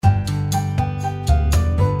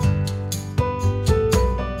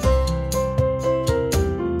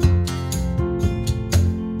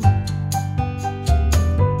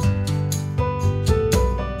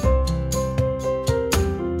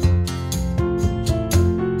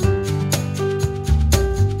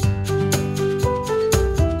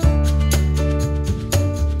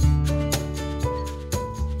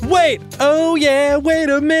Oh yeah,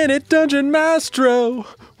 wait a minute, Dungeon Maestro.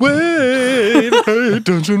 Wait, hey,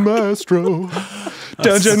 Dungeon Maestro.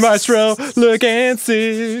 Dungeon Maestro, look and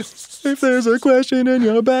see if there's a question in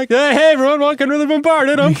your back. Hey everyone, welcome to the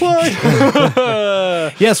BomBARDed Unplugged.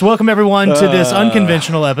 Yes, welcome everyone to this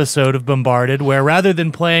unconventional episode of BomBARDed, where rather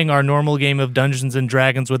than playing our normal game of Dungeons and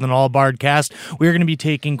Dragons with an all-bard cast, we're going to be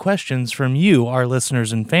taking questions from you, our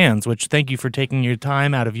listeners and fans, which thank you for taking your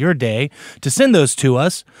time out of your day to send those to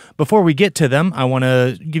us. Before we get to them, I want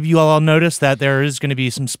to give you all notice that there is going to be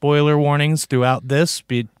some spoiler warnings throughout this,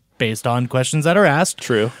 based on questions that are asked.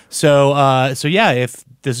 True. So yeah, if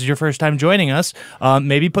this is your first time joining us,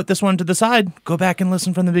 maybe put this one to the side. Go back and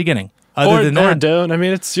listen from the beginning. Or don't. I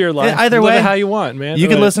mean, it's your life. Either Live way, it how you want, man. You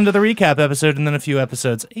can listen to the recap episode and then a few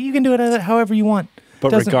episodes. You can do it however you want.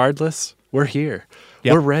 But regardless, we're here.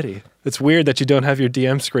 Yep. We're ready. It's weird that you don't have your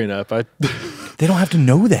DM screen up. They don't have to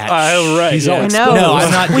know that. Right. He's yeah. all I know. No, I'm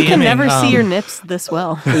not We can DMing. never see your nips this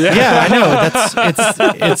well. Yeah, I know.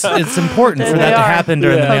 It's important for that to happen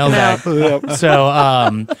during the mailbag. Yep.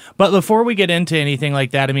 So, but before we get into anything like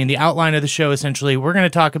that, I mean, the outline of the show, essentially, we're going to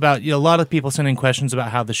talk about, a lot of people sending questions about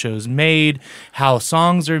how the show's made, how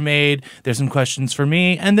songs are made. There's some questions for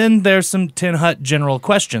me, and then there's some Tin Hut general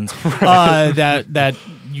questions that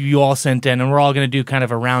you all sent in, and we're all going to do kind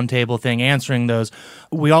of a roundtable thing answering those.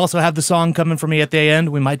 We also have the song coming from me at the end.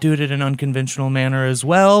 We might do it in an unconventional manner as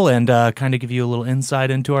well, and kind of give you a little insight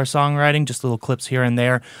into our songwriting, just little clips here and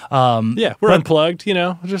there. We're unplugged,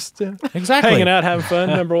 just exactly hanging out, having fun,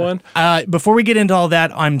 number one. Before we get into all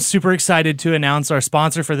that, I'm super excited to announce our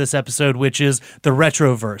sponsor for this episode, which is the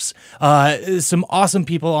Retroverse. Some awesome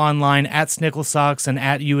people online at Snickle Socks and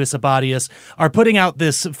at US Abadius are putting out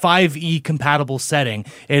this 5e compatible setting.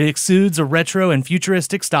 It exudes a retro and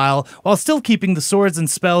futuristic style while still keeping the swords and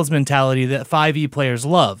spells mentality that 5e players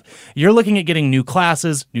love. You're looking at getting new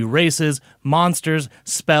classes, new races, monsters,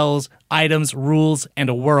 spells, items, rules, and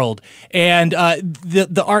a world. And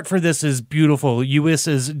the art for this is beautiful. US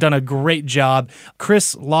has done a great job.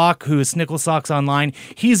 Chris Locke, who is Snickle Socks Online,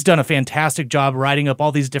 he's done a fantastic job writing up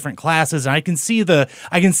all these different classes. And I can see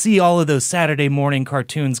all of those Saturday morning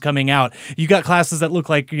cartoons coming out. You got classes that look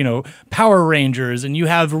like, Power Rangers, and you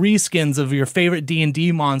have reskins of your favorite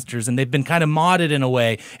D&D monsters, and they've been kind of modded in a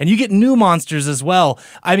way. And you get new monsters as well.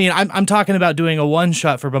 I mean, I'm talking about doing a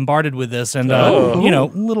one-shot for BomBARDed with this, and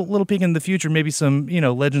little peek in the future, maybe some,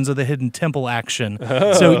 Legends of the Hidden Temple action.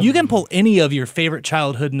 So you can pull any of your favorite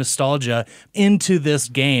childhood nostalgia into this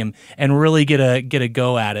game and really get a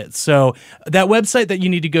go at it. So that website that you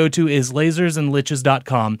need to go to is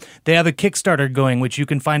lasersandliches.com. They have a Kickstarter going, which you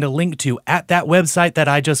can find a link to at that website that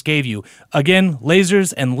I just gave you. Again,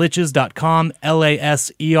 lasersandliches.com,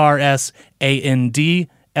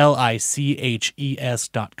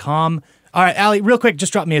 LASERSANDLICHES.com. All right, Allie, real quick,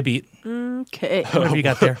 just drop me a beat. Okay. Whatever you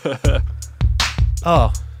got there.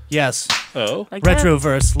 Oh, yes. Oh. Like that?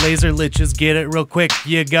 Retroverse, Laser Liches, get it real quick.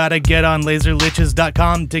 You gotta get on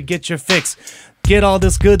laserliches.com to get your fix. Get all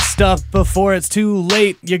this good stuff before it's too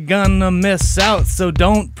late. You're gonna miss out, so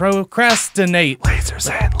don't procrastinate. Lasers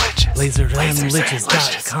and liches.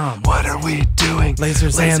 Lasersandliches.com. What are we doing?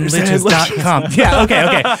 Lasersandliches.com. Yeah,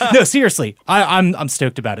 okay. No, seriously, I'm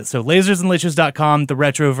stoked about it. So lasersandliches.com, the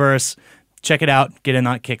Retroverse. Check it out. Get in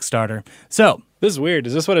on Kickstarter. So, This is weird.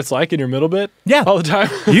 Is this what it's like in your middle bit? Yeah. All the time?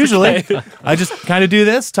 Usually. Okay. I just kind of do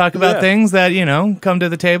this, talk about things that, come to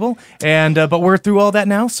the table. And but we're through all that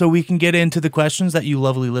now, so we can get into the questions that you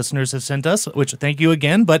lovely listeners have sent us, which thank you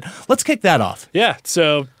again. But let's kick that off. Yeah.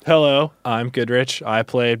 So, hello. I'm Goodrich. I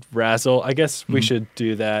played Razzle. I guess we should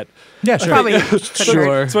do that. Yeah, sure. Probably.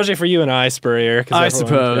 Sure. Especially for you and I, Spurrier. I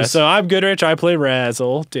suppose. Yeah, so I'm Goodrich. I play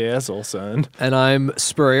Razzle. Dazzle, son. And I'm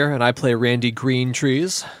Spurrier, and I play Randy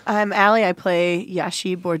Greentrees. I'm Allie. I play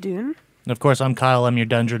Yashi Bordoon. And of course, I'm Kyle. I'm your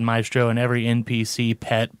dungeon maestro, and every NPC,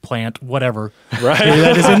 pet, plant, whatever Right.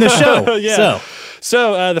 that is in the show. Yeah.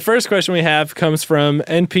 So the first question we have comes from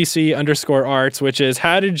NPC_arts, which is,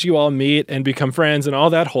 how did you all meet and become friends and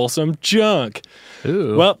all that wholesome junk?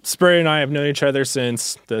 Ooh. Well, Spurrier and I have known each other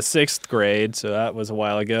since the 6th grade, so that was a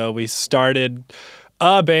while ago. We started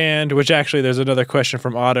a band, which actually there's another question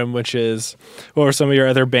from Autumn, which is, what were some of your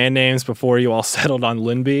other band names before you all settled on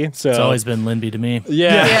Linby? So It's always been Linby to me.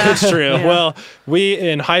 Yeah, Yeah. it's true. Yeah. Well, we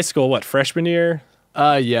in high school, freshman year?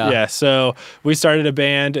 Yeah. Yeah, so we started a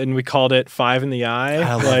band and we called it Five in the Eye.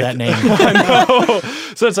 I love that name. I know.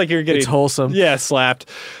 So it's like you're getting It's wholesome. Yeah, slapped.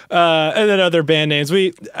 And then other band names.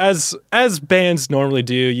 We, as bands normally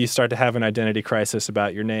do, you start to have an identity crisis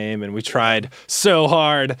about your name, and we tried so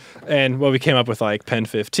hard. And we came up with like Pen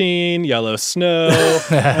 15, Yellow Snow.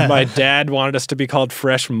 My dad wanted us to be called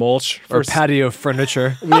Fresh Mulch Or patio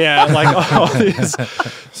furniture. yeah, like all these.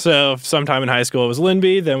 So sometime in high school it was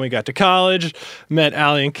Linby. Then we got to college, met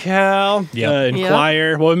Allie and Cal in Yep.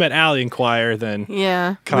 choir. Well, we met Allie in choir, then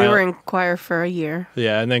Yeah. We Kyle. were in choir for a year.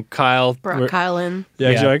 yeah, and then Kyle. Brought Kyle in. Yeah,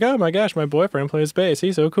 'cause Yeah. you're like, oh my gosh, my boyfriend plays bass.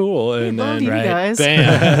 He's so cool. And Love then you right. guys. bam,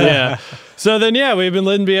 yeah. So then, we've been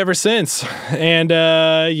Linby ever since. And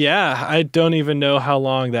I don't even know how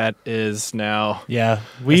long that is now. Yeah,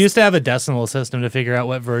 we used to have a decimal system to figure out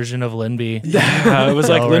what version of Linby. It was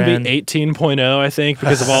like Oh, Linby man. 18.0, I think,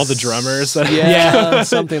 because of all the drummers. Yeah,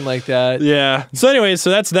 something like that. Yeah. So anyways,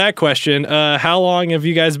 that's that question. How long have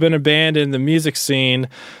you guys been a band in the music scene?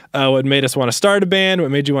 What made us want to start a band? What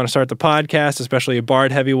made you want to start the podcast, especially a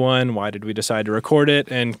Bard heavy one? Why did we decide to record it?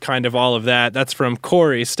 And kind of all of that. That's from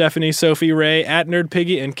Corey, Stephanie, Sophie, Ray, at Nerd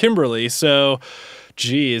Piggy, and Kimberly. So,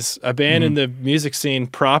 geez, a band in the music scene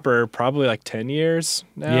proper, probably like 10 years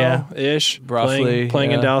now, ish. Roughly,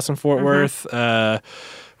 Playing in yeah. Dallas and Fort Worth.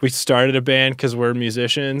 We started a band because we're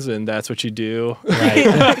musicians, and that's what you do. Right.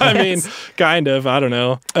 I mean, kind of. I don't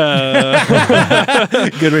know.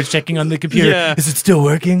 Goodrich checking on the computer. Yeah. Is it still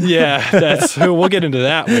working? Yeah, we'll get into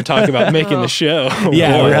that when we talk about making the show.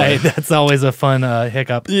 Yeah, Boy. right. That's always a fun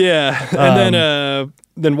hiccup. Yeah, and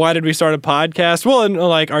then why did we start a podcast? Well, and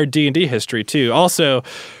like our D&D history too. Also,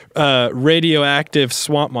 Radioactive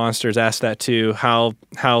Swamp Monsters asked that too. How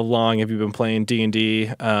long have you been playing D&D?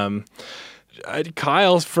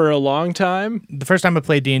 Kyle's for a long time. The first time I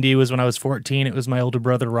played D&D was when I was 14. It was my older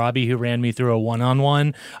brother, Robbie, who ran me through a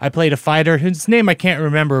one-on-one. I played a fighter whose name I can't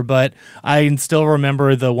remember, but I can still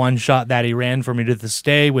remember the one shot that he ran for me to this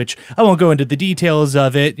day, which I won't go into the details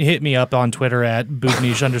of it. Hit me up on Twitter at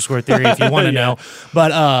bootniche_theory if you want to know.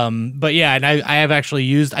 But yeah, and I have actually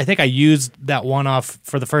used, I think I used that one-off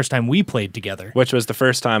for the first time we played together. Which was the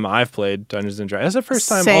first time I've played Dungeons and Dragons. That's the first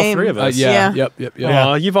time all Same. three of us. Yeah. Yep.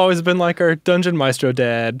 Aw, you've always been like our Dungeon Maestro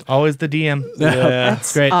dad. Always the DM. Yeah.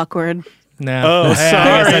 That's great. Awkward. No. Oh, I guess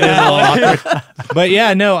sorry. that is a little awkward. But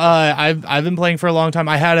yeah, no, I've been playing for a long time.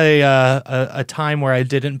 I had a time where I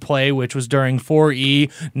didn't play, which was during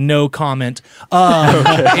 4E, no comment.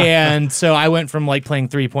 And so I went from like playing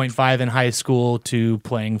 3.5 in high school to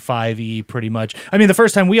playing 5E pretty much. I mean, the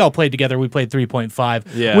first time we all played together, we played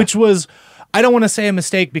 3.5, which was, I don't want to say a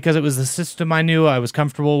mistake because it was the system I knew. I was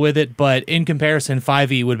comfortable with it. But in comparison,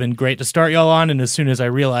 5E would have been great to start y'all on. And as soon as I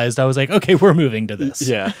realized, I was like, okay, we're moving to this.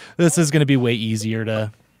 Yeah. This is going to be way easier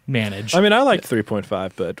to manage. I mean, I liked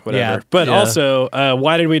 3.5, but whatever. Yeah. But Yeah. also,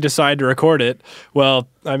 why did we decide to record it? Well,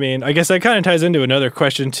 I mean, I guess that kind of ties into another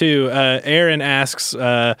question, too. Aaron asks,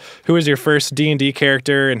 who was your first D&D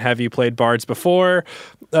character, and have you played bards before?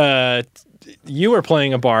 You were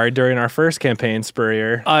playing a bard during our first campaign,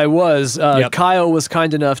 Spurrier. I was. Yep. Kyle was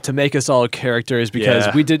kind enough to make us all characters because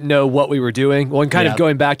Yeah. we didn't know what we were doing. Well, and kind Yeah. of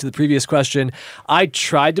going back to the previous question, I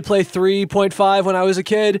tried to play 3.5 when I was a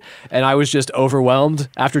kid, and I was just overwhelmed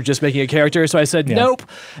after just making a character. So I said, nope.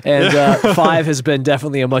 And 5 has been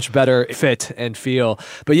definitely a much better fit and feel.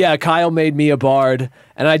 But yeah, Kyle made me a bard,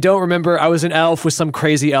 and I don't remember. I was an elf with some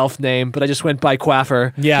crazy elf name, but I just went by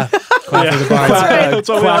Quaffer. Yeah. Quaffer the Bard. That's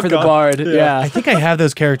what we all Quaffer the got. Bard. Yeah. I think I have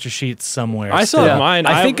those character sheets somewhere. I still Yeah. have mine.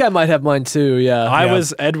 I think I might have mine too. Yeah. I Yeah.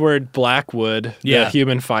 was Edward Blackwood, the Yeah.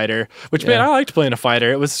 human fighter. Which, man, Yeah. I liked playing a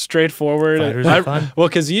fighter. It was straightforward. Fighters are fun. Well,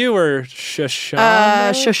 because you were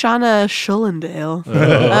Shoshana. Shoshana Schullendale.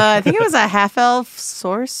 I think it was a half-elf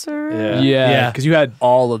sorcerer. Yeah. Yeah, Yeah. because you had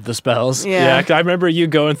all of the spells. Yeah, 'cause I remember you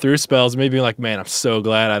going through spells, maybe being like, man, I'm so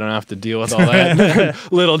glad I don't have to deal with all that.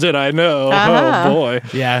 Little did I know. Uh-huh. Oh, boy.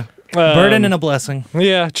 Yeah. Burden and a blessing.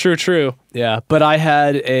 Yeah, true. Yeah, but I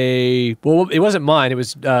had it wasn't mine. It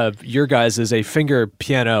was your guys' as a finger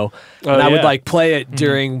piano, and I would yeah. like play it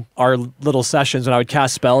during our little sessions when I would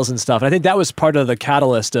cast spells and stuff. And I think that was part of the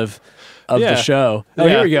catalyst of Yeah. the show. Oh, Yeah.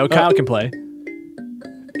 here we go. Kyle can play.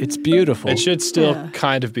 It's beautiful. It should still Yeah.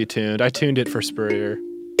 kind of be tuned. I tuned it for Spurrier.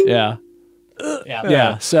 Yeah. Yeah.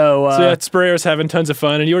 Yeah. So, So yeah, Spurrier was having tons of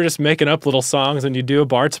fun, and you were just making up little songs, and you do a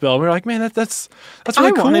bard spell. And we were like, man, that's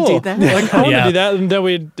really cool. I wanna do that. Like, I want to Yeah. do that. And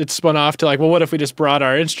then it spun off to like, well, what if we just brought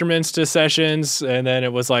our instruments to sessions? And then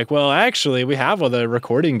it was like, well, actually, we have all the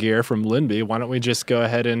recording gear from Linby. Why don't we just go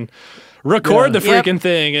ahead and record the Yep. freaking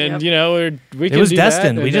thing, and Yep. you know we It can was do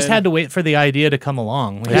destined. that, We and just then- had to wait for the idea to come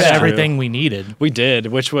along. We Yeah. had everything we needed. We did,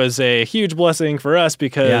 which was a huge blessing for us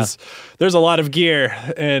because there's a lot of gear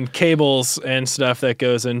and cables and stuff that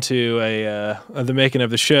goes into the making of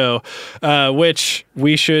the show, which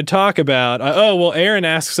we should talk about. Aaron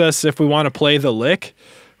asks us if we want to play the lick,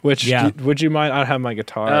 which would you mind? I have my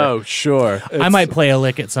guitar. Oh, sure. I might play a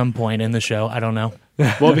lick at some point in the show. I don't know.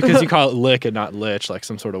 Well, because you call it lick and not lich, like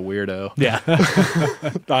some sort of weirdo. Yeah.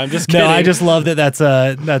 I'm just kidding. No, I just love that that's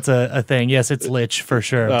a thing. Yes, it's lich for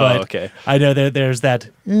sure. But okay. I know that there's that.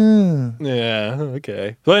 Yeah,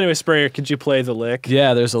 okay. Well, anyway, Sprayer, could you play the lick?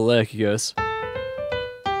 Yeah, there's a lick. He goes.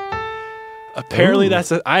 Apparently,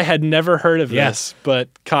 I had never heard of Yeah. this, but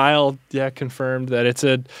Kyle, confirmed that it's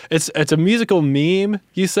a musical meme.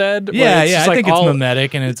 You said, where Yeah, it's yeah. just I like think it's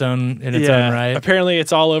mimetic in its own right. Apparently,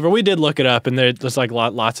 it's all over. We did look it up, and there's like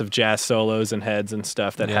lots of jazz solos and heads and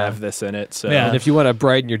stuff that have this in it. So Yeah. And if you want to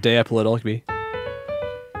brighten your day up a little, it could be.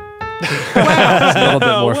 It's a little bit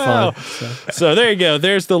more wow. fun. So there you go.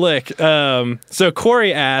 There's the lick. So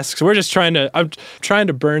Corey asks, I'm trying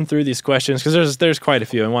to burn through these questions because there's quite a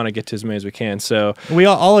few. I want to get to as many as we can. So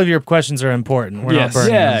All of your questions are important. We're not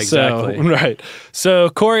burning Yeah, them. exactly. So, right. So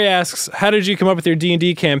Corey asks, how did you come up with your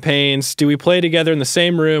D&D campaigns? Do we play together in the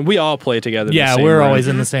same room? We all play together in the Yeah, same we're room. always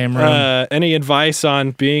in the same room. Any advice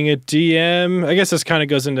on being a DM? I guess this kind of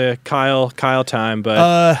goes into Kyle time,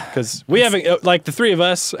 but because we haven't, like the three of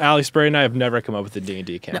us, Allie, Spray, and I have never come up with a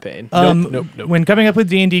D&D campaign. Nope. When coming up with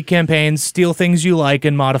D&D campaigns, steal things you like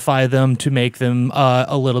and modify them to make them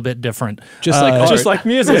a little bit different. Just like art. Just like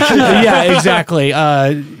music. Yeah, exactly.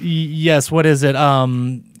 Yes, what is it?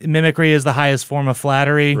 Mimicry is the highest form of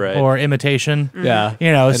flattery Right. or imitation. Yeah.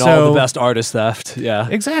 You know, and so all the best artist theft. Yeah.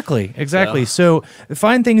 Exactly. Yeah. So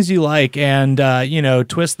find things you like and,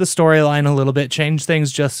 twist the storyline a little bit, change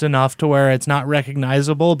things just enough to where it's not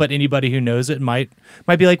recognizable, but anybody who knows it might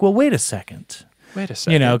be like, well, wait a second.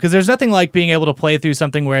 Because there's nothing like being able to play through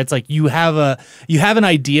something where it's like you have an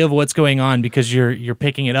idea of what's going on because you're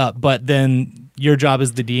picking it up, but then your job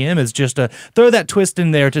as the DM is just to throw that twist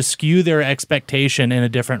in there to skew their expectation in a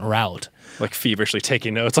different route. Like feverishly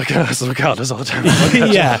taking notes, like that's what Kyle does all the time.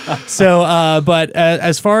 Yeah. So, but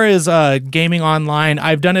as far as gaming online,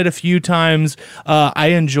 I've done it a few times. I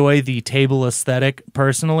enjoy the table aesthetic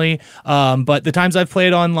personally, but the times I've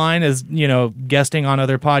played online as guesting on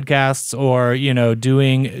other podcasts or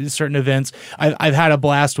doing certain events, I've had a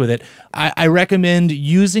blast with it. I recommend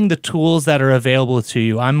using the tools that are available to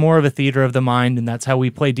you. I'm more of a theater of the mind, and that's how we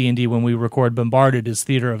play D&D when we record BomBARDed is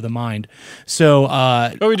theater of the mind. So,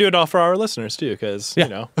 but we do it all for our listeners too, because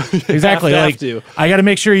exactly. have to. I got to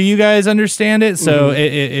make sure you guys understand it. So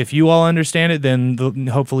if you all understand it, then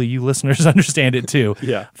hopefully you listeners understand it too.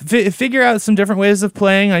 Yeah. Figure out some different ways of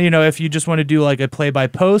playing. If you just want to do like a play by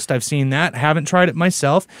post, I've seen that. Haven't tried it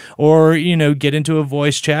myself. Or get into a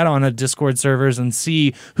voice chat on a Discord servers and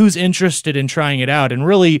see who's interested in trying it out, and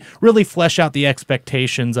really flesh out the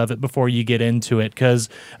expectations of it before you get into it. Because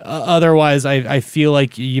otherwise, I feel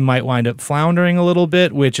like you might wind up floundering a little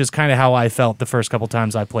bit, which is kind of how I felt the first couple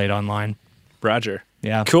times I played online. Roger.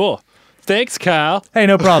 Yeah. Cool. Thanks, Kyle. Hey,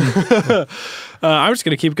 no problem. I'm just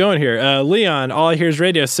going to keep going here. Leon, All I Hear Is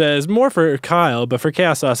Radio says, more for Kyle, but for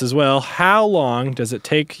Chaos Sauce as well, how long does it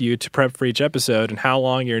take you to prep for each episode, and how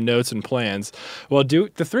long are your notes and plans? Well, do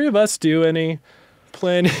the three of us do any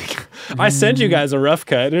planning? I sent you guys a rough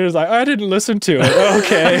cut, and it was like, I didn't listen to it.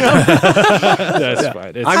 Okay. That's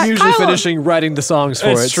fine. I'm usually Kyle- finishing writing the songs for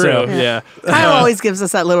it's it. true. So Yeah. Kyle always gives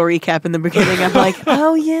us that little recap in the beginning. I'm like,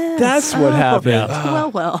 oh, yes. That's what happened.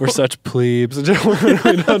 Well. We're such plebes. We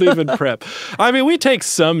don't even prep. I mean, we take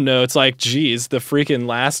some notes, like, geez, the freaking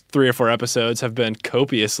last 3 or 4 episodes have been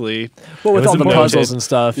copiously. Well, with It was all the important. puzzles and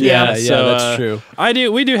stuff. Yeah, Yeah, so, that's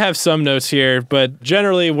true. We do have some notes here, but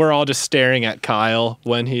generally we're all just staring at Kyle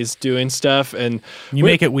when he's doing stuff, and You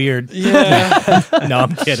make it weird. yeah. No,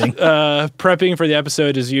 I'm kidding. Prepping for the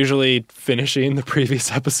episode is usually finishing the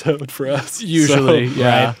previous episode for us. Usually,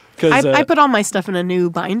 yeah. right. I put all my stuff in a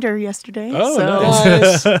new binder yesterday. Oh,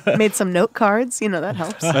 so nice. made some note cards. That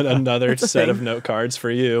helps. Another That's a set thing. of note cards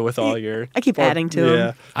for you with all your. I keep adding to them.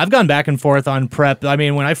 Yeah. I've gone back and forth on prep. I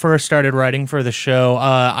mean, when I first started writing for the show,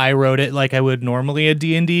 I wrote it like I would normally a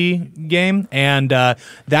D&D game, and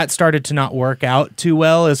that started to not work out too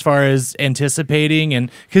well as far as anticipating,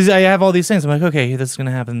 and because I have all these things, I'm like, okay, this is going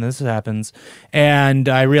to happen, this happens, and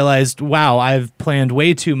I realized, wow, I've planned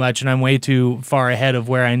way too much, and I'm way too far ahead of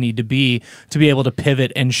where I need need to be able to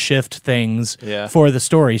pivot and shift things Yeah. for the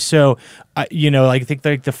story. So, I think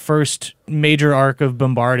like the first major arc of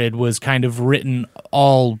BomBARDed was kind of written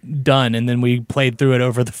all done, and then we played through it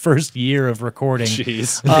over the first year of recording.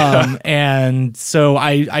 Jeez. And so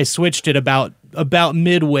I switched it about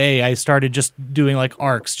midway. I started just doing like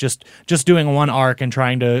arcs, just doing one arc and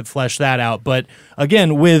trying to flesh that out. But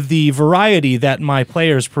again, with the variety that my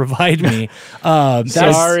players provide me,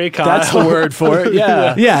 Sorry, Kyle. That's the word for it.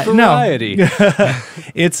 Yeah. Yeah, no. Variety.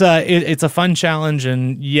 it's a fun challenge,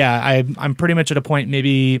 and yeah, I'm pretty much at a point,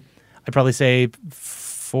 maybe I'd probably say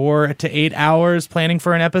 4 to 8 hours planning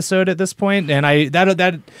for an episode at this point, and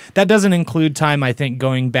that doesn't include time, I think,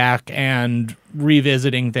 going back and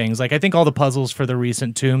revisiting things. Like, I think all the puzzles for the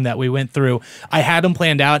recent tomb that we went through, I had them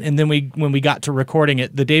planned out, and then when we got to recording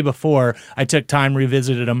it the day before, I took time,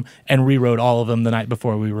 revisited them, and rewrote all of them the night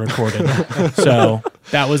before we recorded. So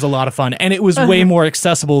that was a lot of fun, and it was way more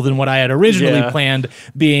accessible than what I had originally planned,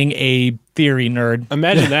 being a theory nerd.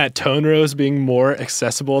 Imagine that, Tone Rose being more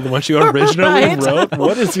accessible than what you originally Right. wrote.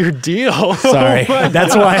 What is your deal? Sorry.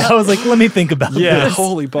 That's why I was like, let me think about Yeah, this.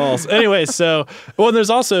 holy balls. Anyway, so, well, there's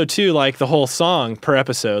also, too, like, the whole song per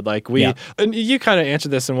episode. Like, and you kind of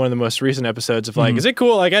answered this in one of the most recent episodes of, like, is it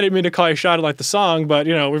cool? Like, I didn't mean to call you shot at, like, the song, but,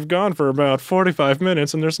 we've gone for about 45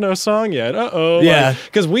 minutes and there's no song yet. Uh-oh. Yeah.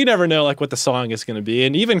 Because we never know, like, what the song is going to be.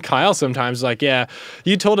 And even Kyle sometimes, like, yeah,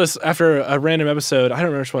 you told us after a random episode, I don't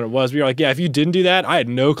remember which one it was, but you're like, yeah, if you didn't do that, I had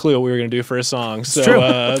no clue what we were going to do for a song. So, True.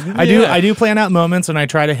 I do plan out moments, and I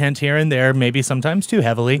try to hint here and there, maybe sometimes too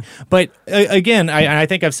heavily. But again, I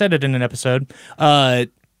think I've said it in an episode.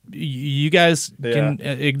 You guys can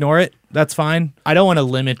ignore it. That's fine. I don't want to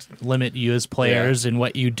limit you as players in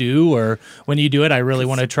what you do, or when you do it. I really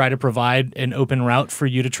want to try to provide an open route for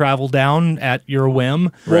you to travel down at your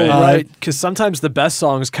whim. Right. Because sometimes the best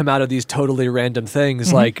songs come out of these totally random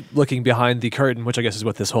things, like looking behind the curtain, which I guess is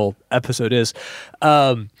what this whole episode is.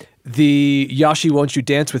 The Yashi Won't You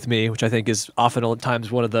Dance With Me, which I think is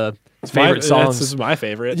oftentimes one of the favorite songs. This is my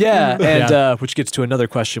favorite. Yeah, and which gets to another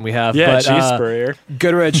question we have. Yeah, but, cheese spurrier.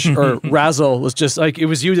 Goodrich or Razzle was just like, it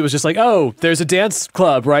was you that was just like, oh, there's a dance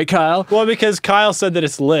club, right, Kyle? Well, because Kyle said that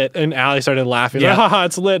it's lit, and Allie started laughing. Yeah. Like, haha,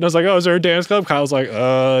 it's lit. And I was like, oh, is there a dance club? Kyle's like,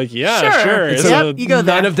 yeah, sure. Yep, So you go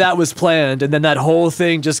there. None of that was planned, and then that whole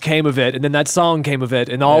thing just came of it, and then that song came of it,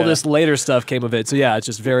 and all this later stuff came of it. So yeah, it's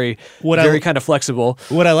just very kind of flexible.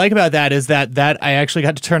 What I like about that is that I actually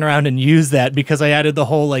got to turn around and use that, because I added the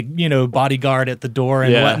whole, like, bodyguard at the door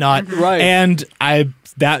and whatnot. Right. And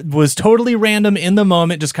that was totally random in the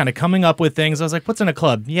moment, just kind of coming up with things. I was like, what's in a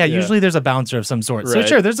club? Yeah, usually there's a bouncer of some sort. So Right.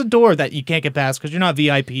 sure, there's a door that you can't get past because you're not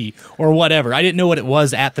VIP or whatever. I didn't know what it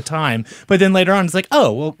was at the time. But then later on, it's like,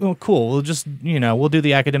 oh, well cool. We'll just, we'll do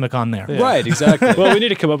the academic on there. Right, exactly. Well, we need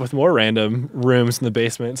to come up with more random rooms in the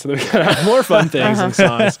basement so that we can have more fun things and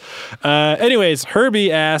songs. Anyways,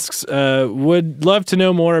 Herbie asks, would love to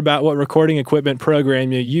know more about what recording equipment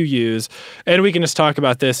program you use. And we can just talk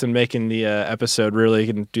about this and making the episode really.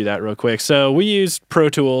 Can do that real quick. So we use Pro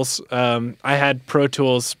Tools. I had Pro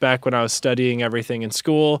Tools back when I was studying everything in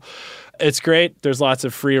school. It's great. There's lots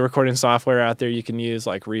of free recording software out there you can use,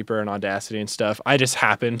 like Reaper and Audacity and stuff. I just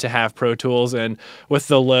happen to have Pro Tools, and with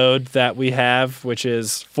the load that we have, which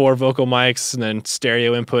is 4 vocal mics and then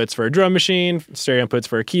stereo inputs for a drum machine, stereo inputs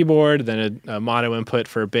for a keyboard, then a mono input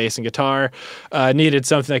for bass and guitar, needed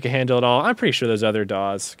something that could handle it all. I'm pretty sure those other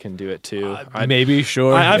DAWs can do it too. Maybe,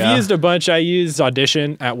 sure. I've used a bunch. I use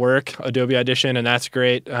Audition at work, Adobe Audition, and that's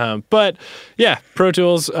great. But yeah, Pro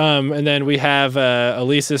Tools. And then we have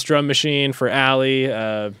Elisa's drum machine for Allie.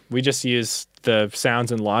 We just use the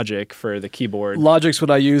sounds in Logic for the keyboard. Logic's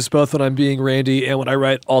what I use both when I'm being Randy and when I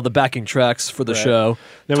write all the backing tracks for the show.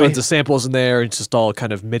 Then Tons of samples in there. It's just all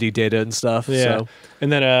kind of MIDI data and stuff. Yeah. So.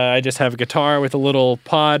 And then I just have a guitar with a little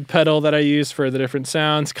pod pedal that I use for the different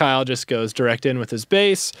sounds. Kyle just goes direct in with his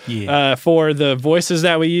bass. Yeah. For the voices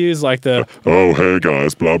that we use, like the oh, hey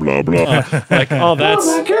guys, blah, blah, blah. like all that's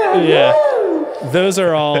those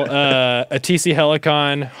are all a TC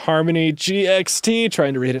Helicon Harmony GXT,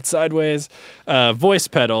 trying to read it sideways, voice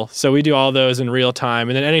pedal. So we do all those in real time,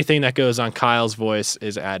 and then anything that goes on Kyle's voice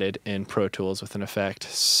is added in Pro Tools with an effect.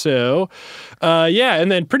 So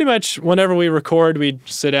and then pretty much whenever we record, we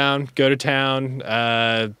sit down, go to town.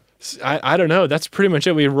 I don't know. That's pretty much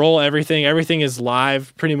it. We roll everything. Everything is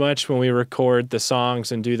live pretty much when we record the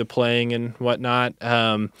songs and do the playing and whatnot.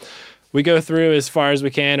 we go through as far as we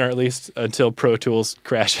can, or at least until Pro Tools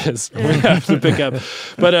crashes. We have to pick up.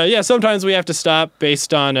 But yeah, sometimes we have to stop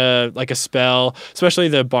based on a spell, especially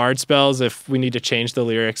the bard spells. If we need to change the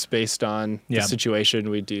lyrics based on the situation,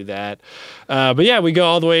 we do that. But yeah, we go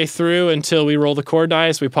all the way through until we roll the chord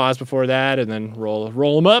dice. We pause before that and then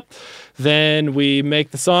roll them up. Then we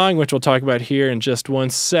make the song, which we'll talk about here in just 1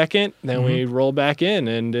 second. Then we roll back in,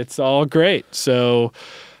 and it's all great. So...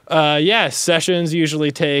 sessions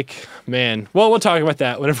usually take, we'll talk about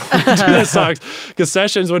that whenever we do the songs, because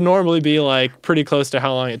sessions would normally be like pretty close to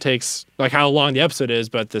how long it takes, like how long the episode is,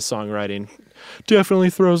 but the songwriting definitely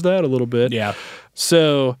throws that a little bit. Yeah.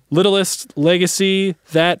 So Littlest, Legacy,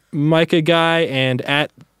 that Micah guy, and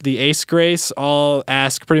at the Ace Grace all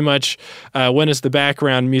ask pretty much when is the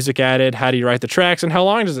background music added, how do you write the tracks, and how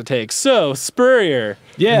long does it take? So Spurrier,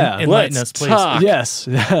 enlighten us, please. talk. Yes.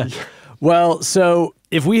 Well, so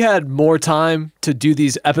if we had more time to do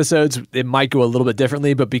these episodes, it might go a little bit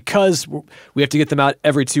differently, but because we have to get them out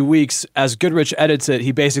every 2 weeks, as Goodrich edits it,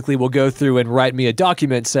 he basically will go through and write me a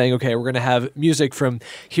document saying, okay, we're going to have music from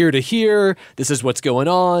here to here. This is what's going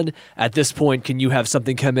on. At this point, can you have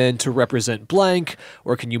something come in to represent blank,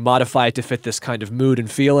 or can you modify it to fit this kind of mood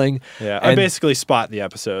and feeling? Yeah, I basically spot the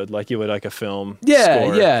episode like you would like a film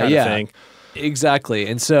score kind of thing. Exactly.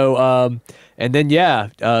 And so, and then,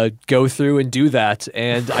 go through and do that.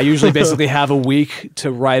 And I usually basically have a week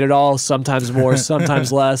to write it all, sometimes more,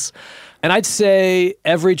 sometimes less. And I'd say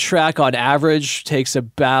every track on average takes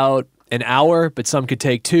about an hour, but some could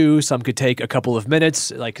take 2, some could take a couple of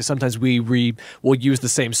minutes. Like, 'cause sometimes we'll use the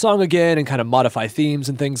same song again and kind of modify themes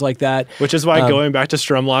and things like that. Which is why going back to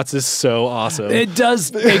Strumlots is so awesome. It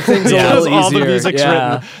does make things a little easier. All the music's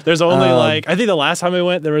written. There's only I think the last time we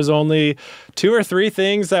went, there was only 2 or 3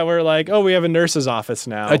 things that were like, oh, we have a nurse's office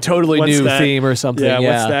now. A totally new theme or something. Yeah,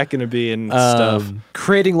 what's that going to be and stuff.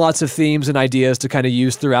 Creating lots of themes and ideas to kind of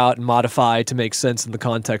use throughout and modify to make sense in the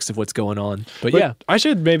context of what's going on. But yeah. I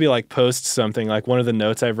should maybe post something, like one of the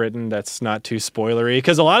notes I've written that's not too spoilery,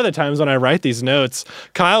 because a lot of the times when I write these notes,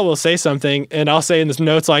 Kyle will say something and I'll say in this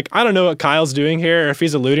notes like, I don't know what Kyle's doing here or if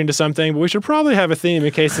he's alluding to something, but we should probably have a theme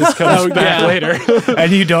in case this comes back later.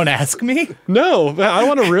 And you don't ask me? No, I don't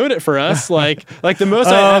want to ruin it for us. Like the most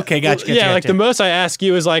the most I ask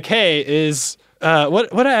you is like, hey, is what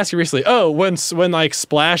did I ask you recently? Oh, when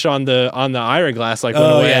Splash on the Ira glass went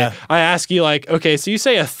away. Yeah. I ask you okay, so you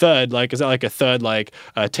say a thud, is that like a thud like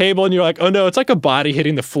a table? And you're like, oh no, it's like a body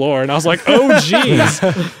hitting the floor. And I was like, oh geez.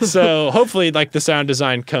 So hopefully the sound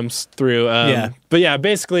design comes through. But yeah,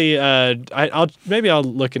 basically, I'll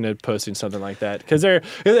look into posting something like that, because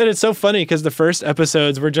it's so funny because the first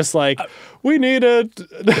episodes were just like, we need a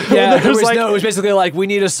it was basically like, we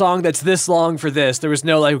need a song that's this long for this. There was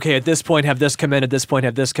no okay, at this point have this come in, at this point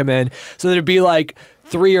have this come in. So there'd be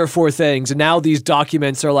 3 or 4 things, and now these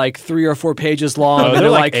documents are 3 or 4 pages long.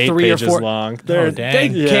 They're 8 3 pages or 4 long. They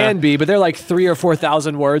can be, but they're 3,000 or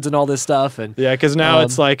 4,000 words and all this stuff. And because now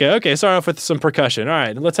it's okay, start off with some percussion. All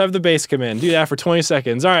right, let's have the bass come in. Do that for 20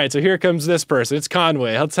 seconds. All right, so here comes this person. It's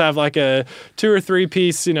Conway. Let's have a 2 or 3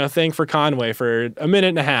 piece thing for Conway for a minute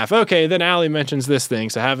and a half. Okay, then Allie mentions this thing,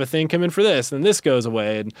 so have a thing come in for this, and this goes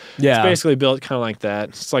away. And it's basically built kind of like that.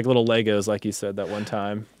 It's like little Legos, like you said that one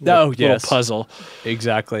time. Little puzzle.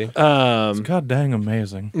 Exactly. It's god dang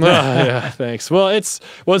amazing. Yeah, thanks.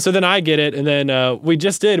 So then I get it, and then we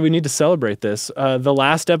need to celebrate this. The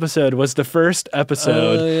last episode was the first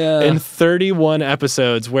episode in 31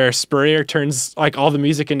 episodes where Spurrier turns all the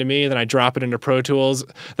music into me, and then I drop it into Pro Tools,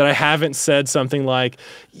 that I haven't said something like,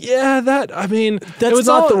 that's it was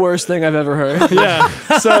not the worst thing I've ever heard. Yeah.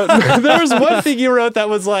 So there was one thing you wrote that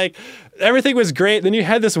was everything was great. Then you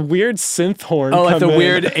had this weird synth horn. Oh, the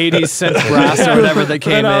weird 80s synth brass or whatever that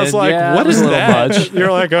came in. And I was like, what is that? Much.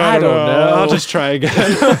 You're like, I don't know. I'll just try again.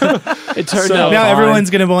 It turned out now fine. Everyone's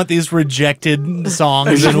going to want these rejected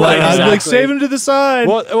songs and whatnot. Exactly. Save them to the side.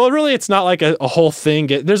 Well, really, it's not a whole thing.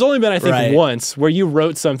 There's only been, I think, once where you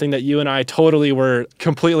wrote something that you and I totally were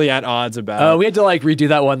completely at odds about. We had to redo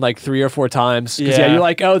that one 3 or 4 times. You're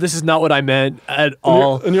like, oh, this is not what I meant at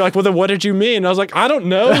all. And you're like, well, then what did you mean? And I was like, I don't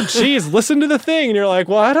know. Jeez, listen to the thing. And you're like,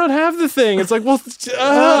 well, I don't have the thing. It's like, well,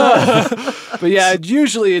 But yeah,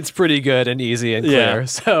 usually it's pretty good and easy and clear.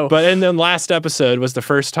 So, and then last episode was the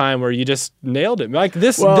first time where you just nailed it.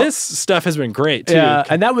 This stuff has been great too. Yeah,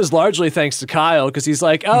 and that was largely thanks to Kyle, because he's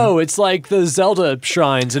like, oh, it's like the Zelda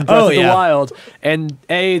shrines in Breath of the Wild, and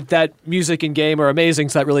that music and game are amazing,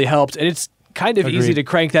 so that really helped. And it's kind of easy to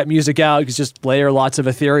crank that music out, because just layer lots of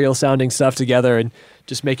ethereal sounding stuff together and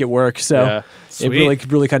just make it work. So Yeah.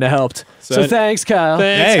 it really kind of helped. So thanks, Kyle.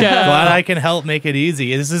 Thanks, Hey, Kyle. glad I can help make it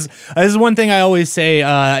easy. This is one thing I always say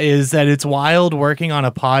is that it's wild working on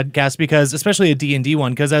a podcast because, especially a D&D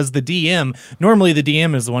one, because as the DM, normally the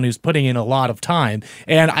DM is the one who's putting in a lot of time,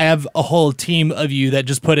 and I have a whole team of you that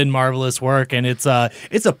just put in marvelous work, and it's a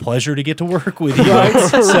pleasure to get to work with you.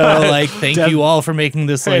 So like, thank you all for making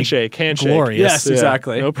this Handshake. glorious. Yes,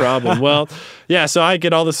 exactly. No problem. Well, yeah, so I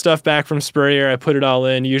get all the stuff back from Spurrier. I put it all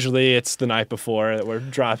in. Usually it's the night before that we're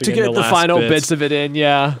dropping To in get the last final bits of it in,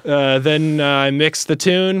 yeah. Then I mix the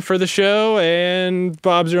tune for the show, and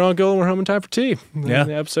Bob's your uncle, and we're home in time for tea. Yeah. And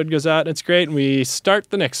the episode goes out, and it's great, and we start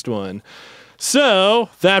the next one. So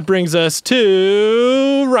that brings us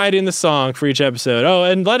to writing the song for each episode. Oh,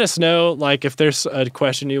 and let us know, like, if there's a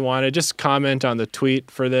question you want to just comment on the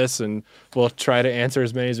tweet for this, and we'll try to answer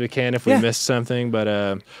as many as we can if we missed something.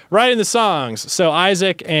 But writing the songs. So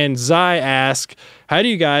Isaac and Zai ask, how do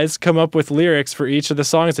you guys come up with lyrics for each of the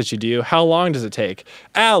songs that you do? How long does it take?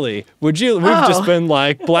 Allie, we've just been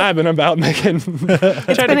like blabbing about making.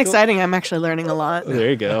 It's been exciting. I'm actually learning a lot.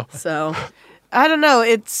 There you go. So, I don't know.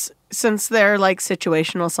 Since they're like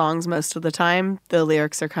situational songs most of the time, the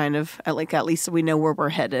lyrics are kind of at least we know where we're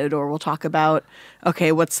headed, or we'll talk about,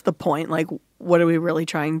 okay, what's the point? Like, what are we really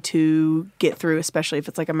trying to get through, especially if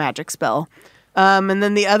it's like a magic spell. And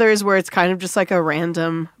then the others where it's kind of just like a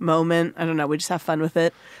random moment. I don't know. We just have fun with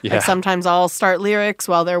it. Yeah. Like sometimes I'll start lyrics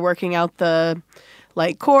while they're working out the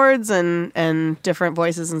like chords and different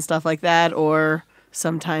voices and stuff like that, or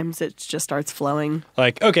sometimes it just starts flowing.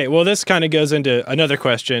 Like, okay, well, this kind of goes into another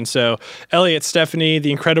question. So Elliot, Stephanie,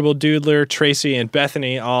 the Incredible Doodler, Tracy, and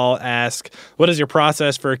Bethany all ask, what is your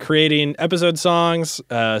process for creating episode songs,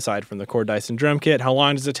 aside from the chord, dice, and drum kit? How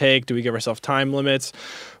long does it take? Do we give ourselves time limits?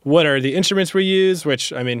 What are the instruments we use?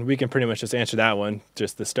 Which, I mean, we can pretty much just answer that one.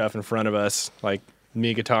 Just the stuff in front of us, like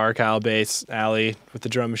me guitar, Kyle bass, Allie with the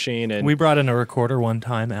drum machine. And We brought in a recorder one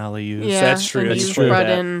time, Allie used. Yeah, That's true, And that's you true. brought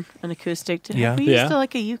Yeah. in an acoustic. Yeah. We used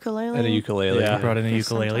like a ukulele. And a ukulele. Yeah. We brought in a for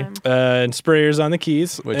ukulele. some time. and Sprayer's on the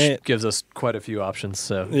keys. Which And- gives us quite a few options.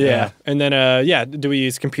 So yeah. And then, do we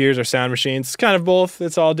use computers or sound machines? It's kind of both.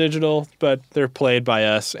 It's all digital, but they're played by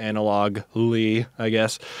us analogly, I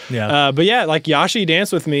guess. Yeah. But yeah, like Yashi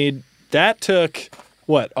Dance With Me, that took,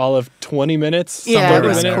 what, all of 20 minutes? Yeah, Some it 30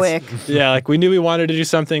 was minutes? quick. Yeah, like we knew we wanted to do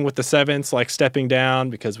something with the sevenths, like stepping down,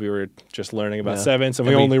 because we were just learning about sevenths, and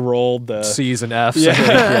we only rolled the C's and F's. Yeah. I think,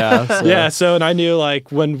 yeah. So. Yeah, so and I knew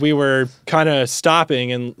like when we were kind of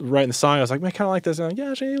stopping and writing the song, I was like, man, I kind of like this. And I'm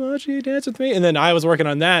like, Yashi, why don't you dance with me? And then I was working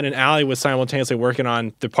on that, and Allie was simultaneously working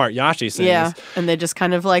on the part Yashi sings. Yeah, and they just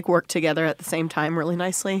kind of like work together at the same time really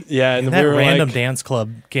nicely. Yeah, and That we were random like, dance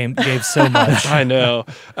club gave so much. I know.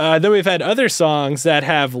 Then we've had other songs that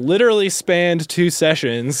have literally spanned 2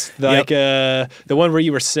 sessions, like the one where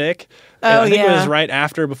you were sick. Oh, I think it yeah. was right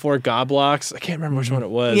after, before Godblocks. I can't remember which one it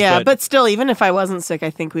was. Yeah, but still, even if I wasn't sick,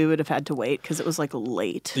 I think we would have had to wait because it was like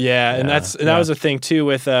late. Yeah, and that was a thing too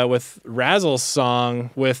with Razzle's song,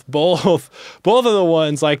 with both of the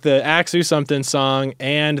ones, like the Axe Who Something song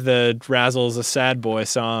and the Razzle's A Sad Boy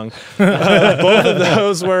song. Both of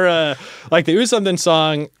those were like the Ooh Something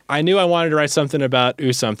song. I knew I wanted to write something about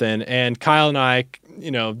Ooh Something, and Kyle and I,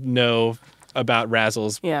 know about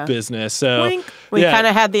Razzle's business. So We kind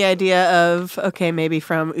of had the idea of, okay, maybe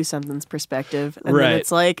from Ooh Something's perspective. And then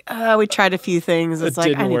it's like, we tried a few things. It's It like,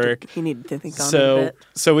 didn't work. You need to think on it a bit.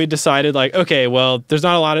 So we decided, like, okay, well, there's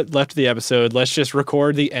not a lot left of the episode. Let's just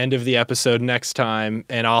record the end of the episode next time,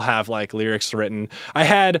 and I'll have, like, lyrics written. I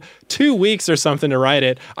had 2 weeks or something to write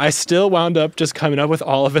it. I still wound up just coming up with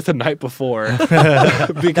all of it the night before.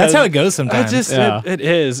 That's how it goes sometimes. It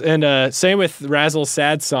is. And same with Razzle's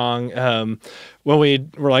Sad Song. When we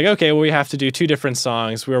were like, okay, well, we have to do 2 different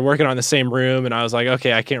songs. We were working on the same room, and I was like,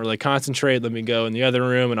 okay, I can't really concentrate. Let me go in the other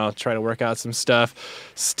room, and I'll try to work out some stuff.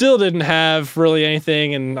 Still didn't have really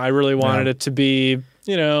anything, and I really wanted it to be,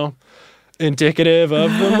 indicative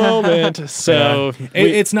of the moment. So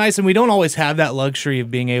it's nice, and we don't always have that luxury of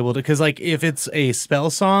being able to, because like if it's a spell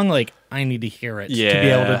song, like I need to hear it to be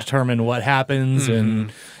able to determine what happens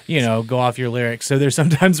and go off your lyrics. So there's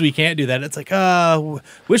sometimes we can't do that. It's like,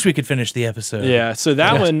 wish we could finish the episode. Yeah. So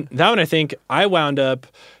that one, I think I wound up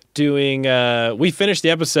doing. We finished the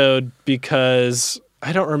episode because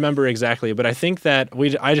I don't remember exactly, but I think that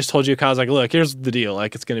I just told you, Kyle, I was like, look, here's the deal.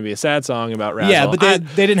 Like, it's going to be a sad song about Razzle. Yeah, but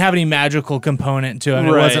they didn't have any magical component to it.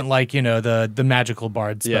 It Right. wasn't like, the magical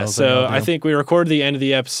bard spells. Yeah, so I think we recorded the end of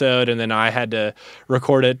the episode, and then I had to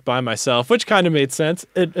record it by myself, which kind of made sense.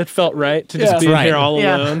 It felt right to just be in here all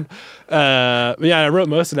alone. But I wrote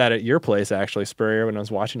most of that at your place, actually, Spurrier, when I was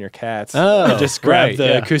watching your cats. I just grabbed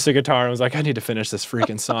the acoustic guitar and was like, I need to finish this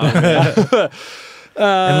freaking song.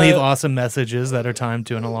 and leave awesome messages that are timed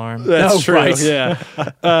to an alarm. That's true. Right.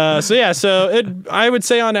 Yeah. So I would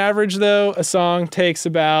say on average, though, a song takes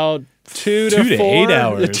about 2 to 4 8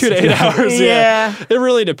 hours. 2 to 8 hours. Yeah. It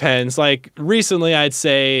really depends. Like recently, I'd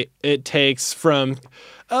say it takes from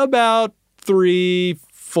about 3,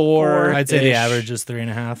 4. I'd say the average is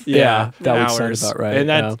 3.5. Yeah, that would sound hours. about right, And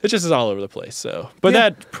that yeah. it just is all over the place. So, but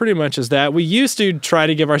that pretty much is that. We used to try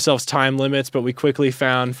to give ourselves time limits, but we quickly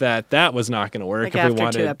found that was not going to work Like if after we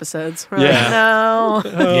wanted. 2 episodes. We're Yeah. like,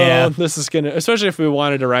 no. Yeah. This is gonna, especially if we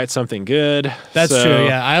wanted to write something good. That's So, true.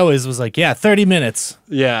 Yeah, I always was like, 30 minutes.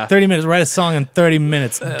 Yeah. 30 minutes. Write a song in 30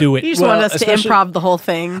 minutes. Do it. You just Well, wanted us to especially- improv the whole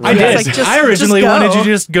thing. I It's did. like, just- I originally just wanted go. you to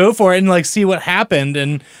just go for it and like see what happened.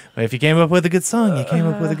 And if you came up with a good song, you came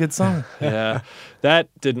up with a good song. Yeah. That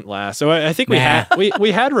didn't last. So I think we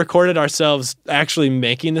had recorded ourselves actually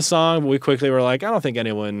making the song, but we quickly were like, I don't think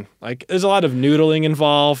anyone, like, there's a lot of noodling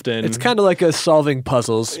involved, and It's kind of like a solving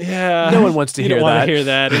puzzles. yeah, No one wants to you hear don't want that. to hear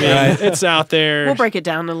that. I mean, it's out there. We'll break it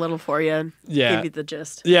down a little for you and Yeah. give you the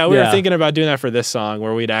gist. Yeah, we were Yeah. thinking about doing that for this song,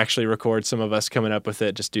 where we'd actually record some of us coming up with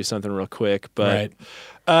it, just do something real quick. But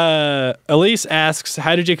Elise asks,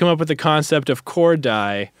 how did you come up with the concept of chord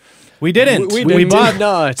die? We didn't. We We did bought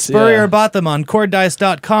not. Spurrier Yeah. bought them on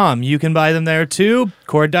chorddice.com. You can buy them there too.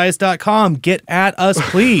 Chorddice.com. Get at us,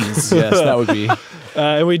 please. Yes, that would be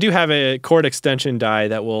And we do have a chord extension die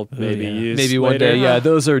that we'll maybe yeah. use maybe one later. day. Yeah,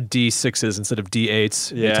 those are D6s instead of D8s.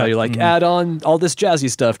 They Yeah. tell you like add on all this jazzy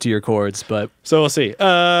stuff to your chords, but So we'll see.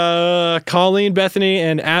 Colleen, Bethany,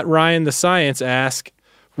 and at Ryan the Science ask,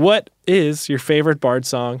 what is your favorite Bard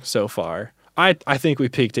song so far? I think we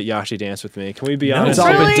peaked at Yashi Dance With Me. Can we be honest? it's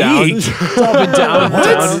all been down. Really? It's all been down.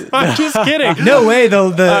 down. I'm just kidding. No way,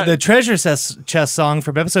 though. The treasure chest song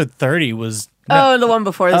from episode 30 was. Oh, the one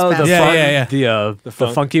before this Oh, the past. Yeah, fun, yeah. the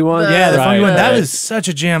funk- funky one. Yeah, the Right, funny one. That right. was such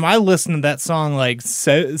a jam. I listened to that song like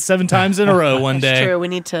 7 times in a row one That's day. true. We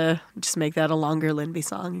need to just make that a longer Linby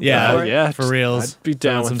song. Yeah, Go for it. for reals. I'd be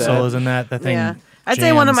down Throwing with some that. solos in that. That thing. Yeah. I'd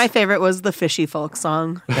say one of jams. my favorite was the Fishy Folk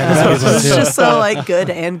song. was a good one, It's too. just so like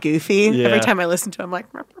good and goofy. Yeah. Every time I listen to it, I'm like,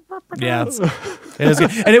 Yeah, it was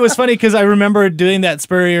good. And it was funny because I remember doing that.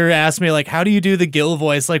 Spurrier asked me like, "How do you do the Gill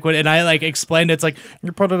voice?" Like when, and I like explained it. It's like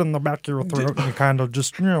you put it in the back of your throat and you kind of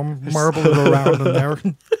just marble it around in there,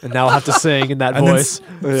 And now I'll have to sing in that and then voice.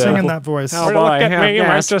 sing in that voice. Oh, Look boy, at me, yeah,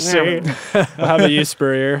 Master C. How about you,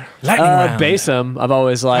 Spurrier? Lightning round. Bass 'em, I've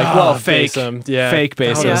always liked. Oh, Well, fake. bass 'em, yeah. Fake That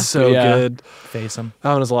bass one 'em. was so Yeah. good. Face him.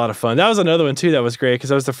 That one was a lot of fun. That was another one too that was great because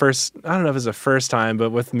that was the first. I don't know if it was the first time,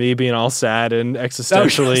 but with me being all sad and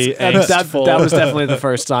existentially that angstful. was definitely the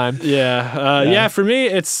first time. Yeah. For me,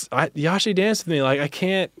 it's Yashi Dance With Me. Like I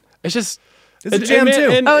can't. It's just. It's a jam,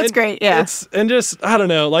 too. Oh, it's great, yeah. It's and just I don't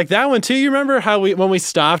know, like that one too. You remember how when we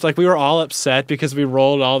stopped, like we were all upset because we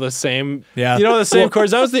rolled all the same, Yeah. the same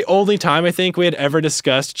chords. That was the only time I think we had ever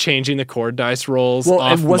discussed changing the chord dice rolls. Well,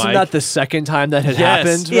 off and wasn't mic. that the second time that had Yes.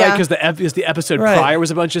 happened? Yeah. Right, because the episode Right. prior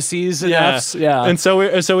was a bunch of C's and F's. Yeah. And so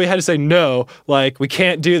we had to say no, like we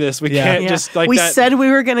can't do this. We Yeah. can't Yeah. just like we that. said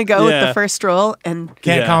we were gonna go with Yeah. the first roll, and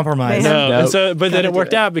Can't Yeah. compromise. Yeah. No, Nope. and so but then Gotta it do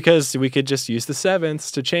worked it. out because we could just use the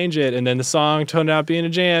sevenths to change it, and then the song turned out being a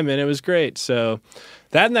jam, and it was great. So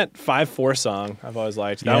that and that 5/4 song I've always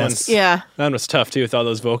liked. That Yes. one's yeah, that one was tough too with all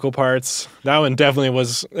those vocal parts. That one definitely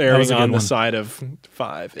was erring was a good on the one. side of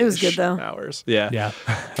 5. It was good, though. Hours. Yeah. Yeah,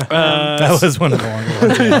 that was one of the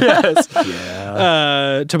longer ones.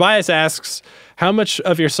 Yeah. Tobias asks, how much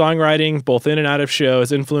of your songwriting, both in and out of show,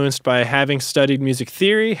 is influenced by having studied music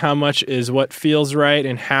theory? How much is what feels right?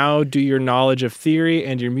 And how do your knowledge of theory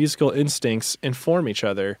and your musical instincts inform each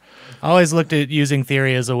other? I always looked at using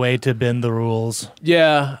theory as a way to bend the rules.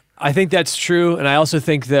 Yeah, I think that's true. And I also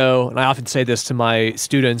think, though, and I often say this to my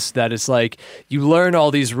students, that it's like you learn all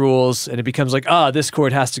these rules and it becomes like, this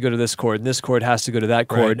chord has to go to this chord and this chord has to go to that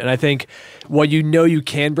chord. Right. And I think while you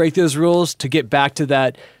can break those rules, to get back to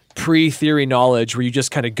that pre-theory knowledge where you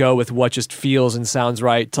just kind of go with what just feels and sounds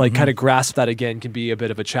right to like kind of grasp that again can be a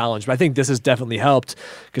bit of a challenge. But I think this has definitely helped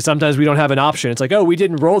because sometimes we don't have an option. It's like, oh, we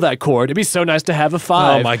didn't roll that chord. It'd be so nice to have a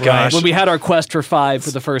 5. Oh my gosh. When we had our quest for 5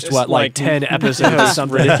 for the first, It's like 10 episodes or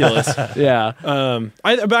something. ridiculous. Yeah.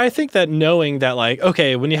 But I think that knowing that, like,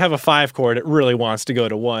 okay, when you have a 5 chord, it really wants to go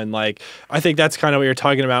to 1. Like, I think that's kind of what you're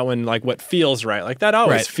talking about when, like, what feels right. Like, that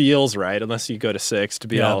always feels right, unless you go to 6 to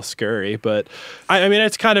be all scurry. But I mean,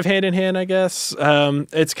 it's kind of hand in hand, I guess.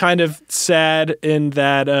 It's kind of sad in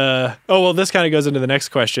that. This kind of goes into the next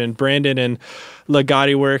question. Brandon and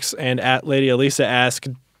Legati Works and at Lady Elisa ask,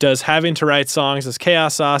 does having to write songs as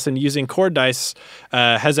chaos sauce and using chord dice,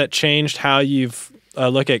 has that changed how you've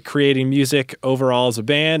look at creating music overall as a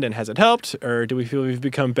band, and has it helped, or do we feel we've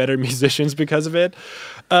become better musicians because of it?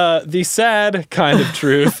 The sad kind of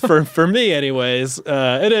truth for me anyways,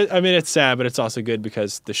 it's sad, but it's also good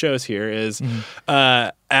because the show's here is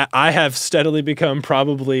I have steadily become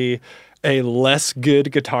probably a less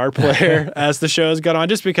good guitar player as the show has gone on,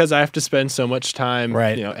 just because I have to spend so much time,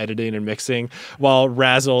 editing and mixing, while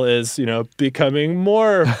Razzle is, becoming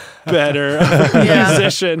more better of a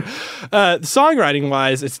musician. Songwriting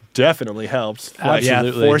wise, it's definitely helped.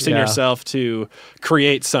 Absolutely. Forcing yourself to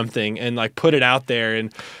create something and like put it out there.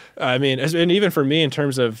 And I mean, and even for me in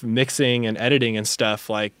terms of mixing and editing and stuff,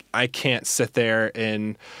 like I can't sit there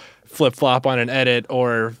and flip-flop on an edit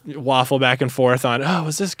or waffle back and forth on,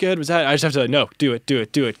 was this good? Was that? I just have to, no, do it,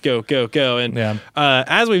 go. And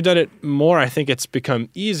as we've done it more, I think it's become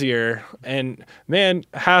easier. And man,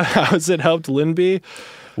 how has it helped Linby?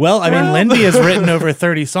 Well, I mean, Linby has written over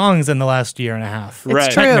 30 songs in the last year and a half.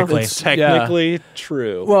 It's true. Technically. It's technically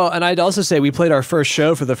true. Well, and I'd also say we played our first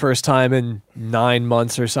show for the first time in 9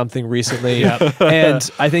 months or something recently. And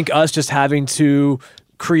I think us just having to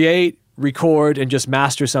create, record, and just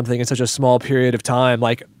master something in such a small period of time,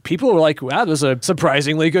 like people were like, wow, this was a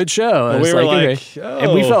surprisingly good show. And we were like, okay.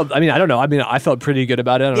 And we felt, I don't know, I felt pretty good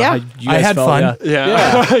about it. I don't know how you guys had felt. fun.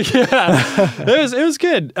 Yeah. It was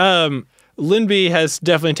good. Linby has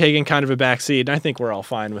definitely taken kind of a back seat, and I think we're all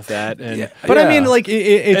fine with that. And But I mean, like,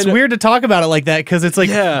 it's weird to talk about it like that, because it's like,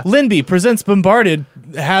 Linby presents BomBARDed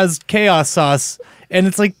has chaos sauce, and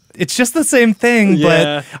it's like, it's just the same thing,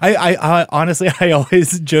 but I honestly, I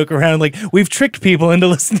always joke around like we've tricked people into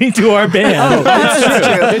listening to our band. That's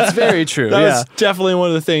true. It's very true. That was definitely one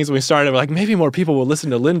of the things when we started. We're like, maybe more people will listen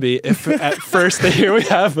to Linby if at first they hear we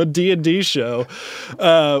have a D&D show,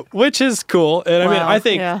 which is cool. And I mean, I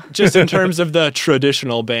think just in terms of the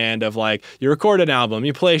traditional band of like, you record an album,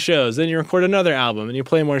 you play shows, then you record another album, and you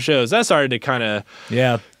play more shows. That started to kind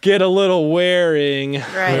of get a little wearing.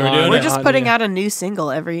 Right. We're just putting out a new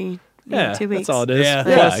single every 2 weeks. That's all it is.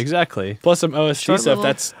 Yeah, exactly. Plus some OST stuff.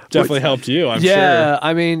 That's definitely helped you, I'm sure. Yeah,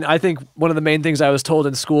 I mean, I think one of the main things I was told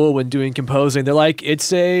in school when doing composing, they're like,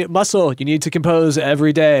 it's a muscle. You need to compose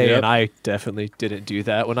every day. And I definitely didn't do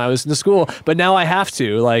that when I was in the school. But now I have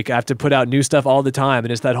to. Like, I have to put out new stuff all the time.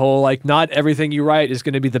 And it's that whole, like, not everything you write is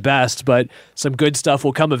going to be the best, but some good stuff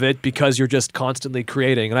will come of it because you're just constantly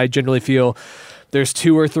creating. And I generally feel there's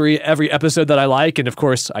 2 or 3 every episode that I like, and of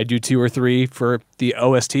course I do 2 or 3 for the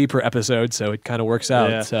OST per episode, so it kind of works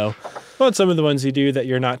out. So, well, some of the ones you do that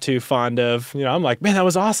you're not too fond of, I'm like, man, that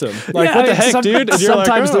was awesome. Like, what the heck, dude? And you're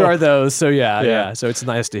sometimes like, there are those, so so it's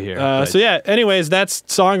nice to hear. Anyways, that's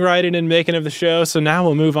songwriting and making of the show. So now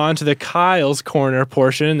we'll move on to the Kyle's Corner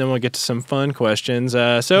portion, and then we'll get to some fun questions.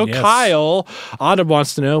 Kyle, Autumn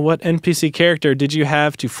wants to know, what NPC character did you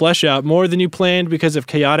have to flesh out more than you planned because of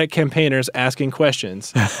chaotic campaigners asking questions?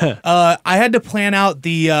 I had to plan out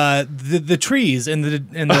the trees in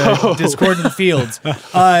the discordant fields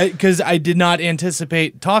because I did not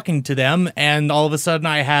anticipate talking to them, and all of a sudden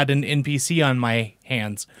I had an NPC on my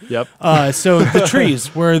hands. Yep. So the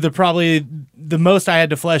trees were probably the most I had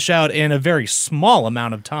to flesh out in a very small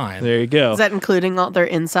amount of time. There you go. Is that including all their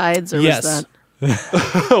insides, or Yes. was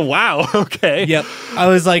that? Wow. Okay. Yep. I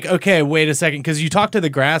was like, okay, wait a second, because you talked to the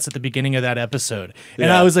grass at the beginning of that episode,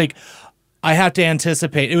 and I was like, I have to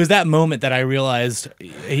anticipate. It was that moment that I realized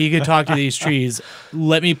he could talk to these trees.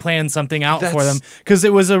 Let me plan something out for them, because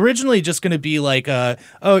it was originally just going to be like,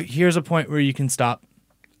 here's a point where you can stop.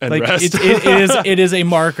 And like rest. it is a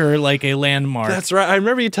marker, like a landmark. That's right. I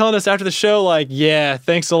remember you telling us after the show, like, yeah,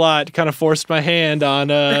 thanks a lot. Kind of forced my hand on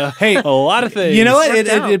hey, a lot of things. You know what?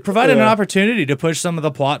 It provided an opportunity to push some of the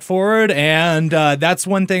plot forward, and that's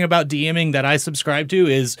one thing about DMing that I subscribe to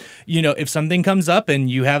is, if something comes up and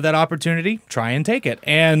you have that opportunity, try and take it.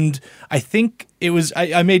 And I think it was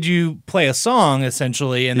I made you play a song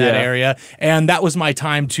essentially in that area, and that was my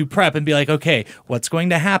time to prep and be like, okay, what's going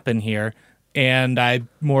to happen here? And I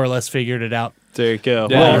more or less figured it out There you go.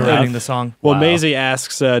 Yeah, well, You're writing the song. well, Wow. Maisie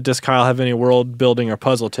asks, does Kyle have any world building or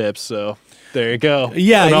puzzle tips? So there you go.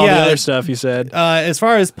 Yeah, and all yeah. the other stuff you said. As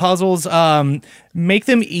far as puzzles, make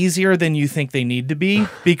them easier than you think they need to be,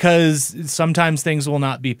 because sometimes things will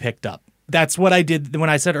not be picked up. That's what I did when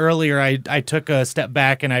I said earlier. I took a step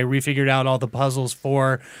back and I refigured out all the puzzles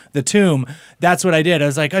for the tomb. That's what I did. I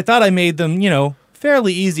was like, I thought I made them,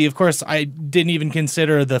 fairly easy. Of course, I didn't even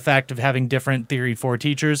consider the fact of having different Theory 4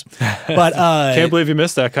 teachers. But Can't believe you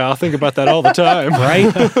missed that, Kyle. Think about that all the time.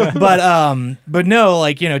 right? But no,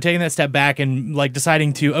 taking that step back and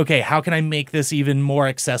deciding to, okay, how can I make this even more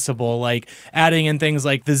accessible? Like adding in things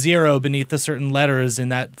like the 0 beneath the certain letters in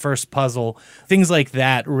that first puzzle. Things like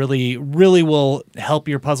that really, really will help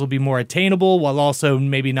your puzzle be more attainable while also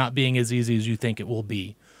maybe not being as easy as you think it will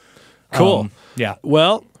be. Cool. Yeah.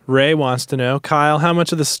 Well, Ray wants to know, Kyle, how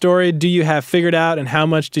much of the story do you have figured out, and how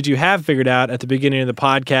much did you have figured out at the beginning of the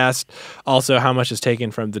podcast? Also, how much is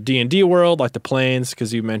taken from the D&D world, like the planes,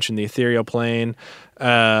 because you mentioned the ethereal plane,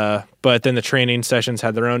 but then the training sessions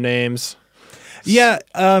had their own names. Yeah,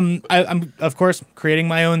 I'm of course creating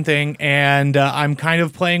my own thing, and I'm kind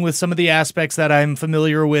of playing with some of the aspects that I'm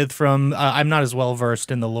familiar with from. I'm not as well versed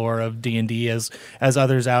in the lore of D&D as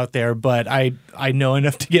others out there, but I know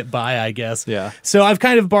enough to get by, I guess. Yeah. So I've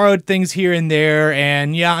kind of borrowed things here and there,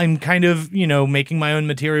 and yeah, I'm kind of making my own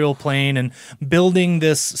material plane and building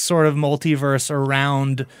this sort of multiverse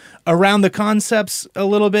around the concepts a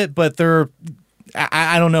little bit, but they're.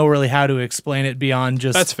 I don't know really how to explain it beyond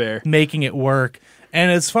just That's fair. making it work.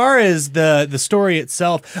 And as far as the story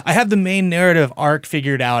itself, I have the main narrative arc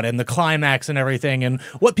figured out and the climax and everything and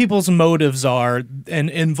what people's motives are and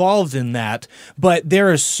involved in that. But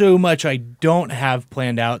there is so much I don't have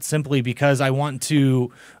planned out simply because I want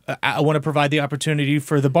to provide the opportunity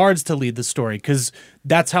for the bards to lead the story, because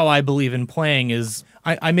that's how I believe in playing is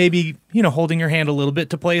I may be, holding your hand a little bit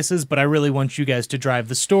to places, but I really want you guys to drive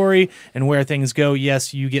the story and where things go.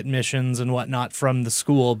 Yes, you get missions and whatnot from the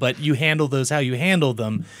school, but you handle those how you handle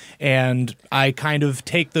them. And I kind of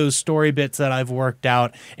take those story bits that I've worked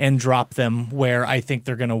out and drop them where I think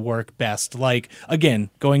they're going to work best. Like, again,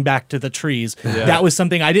 going back to the trees, that was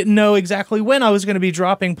something I didn't know exactly when I was going to be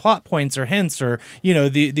dropping plot points or hints or,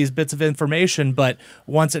 these bits of information. But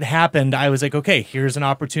once it happened, I was like, okay, here's an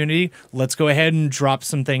opportunity. Let's go ahead and drop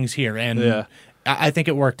some things here. And I think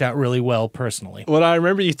it worked out really well personally. Well, I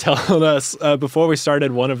remember you telling us before we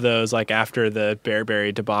started one of those, after the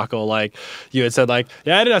Bearberry debacle, you had said, I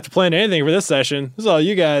didn't have to plan anything for this session. This is all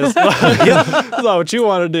you guys. This is all what you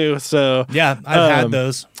want to do. So Yeah, I've had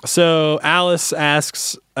those. So Alice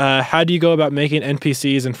asks, how do you go about making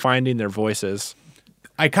NPCs and finding their voices?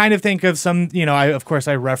 I kind of think of some, of course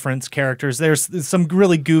I reference characters. There's some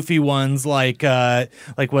really goofy ones like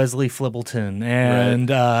Wesley Flibbleton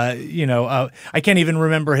and, I can't even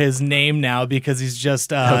remember his name now because he's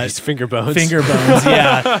just, He's Fingerbones.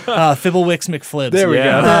 Fibblewicks McFlips. There we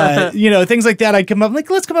go. Things like that. I come up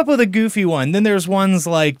let's come up with a goofy one. Then there's ones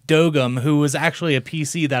like Dogum, who was actually a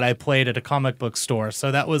PC that I played at a comic book store.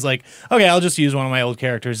 So that was okay, I'll just use one of my old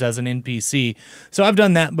characters as an NPC. So I've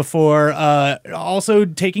done that before. Also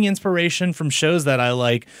taking inspiration from shows that I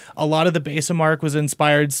like. A lot of the Besa Mark was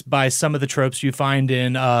inspired by some of the tropes you find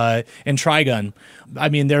in Trigun. I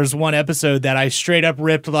mean, there's one episode that I straight up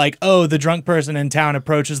ripped the drunk person in town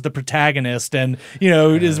approaches the protagonist and,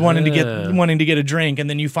 is wanting to get a drink, and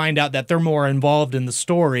then you find out that they're more involved in the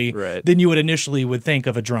story than you would initially think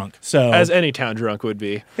of a drunk. So As any town drunk would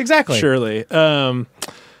be. Exactly. Surely.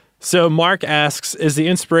 So Mark asks, is the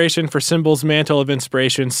inspiration for Symbol's mantle of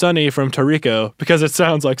inspiration Sunny from Toriko? Because it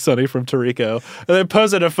sounds like Sunny from Toriko. And they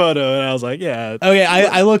posted a photo, and I was like, yeah. Okay,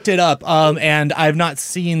 I looked it up, and I've not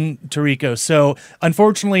seen Toriko, so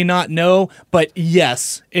unfortunately not no, but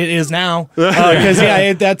yes, it is now. Because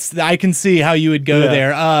I can see how you would go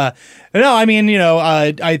there. No, I mean,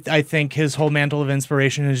 I think his whole mantle of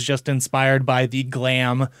inspiration is just inspired by the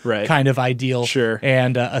glam kind of ideal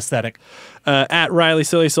and aesthetic. At Riley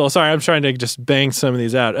Silly Soul, sorry, I'm trying to just bang some of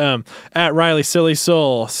these out. At Riley Silly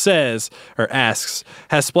Soul says, or asks,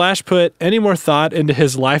 has Splash put any more thought into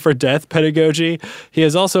his life or death pedagogy? He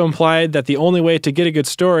has also implied that the only way to get a good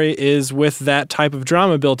story is with that type of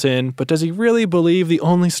drama built in, but does he really believe the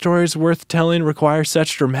only stories worth telling require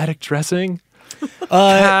such dramatic dressing?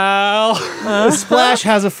 Splash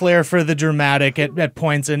has a flair for the dramatic at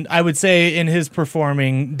points, and I would say in his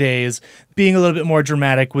performing days, being a little bit more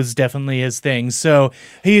dramatic was definitely his thing. So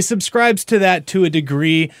he subscribes to that to a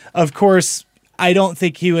degree. Of course, I don't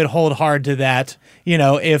think he would hold hard to that.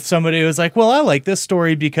 If somebody was like, well, I like this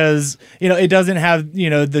story because, it doesn't have,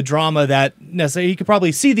 the drama that necessarily, you could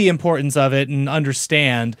probably see the importance of it and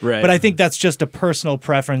understand. Right. But I think that's just a personal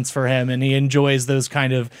preference for him, and he enjoys those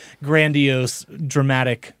kind of grandiose,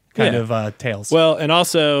 dramatic kind of tales. Well, and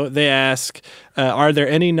also they ask, are there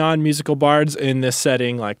any non-musical bards in this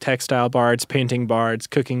setting, like textile bards, painting bards,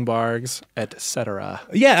 cooking bards, etc.?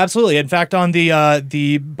 Yeah, absolutely. In fact, on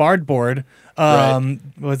the Bard board,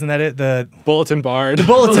 wasn't that it? The Bulletin bard. The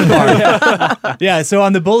bulletin board. Yeah, so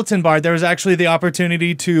on the bulletin board, there was actually the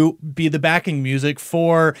opportunity to be the backing music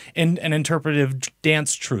for an interpretive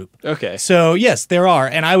dance troupe. Okay. So, yes, there are.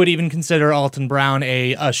 And I would even consider Alton Brown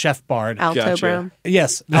a chef bard. Alto Gotcha. Brown.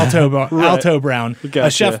 Yes, Alto Brown, Gotcha.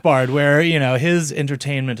 a chef bard where, his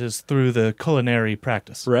entertainment is through the culinary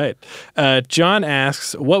practice. Right. John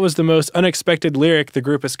asks, what was the most unexpected lyric the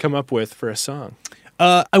group has come up with for a song?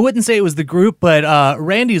 I wouldn't say it was the group, but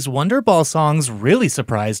Randy's Wonderball songs really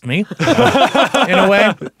surprised me in a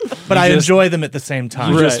way. But I enjoy them at the same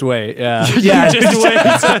time. You just wait, yeah. Yeah, Just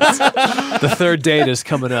wait. The third date is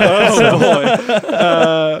coming up.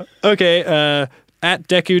 Oh, boy. Okay. At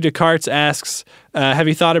Deku Descartes asks, have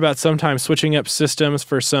you thought about sometimes switching up systems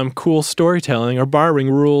for some cool storytelling or borrowing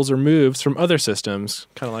rules or moves from other systems?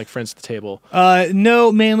 Kind of like Friends at the Table.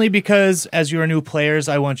 No, mainly because as you are new players,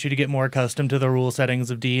 I want you to get more accustomed to the rule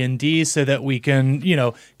settings of D&D so that we can,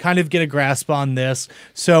 kind of get a grasp on this.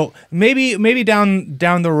 So maybe down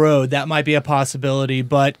the road that might be a possibility,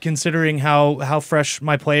 but considering how fresh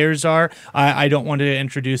my players are, I don't want to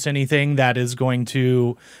introduce anything that is going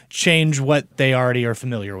to change what they already are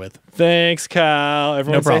familiar with. Thanks, Kyle.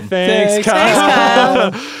 Everyone No problem. say thanks,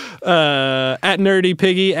 Kyle. Thanks, At Nerdy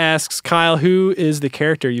Piggy asks, Kyle, who is the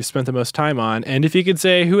character you've spent the most time on? And if you could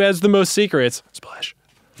say who has the most secrets, Splash.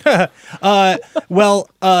 Well,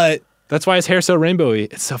 That's why his hair's so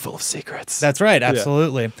rainbowy. It's so full of secrets. that's right.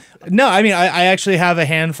 Absolutely. No, I mean, I actually have a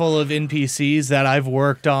handful of NPCs that I've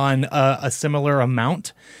worked on a similar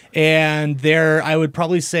amount. And there, I would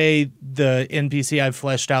probably say the NPC I've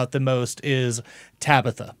fleshed out the most is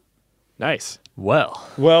Tabitha. Nice. Well.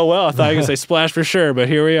 I thought you were going to say Splash for sure, but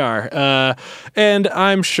here we are. And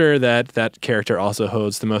I'm sure that character also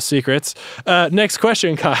holds the most secrets. Next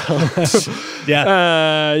question, Kyle.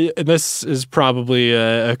 Yeah. This is probably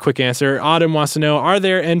a quick answer. Autumn wants to know, are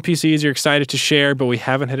there NPCs you're excited to share, but we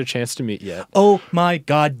haven't had a chance to meet yet? Oh, my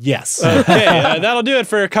God, yes. Okay, that'll do it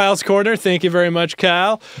for Kyle's Corner. Thank you very much,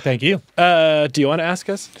 Kyle. Thank you. Do you want to ask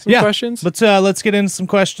us some questions? Let's get into some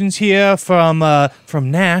questions here from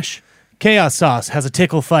Nash. Chaos Sauce has a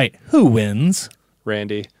tickle fight. Who wins?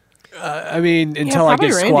 Randy. I mean, until I probably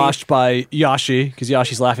get Randy. squashed by Yashi, because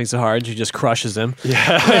Yashi's laughing so hard, she just crushes him.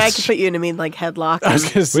 I could put you in a mean headlock. I was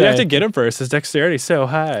gonna We have to say, get him first. His dexterity's so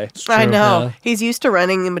high. I know. yeah. He's used to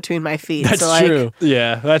running in between my feet. that's so true.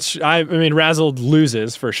 Yeah, I mean, Razzle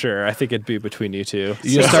loses for sure. I think it'd be between you two.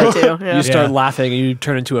 You So start, too, yeah. you start Yeah. laughing and you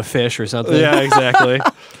turn into a fish or something. Yeah, exactly.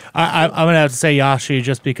 I'm going to have to say Yashi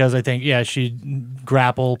just because I think, she'd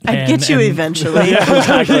grapple, pin. I'd get you and- eventually.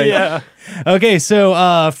 Exactly. Yeah. Okay,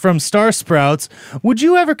 so from Star Sprouts, would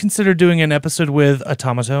you ever consider doing an episode with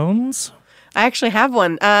automatons? I actually have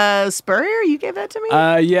one. Spurrier, you gave that to me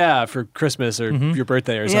Yeah, for Christmas or your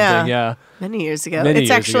birthday or something. Yeah. many years ago. Many It's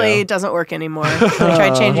years actually ago. doesn't work anymore. I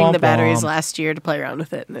tried changing Womp the batteries womp. last year to play around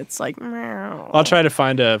with it, and it's like, meow. I'll try to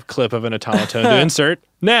find a clip of an automaton to insert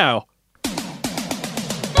now.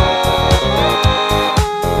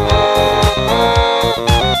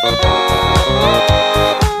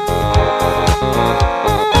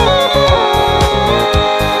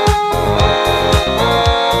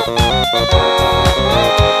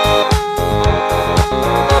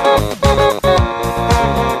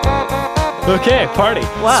 Okay, party.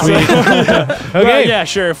 Wow. Well, yeah,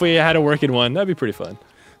 sure. If we had a working one, that'd be pretty fun.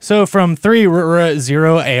 So from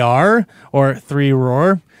 3-0-AR, or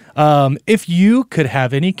 3-ROAR, if you could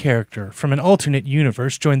have any character from an alternate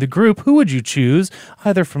universe join the group, who would you choose,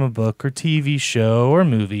 either from a book or TV show or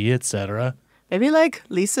movie, etc.? Maybe like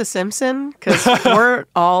Lisa Simpson, because we're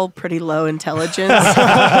all pretty low intelligence.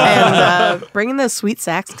 And bringing those sweet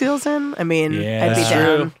sax skills in, I mean, Yeah. I'd be That's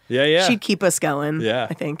down. Yeah. She'd keep us going, Yeah.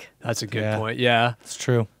 I think. That's a good Yeah. point. Yeah. It's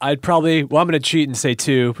true. I'd probably, I'm going to cheat and say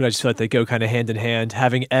two, but I just feel like they go kind of hand in hand.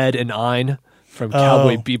 Having Ed and Ein from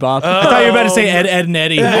Cowboy Bebop. I thought you were about to say Ed, Ed, and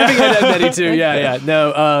Eddie. Maybe Ed, Eddie too. Yeah.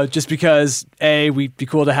 No, just because we'd be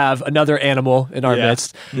cool to have another animal in our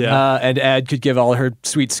midst. Yeah. And Ed could give all her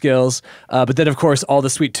sweet skills. But then, of course, all the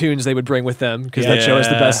sweet tunes they would bring with them because that show is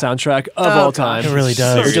the best soundtrack of all time. It really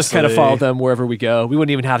does. We just kind of follow them wherever we go. We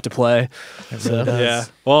wouldn't even have to play. Yeah.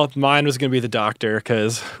 Well, mine was going to be the Doctor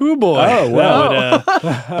because, oh boy. Oh, wow. That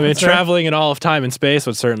would, I mean, traveling in all of time and space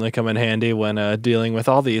would certainly come in handy when dealing with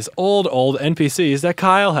all these old NPCs that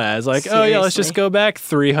Kyle has. Like, oh yeah, let's just go back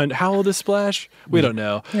 300. How old is Splash? We don't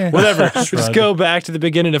know. Whatever. Just go back to the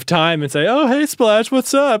beginning of time and say, oh, hey, Splash,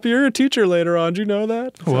 what's up? You're a teacher later on. Do you know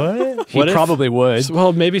that? What? He probably would.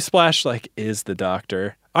 Well, maybe Splash is the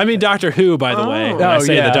Doctor. I mean, Doctor Who, by the way. When I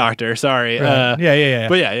say the Doctor. Sorry. Right. Yeah.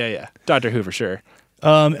 But yeah. Doctor Who for sure.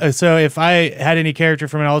 So if I had any character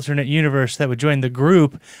from an alternate universe that would join the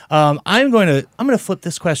group, I'm going to flip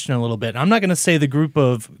this question a little bit. I'm not going to say the group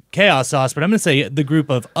of Chaos Sauce, but I'm going to say the group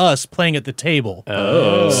of us playing at the table.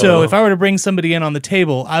 Oh. So if I were to bring somebody in on the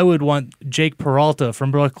table, I would want Jake Peralta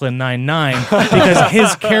from Brooklyn Nine-Nine because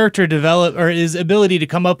his character his ability to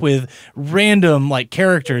come up with random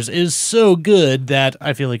characters is so good that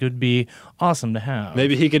I feel like it would be awesome to have.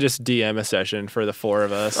 Maybe he could just DM a session for the four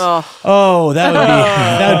of us. Oh,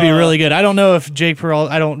 that would be really good. I don't know if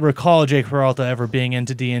I don't recall Jake Peralta ever being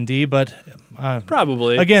into D&D, but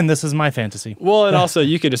probably. Again, this is my fantasy. Well, and also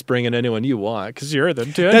you could just bring in anyone you want because you're the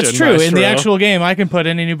dungeon That's true. maestro. In the actual game, I can put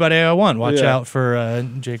in anybody I want. Watch out for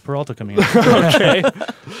Jake Peralta coming in. Okay.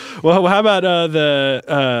 Well, how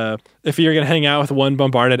about if you're gonna hang out with one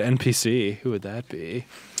bombarded NPC, who would that be?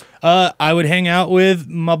 I would hang out with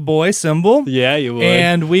my boy Symbol. Yeah, you would.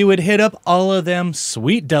 And we would hit up all of them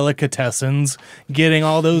sweet delicatessens, getting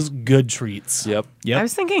all those good treats. Yep. I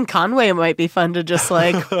was thinking Conway might be fun to just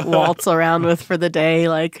waltz around with for the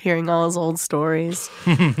day, hearing all his old stories.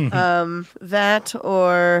 That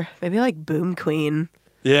or maybe Boom Queen.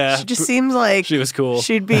 Yeah. She just seems like she was cool.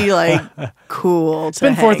 She'd be cool. It's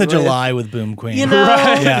been 4th of July with Boom Queen. You know?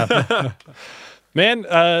 Right. Yeah. Man,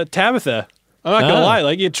 Tabitha. I'm not gonna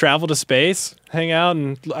lie. You travel to space, hang out,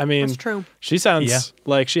 and I mean, that's true. She sounds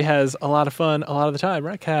like she has a lot of fun a lot of the time,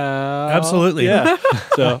 right, Cal? Absolutely. Yeah.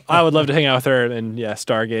 So I would love to hang out with her and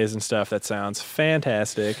stargaze and stuff. That sounds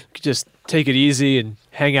fantastic. Could just take it easy and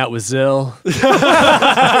hang out with Zill.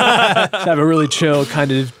 Have a really chill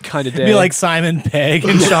kind of day. Be like Simon Pegg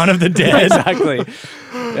and Shaun of the Dead. Exactly.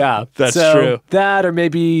 Yeah, that's true. That or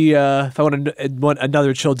maybe if I want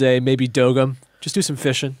another chill day, maybe Dogum. Just do some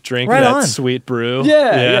fishing. Drink right that on. sweet brew.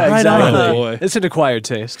 Yeah, right exactly. on. Oh, boy. It's an acquired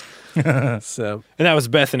taste. So, and that was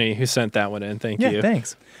Bethany who sent that one in. Thank you.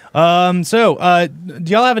 Thanks. So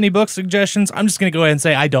do y'all have any book suggestions? I'm just gonna go ahead and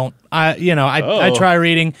say I don't. I try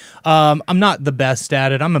reading. I'm not the best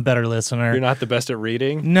at it. I'm a better listener. You're not the best at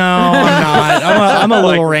reading? No, I'm not. I'm a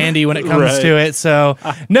little randy when it comes to it. So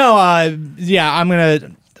no,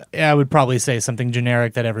 I would probably say something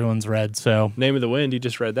generic that everyone's read. So Name of the Wind, you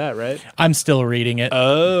just read that, right? I'm still reading it.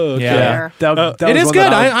 Oh, okay. Yeah. That it was is one good.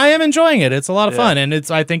 that I am enjoying it. It's a lot of fun, and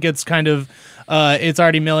I think it's kind of it's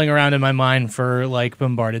already milling around in my mind for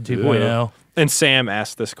BomBARDed 2.0. And Sam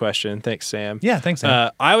asked this question. Thanks, Sam. Yeah, thanks,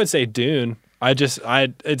 Sam. I would say Dune.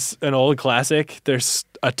 It's an old classic. There's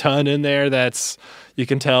a ton in there that's you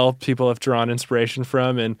can tell people have drawn inspiration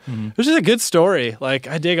from, and it's just a good story. I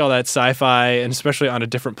dig all that sci-fi, and especially on a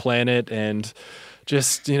different planet, and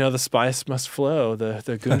just the spice must flow. The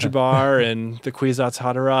Gunjabar and the Kwisatz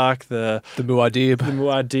Haderach, the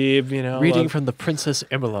Muad'Dib. reading from the Princess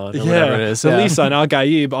Emerald, or yeah, whatever it is. the Lisan Al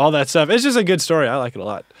Gaib, all that stuff. It's just a good story. I like it a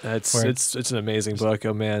lot. It's an amazing book.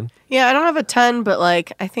 Oh man. Yeah, I don't have a ton, but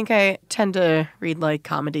I think I tend to read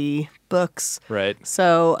comedy books. Right.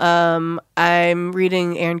 So I'm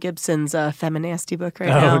reading Aaron Gibson's Feminasty book right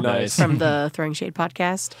now. Nice. From the Throwing Shade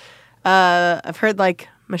podcast. I've heard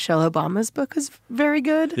Michelle Obama's book is very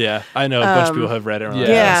good. Yeah, I know a bunch of people have read it.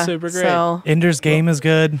 Yeah, super great. So, Ender's Game is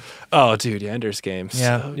good. Oh, dude, Ender's Game.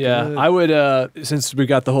 Yeah. So Yeah, good. I would, since we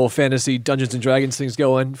got the whole fantasy Dungeons & Dragons things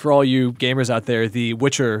going, for all you gamers out there, the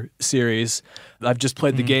Witcher series, I've just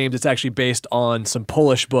played the game that's actually based on some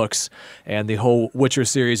Polish books, and the whole Witcher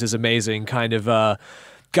series is amazing, kind of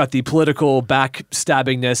got the political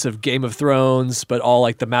backstabbingness of Game of Thrones, but all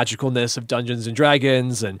the magicalness of Dungeons &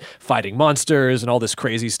 Dragons and fighting monsters and all this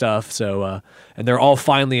crazy stuff. So, and they're all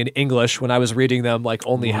finally in English. When I was reading them,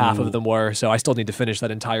 only half of them were, so I still need to finish that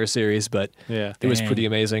entire series, but it was pretty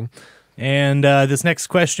amazing. And this next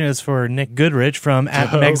question is for Nick Goodrich from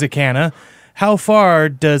 @Mexicana. How far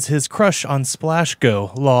does his crush on Splash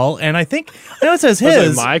go? Lol. And I know it says his.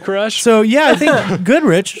 Was it my crush? So yeah, I think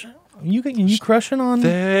Goodrich. You crushing on?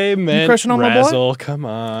 They meant crushing on my boy? Razzle. Come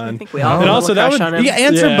on. I think we all And have a also little that crush would- on him. Yeah,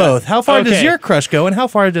 answer Yeah. both. How far does Okay. your crush go, and how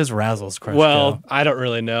far does Razzle's crush Well, go? I don't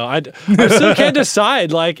really know. I still can't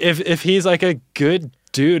decide like if he's like a good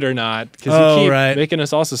dude or not because you keep making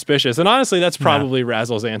us all suspicious. And honestly, that's probably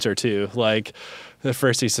Razzle's answer too. Like at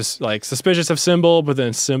first he's just like suspicious of Symbol, but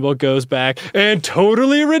then Symbol goes back and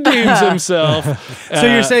totally redeems himself. So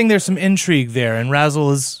you're saying there's some intrigue there, and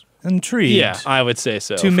Razzle is intrigued. Yeah, I would say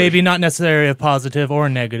so. To maybe not necessarily a positive or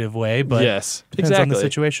negative way, but yes, depends exactly. on the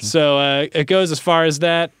situation. So it goes as far as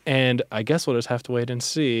that, and I guess we'll just have to wait and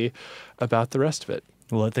see about the rest of it.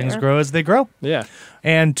 We'll let things grow as they grow. Yeah.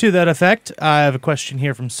 And to that effect, I have a question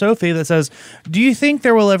here from Sophie that says, do you think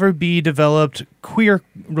there will ever be developed queer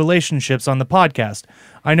relationships on the podcast?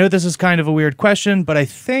 I know this is kind of a weird question, but I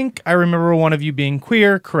think I remember one of you being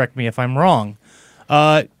queer. Correct me if I'm wrong.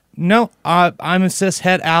 No, I'm a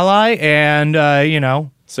cis-het ally, and,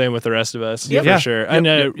 Same with the rest of us, Yep. for Yeah. sure. Yep, I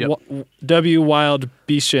know yep. W Wild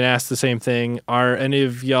Beastian asked the same thing. Are any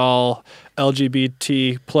of y'all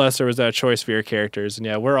LGBT plus, or was that a choice for your characters? And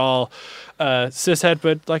yeah, we're all cishet,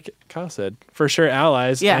 but like Kyle said, for sure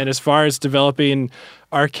allies. Yeah. And as far as developing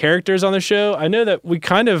our characters on the show, I know that we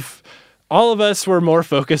kind of, all of us were more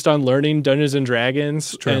focused on learning Dungeons and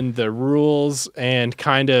Dragons and the rules and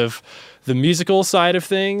kind of the musical side of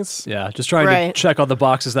things. Yeah, just trying to check all the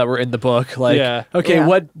boxes that were in the book. Like, okay,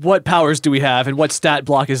 Yeah. what powers do we have, and what stat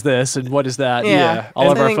block is this, and what is that? Yeah. All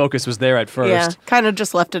And of I our think- focus was there at first. Yeah, kind of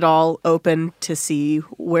just left it all open to see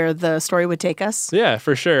where the story would take us. Yeah,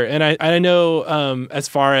 for sure. And I know as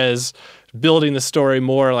far as building the story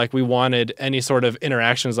more, like we wanted any sort of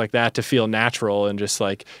interactions like that to feel natural and just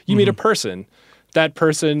like you meet a person. That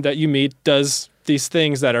person that you meet does these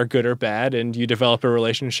things that are good or bad, and you develop a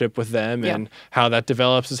relationship with them, and how that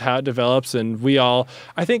develops is how it develops. And we all,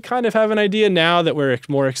 I think, kind of have an idea now that we're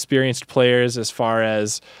more experienced players as far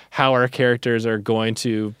as how our characters are going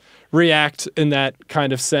to react in that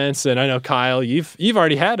kind of sense. And I know, Kyle, you've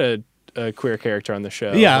already had a queer character on the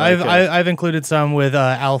show. Yeah, Like, I've included some with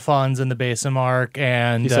Alphonse in the Basim arc,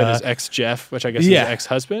 and he said his ex-Jeff, which I guess is his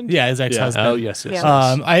ex-husband. Yeah, his ex-husband. Oh, yes.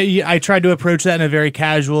 Yeah. I tried to approach that in a very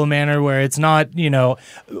casual manner where it's not,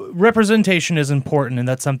 representation is important, and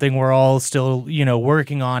that's something we're all still,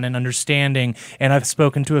 working on and understanding. And I've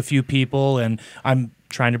spoken to a few people, and I'm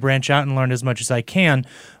trying to branch out and learn as much as I can.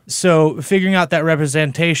 So figuring out that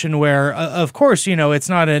representation where, of course, it's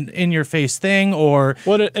not an in-your-face thing or...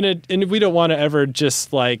 Well, and we don't want to ever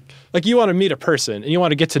just like you want to meet a person and you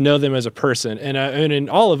want to get to know them as a person. And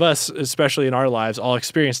all of us, especially in our lives, all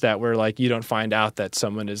experience that where like you don't find out that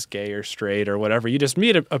someone is gay or straight or whatever. You just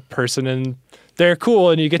meet a person and they're cool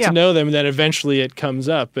and you get to know them, and then eventually it comes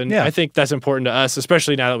up. And I think that's important to us,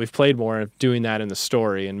 especially now that we've played more, of doing that in the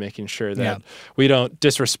story and making sure that we don't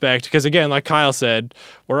disrespect. Because again, like Kyle said,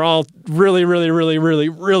 we're all really, really, really, really,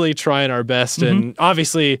 really trying our best. And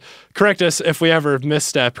obviously correct us if we ever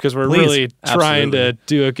misstep, because we're really trying to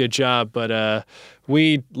do a good job. But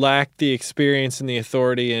we lack the experience and the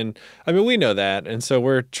authority, and I mean, we know that, and so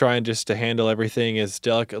we're trying just to handle everything as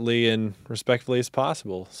delicately and respectfully as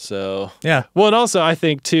possible. So well, and also I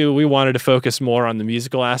think too we wanted to focus more on the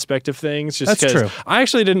musical aspect of things, just because I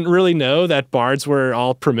actually didn't really know that bards were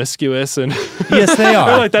all promiscuous, and yes, they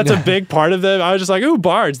are. like that's a big part of them. I was just like, ooh,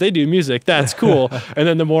 bards, they do music, that's cool. And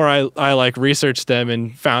then the more I like researched them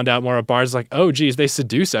and found out more about bards, like, oh geez, they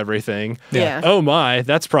seduce everything. Oh my,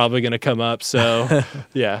 that's probably going to come up. So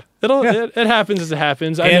yeah. It happens as it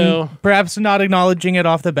happens. I know. Perhaps not acknowledging it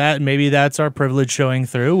off the bat, maybe that's our privilege showing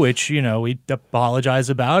through, which, we apologize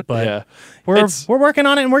about, but we're working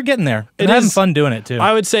on it and we're getting there. And having fun doing it too.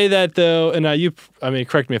 I would say that though, and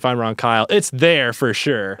correct me if I'm wrong, Kyle, it's there for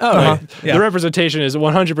sure. The representation is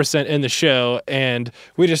 100% in the show, and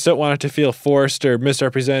we just don't want it to feel forced or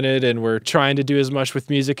misrepresented, and we're trying to do as much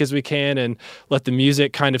with music as we can and let the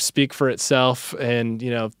music kind of speak for itself.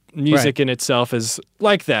 And, music in itself is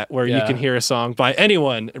like that, where you can hear a song by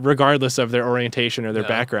anyone, regardless of their orientation or their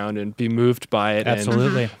background, and be moved by it.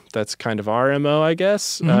 Absolutely. And that's kind of our MO, I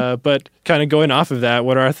guess. But kind of going off of that,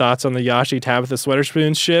 what are our thoughts on the Yashi Tabitha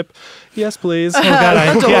Sweaterspoon ship? Yes, please.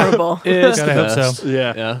 Adorable. It's God, I the hope best. so.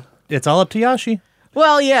 Yeah. It's all up to Yashi.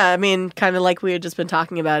 Well, yeah, I mean, kind of like we had just been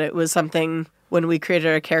talking about, it was something when we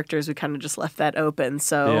created our characters, we kind of just left that open.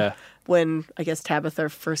 So when I guess Tabitha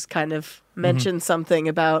first kind of mentioned something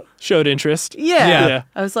about Showed interest. yeah.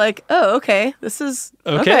 I was like, oh, okay, this is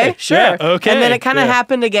Okay. sure. Yeah, okay. And then it kind of Yeah.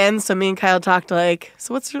 happened again. So me and Kyle talked like,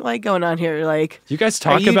 so what's like going on here? Like, You guys are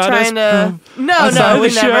talk you about us trying to? No, outside of we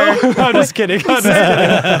the never. show? I'm just kidding.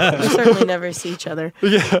 We certainly never see each other.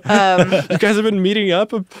 You guys have been meeting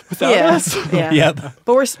up without Yeah, us? yeah. Yep.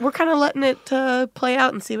 But we're kind of letting it play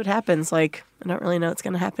out and see what happens. Like, I don't really know what's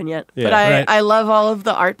going to happen yet. Yeah. But Right. I love all of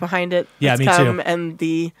the art behind it. Yeah, that's me too. come, and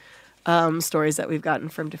the stories that we've gotten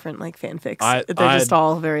from different like fanfics. I- They're just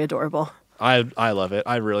all very adorable. I love it.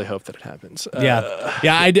 I really hope that it happens.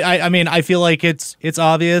 I mean, I feel like it's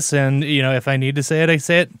obvious, and if I need to say it, I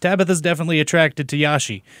say it. Tabitha's definitely attracted to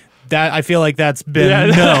Yashi. That I feel like that's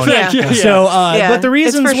been known. Yeah. So, but the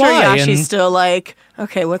reasons it's for sure why, Yashi's and still like,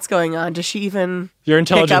 okay, what's going on? Does she even Your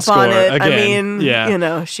pick intelligence up on score, it? again. I mean,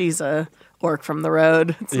 yeah. she's a orc from the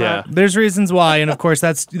road. It's not, there's reasons why, and of course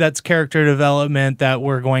that's character development that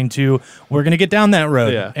we're going to get down that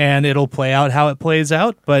road, Yeah. and it'll play out how it plays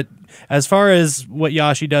out. But as far as what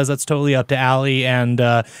Yashi does, that's totally up to Allie, and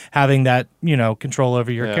having that control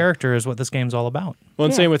over your character is what this game's all about. Well,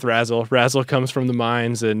 and same with Razzle. Razzle comes from the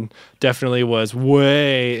mines and definitely was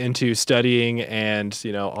way into studying and,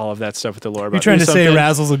 all of that stuff with the lore. You trying to say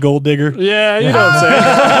Razzle's a gold digger? Yeah, you know what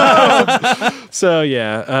I'm saying. So,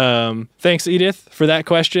 yeah. Thanks, Edith, for that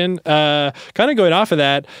question. Kind of going off of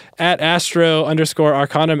that, at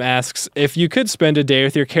 @Astro_Arcanum asks, if you could spend a day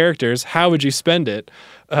with your characters, how would you spend it?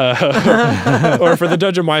 Or for the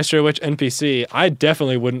Dungeon Maestro, which NPC, I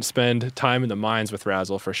definitely wouldn't spend time in the mines with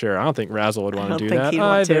Razzle for sure. I don't think Razzle would want to do that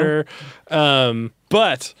either.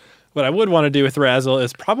 But what I would want to do with Razzle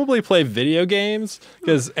is probably play video games,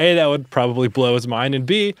 because A, that would probably blow his mind, and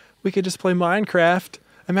B, we could just play Minecraft.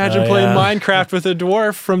 Imagine playing Minecraft with a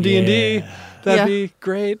dwarf from D&D. That'd be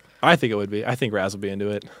great. I think it would be. I think Razzle would be into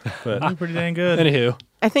it. But Pretty dang good. anywho.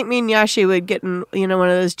 I think me and Yashi would get in, one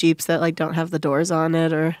of those Jeeps that like don't have the doors on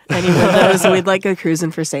it or any of those. We'd like go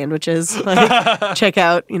cruising for sandwiches, like check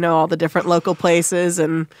out, all the different local places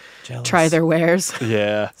and try their wares.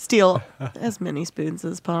 Yeah. Steal as many spoons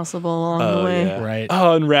as possible along the way. Yeah. Right.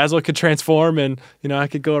 Oh, and Razzle could transform, and I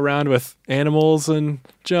could go around with animals and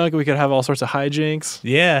junk. We could have all sorts of hijinks.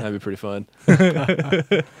 Yeah. That'd be pretty fun.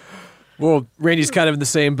 Well, Randy's kind of in the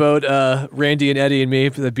same boat. Randy and Eddie and me,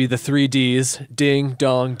 that'd be the 3 Ds: ding,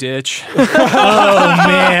 dong, ditch. Oh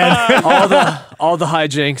man. all the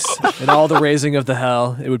hijinks and all the raising of the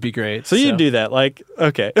hell. It would be great. So you'd do that,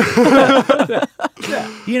 okay.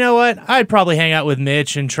 You know what? I'd probably hang out with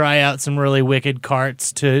Mitch and try out some really wicked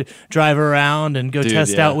carts to drive around and go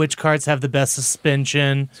test out which carts have the best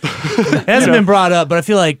suspension. It hasn't been brought up, but I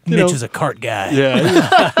feel like Mitch is a cart guy.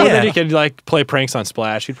 Yeah. Well, then you could play pranks on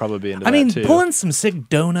Splash. He'd probably be into that too. Pulling some sick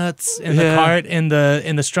donuts in the cart in the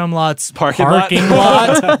Strumlots Parking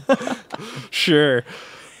lot. Sure.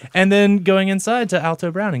 And then going inside to Alto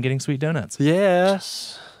Brown and getting sweet donuts.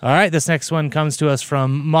 Yes. All right, this next one comes to us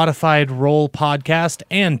from Modified Roll Podcast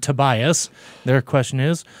and Tobias. Their question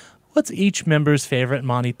is, what's each member's favorite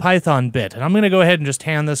Monty Python bit? And I'm going to go ahead and just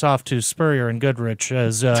hand this off to Spurrier and Goodrich,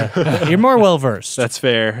 as you're more well-versed. That's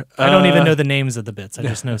fair. I don't even know the names of the bits. I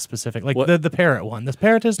just know specific. Like the parrot one. The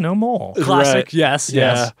parrot is no mole. Classic. Right. Yes.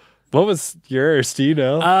 Yeah. Yes. What was yours? Do you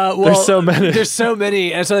know? Well, there's so many. There's so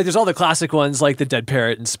many. And so there's all the classic ones like the dead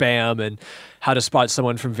parrot and spam and how to spot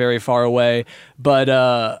someone from very far away.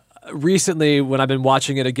 But recently, when I've been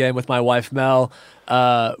watching it again with my wife Mel,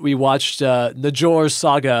 we watched Najor's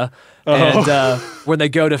Saga, and when they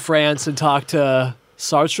go to France and talk to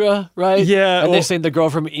Sartre, right? Yeah. And they sing the girl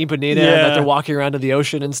from Ipanema that they're walking around in the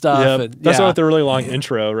ocean and stuff. Yeah. And, That's one with the really long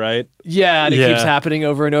intro, right? Yeah, and it keeps happening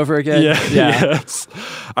over and over again. Yeah. Yes.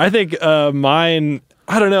 I think mine,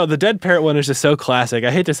 I don't know, the dead parrot one is just so classic. I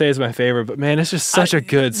hate to say it's my favorite, but man, it's just such a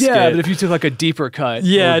good skit. Yeah, but if you took like a deeper cut.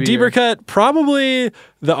 Yeah, deeper cut, probably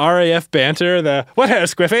the RAF banter, the "What hair,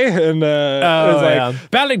 Squiffy?" And it was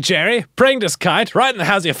like, "Bally Jerry, praying this kite, right in the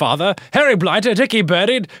house of your father, Harry Blighter, Dickie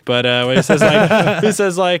Birdied." But when he says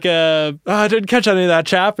I didn't catch any of that,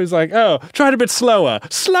 chap. He's like, "Oh, try it a bit slower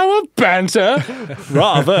banter."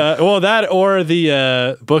 Rather, well, that or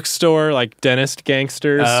the bookstore, like dentist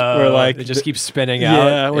gangsters, where it just keeps spinning out.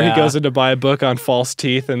 Yeah, where he goes in to buy a book on false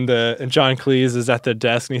teeth, and John Cleese is at the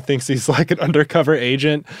desk, and he thinks he's like an undercover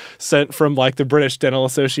agent sent from like the British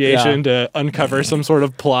Dental Association to uncover some sort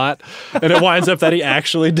of plot, and it winds up that he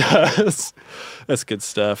actually does. That's good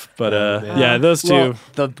stuff. But man. yeah, those two. Well,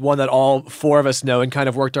 the one that all four of us know and kind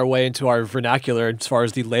of worked our way into our vernacular as far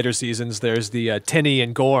as the later seasons, there's the Tinny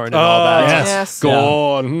and Gorn and all that. Yes.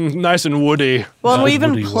 Go on. Nice and woody. Well, and we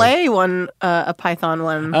Woody even play one, a Python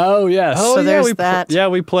one. Oh, yes. So there's we that.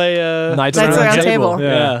 We play Knights Knights Around Around the Table.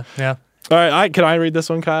 Yeah. Yeah. All right, can I read this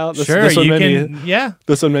one, Kyle? Sure, this one you made can. me, Yeah.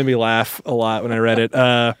 This one made me laugh a lot when I read it.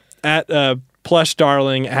 At Plush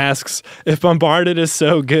Darling asks, if Bombarded is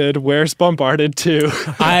so good, where's Bombarded 2?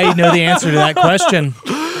 I know the answer to that question.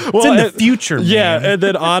 It's in the future, man. Yeah, and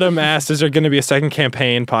then Autumn asked, is there going to be a second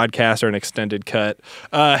campaign, podcast, or an extended cut?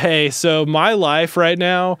 Hey, so my life right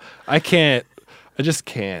now, I just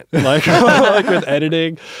can't. Like with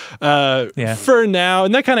editing. For now,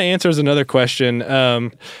 and that kind of answers another question.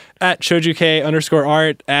 At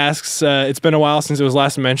Shojuk_art asks, it's been a while since it was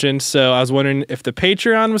last mentioned, so I was wondering if the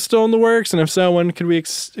Patreon was still in the works, and if so, when could we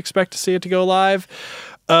expect to see it to go live?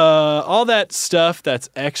 All that stuff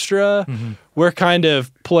that's extra, we're kind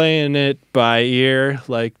of playing it by ear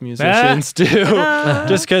like musicians do.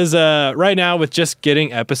 Just because right now with just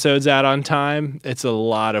getting episodes out on time, it's a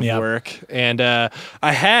lot of work. And I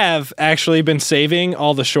have actually been saving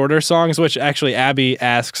all the shorter songs, which actually Abby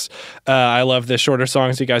asks, I love the shorter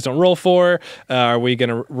songs you guys don't roll for. Are we going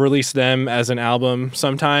to release them as an album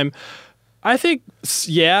sometime? I think,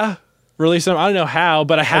 yeah. Release them. I don't know how,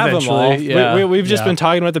 but I have them all. Yeah. We've just been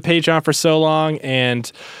talking about the Patreon for so long,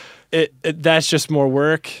 and that's just more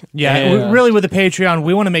work. Yeah, And really with the Patreon,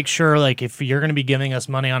 we want to make sure, like, if you're going to be giving us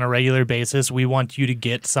money on a regular basis, we want you to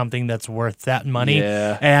get something that's worth that money.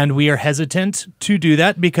 Yeah. And we are hesitant to do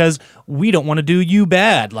that because we don't want to do you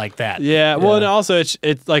bad like that. Yeah, well, and also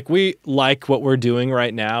it's like we like what we're doing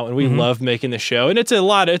right now, and we love making the show, and it's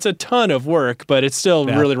a ton of work, but it's still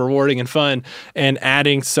really rewarding and fun. And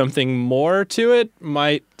adding something more to it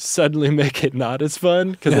might suddenly make it not as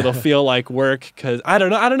fun because it'll feel like work. Because I don't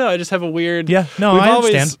know. I just have a weird. Yeah, no, I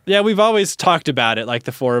understand. Yeah, we've always talked about it, like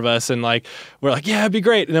the four of us, and like we're like, yeah, it'd be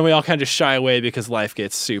great, and then we all kind of just shy away because life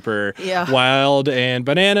gets super wild and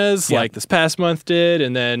bananas, like this past month did,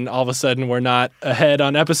 and then all of a sudden we're not ahead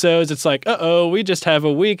on episodes. It's like, we just have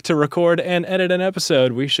a week to record and edit an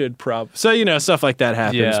episode. We should so stuff like that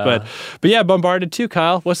happens. Yeah. But yeah, Bombarded 2,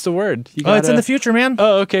 Kyle. What's the word? It's in the future, man.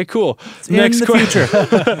 Oh, okay, cool. Next future.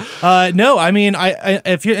 No, I mean,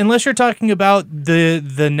 unless you're talking about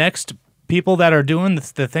the next people that are doing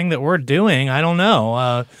the thing that we're doing, I don't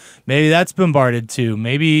know. Maybe that's Bombarded too.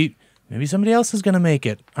 Maybe somebody else is gonna make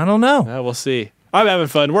it. I don't know. We'll see. I'm having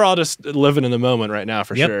fun. We're all just living in the moment right now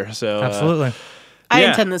for sure. So absolutely. I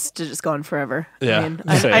intend this to just go on forever. Yeah, I mean,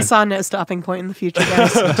 I saw no stopping point in the future,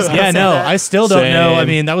 guys. I still don't know. I Same.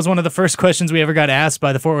 mean, that was one of the first questions we ever got asked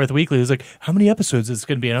by the Fort Worth Weekly. It was like, how many episodes is this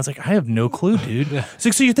going to be? And I was like, I have no clue, dude. It's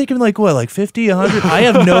like, so you're thinking like what, like 50, 100? I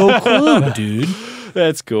have no clue, dude.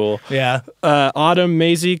 That's cool. Yeah. Autumn,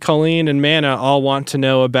 Maisie, Colleen, and Mana all want to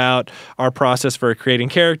know about our process for creating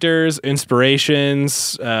characters, inspirations,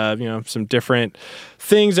 some different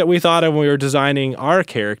things that we thought of when we were designing our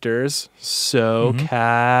characters. So,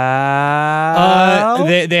 Cal?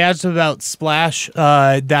 They asked about Splash.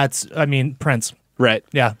 Prince. Right.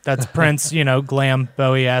 Yeah, that's Prince, glam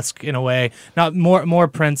Bowie-esque in a way. Not more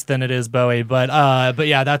Prince than it is Bowie, but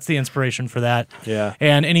yeah, that's the inspiration for that. Yeah.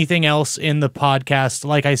 And anything else in the podcast,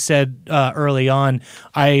 like I said early on,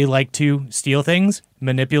 I like to steal things,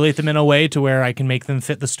 manipulate them in a way to where I can make them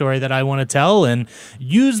fit the story that I want to tell, and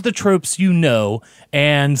use the tropes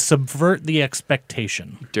and subvert the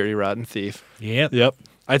expectation. Dirty Rotten Thief. Yep.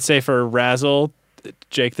 I'd say for Razzle,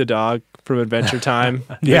 Jake the dog from Adventure Time.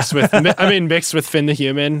 Yeah. Mixed with Finn the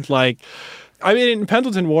Human.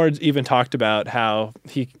 Pendleton Ward even talked about how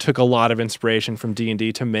he took a lot of inspiration from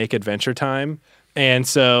D&D to make Adventure Time. And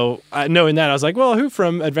so, knowing that, I was like, well, who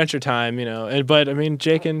from Adventure Time, But,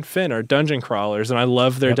 Jake and Finn are dungeon crawlers, and I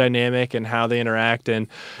love their dynamic and how they interact, and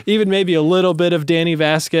even maybe a little bit of Danny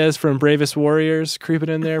Vasquez from Bravest Warriors creeping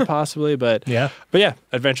in there, possibly. But yeah,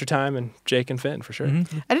 Adventure Time and Jake and Finn, for sure. I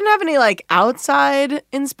didn't have any, outside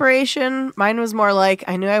inspiration. Mine was more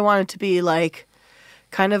I knew I wanted to be,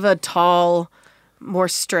 kind of a tall, more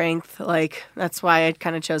strength. That's why I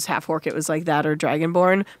kind of chose half orc. It was like that or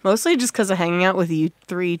dragonborn, mostly just because of hanging out with you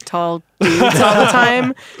three tall dudes all the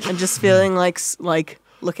time and just feeling like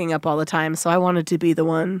looking up all the time. So I wanted to be the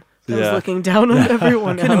one that was looking down on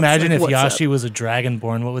everyone else. I can imagine if what's Yashi up? was a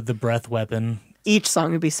dragonborn, what would the breath weapon? Each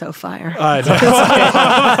song would be so fire.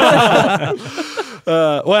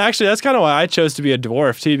 Well, actually, that's kind of why I chose to be a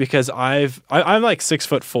dwarf too, because I'm like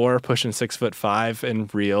 6'4", pushing 6'5" in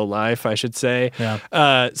real life, I should say.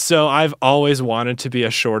 Yeah. So I've always wanted to be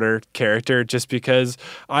a shorter character, just because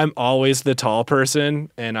I'm always the tall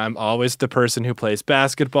person, and I'm always the person who plays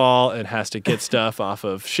basketball and has to get stuff off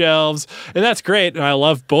of shelves, and that's great. And I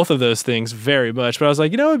love both of those things very much. But I was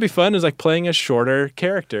like, what would be fun is like playing a shorter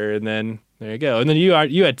character, and then. There you go. And then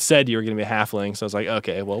you had said you were going to be a halfling, so I was like,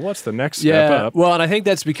 okay, well, what's the next step up? Well, and I think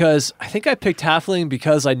that's because I picked halfling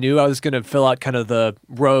because I knew I was going to fill out kind of the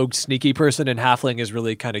rogue, sneaky person, and halfling is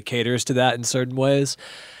really kind of caters to that in certain ways.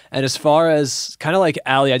 And as far as kind of like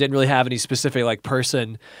Allie, I didn't really have any specific like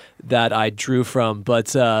person that I drew from,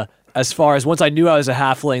 but as far as once I knew I was a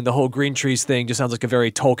halfling, the whole green trees thing just sounds like a very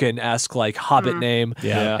Tolkien-esque like Hobbit name.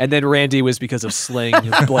 Yeah. And then Randy was because of sling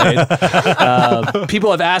his blade.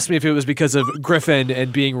 People have asked me if it was because of Griffin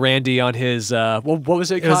and being Randy on his what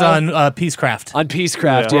was it? It was on Peacecraft. On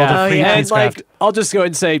Peacecraft, Yeah. yeah. All the free And Peacecraft. like, I'll just go ahead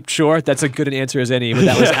and say, sure, that's a good an answer as any. But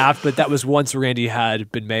that was but that was once Randy had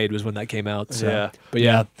been made was when that came out. So. Yeah. But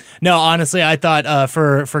yeah. No, honestly, I thought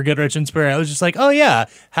for Goodrich and Spirit, I was just like, oh yeah,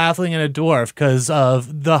 halfling and a dwarf because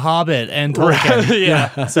of the Hobbit and Tolkien.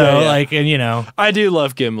 Yeah. So Yeah. like, and I do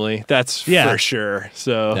love Gimli. That's Yeah. for sure.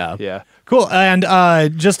 So yeah. Cool. And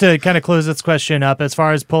just to kind of close this question up, as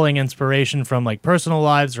far as pulling inspiration from like personal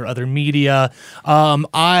lives or other media,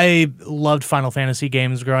 I loved Final Fantasy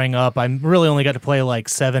games growing up. I really only got to play like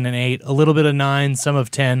 7 and 8, a little bit of 9, some of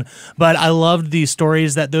 10, but I loved the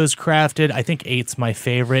stories that those crafted. I think 8's my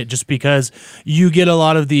favorite just because you get a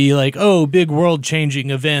lot of the like, oh, big world changing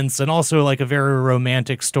events and also like a very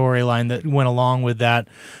romantic storyline that went along with that.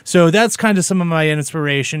 So that's kind of some of my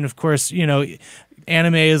inspiration. Of course,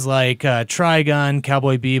 anime is like Trigun,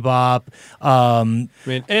 Cowboy Bebop. I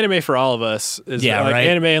mean, anime for all of us is Yeah, like right?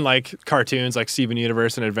 anime and like cartoons like Steven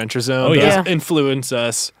Universe and Adventure Zone. Oh, yeah. Those influence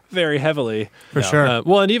us very heavily. For sure.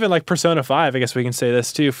 Well, and even like Persona 5, I guess we can say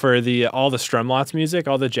this too, for the all the Strumlots music,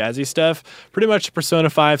 all the jazzy stuff. Pretty much the Persona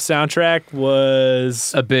 5 soundtrack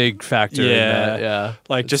was A big factor in that, yeah.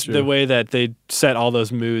 Like That's just true. the way that they set all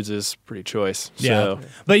those moods is pretty choice. So.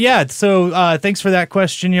 But yeah, so thanks for that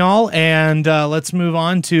question, y'all. And let's move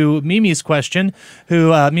on to Mimi's question, who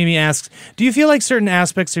Mimi asks, do you feel like certain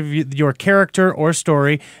aspects of your character or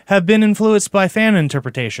story have been influenced by fan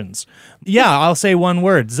interpretations? Yeah, I'll say one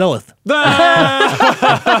word, Zilith. No.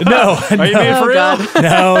 Are you being for real?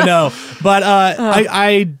 No. But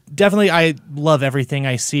I definitely, I love everything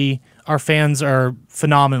I see. Our fans are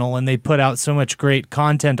phenomenal, and they put out so much great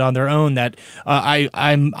content on their own that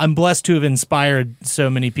I'm blessed to have inspired so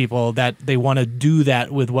many people that they want to do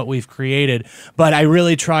that with what we've created. But I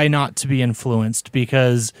really try not to be influenced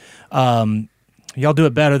because y'all do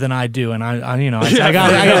it better than I do, and I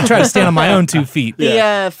got to try to stand on my own 2 feet.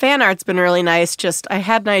 The fan art's been really nice. Just I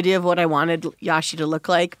had an idea of what I wanted Yashi to look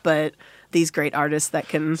like, but these great artists that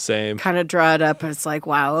can kind of draw it up. It's like,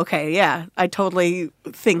 wow, okay, yeah. I totally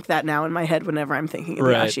think that now in my head whenever I'm thinking of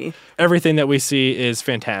Yashi. Everything that we see is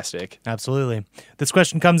fantastic. Absolutely. This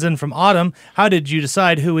question comes in from Autumn. How did you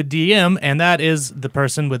decide who would DM? And that is the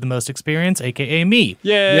person with the most experience, a.k.a. me.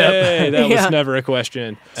 Yay! That was never a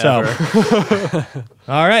question. So,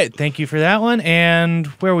 all right. Thank you for that one. And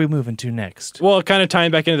where are we moving to next? Well, kind of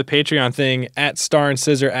tying back into the Patreon thing, at Star and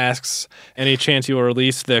Scissor asks, any chance you will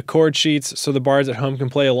release the chord sheets so the bards at home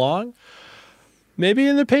can play along? Maybe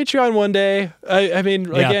in the Patreon one day. I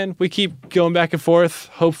mean, again, we keep going back and forth.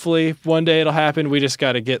 Hopefully, one day it'll happen. We just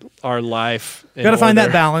got to get our life in Got to find order.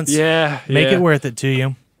 that balance. Yeah. Make it worth it to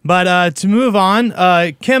you. But to move on,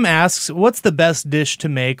 Kim asks, what's the best dish to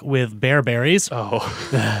make with bearberries?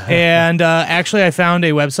 And actually, I found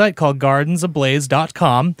a website called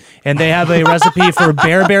gardensablaze.com, and they have a recipe for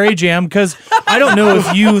bearberry jam, because I don't know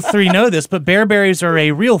if you three know this, but bearberries are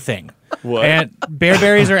a real thing. What? And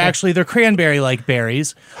bearberries are actually, they're cranberry-like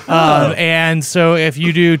berries. And so if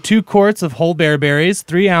you do 2 quarts of whole bearberries,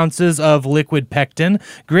 3 ounces of liquid pectin,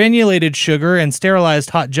 granulated sugar, and sterilized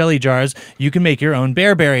hot jelly jars, you can make your own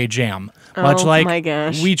bearberry jam. Much like my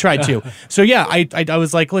gosh. we tried to. So yeah, I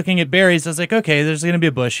was like looking at berries. I was like, okay, there's going to be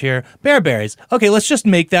a bush here. Bearberries. Okay, let's just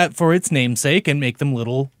make that for its namesake and make them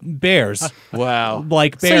little bears. Wow.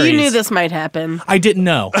 Like berries. So you knew this might happen. I didn't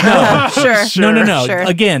know. No. Sure. No. Sure.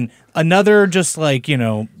 Again, another just like,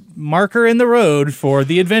 marker in the road for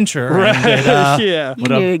the adventure. Right. And, Yeah. You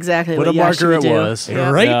knew exactly what a Yashi marker would it do. was.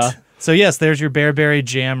 Yeah. Right? Yeah. So yes, there's your bearberry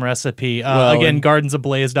jam recipe. Again,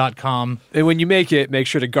 gardensablaze.com. And when you make it, make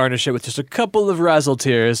sure to garnish it with just a couple of razzle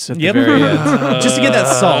tears at Yep. the very end. Just to get that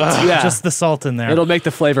salt. Yeah. Just the salt in there. It'll make the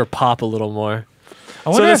flavor pop a little more.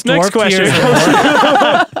 wonder this if next dwarf question. tears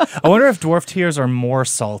are I wonder if dwarf tears are more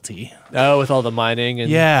salty. Oh, with all the mining and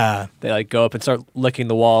Yeah, they like go up and start licking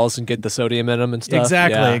the walls and get the sodium in them and stuff.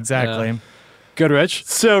 exactly, Yeah, exactly. yeah. Good, Rich.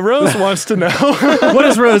 So Rose wants to know. What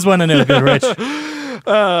does Rose want to know, Goodrich?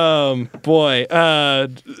 Boy.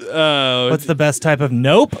 What's the best type of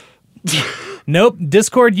nope? Nope.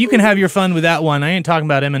 Discord, you can have your fun with that one. I ain't talking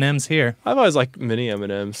about M&Ms here. I've always liked mini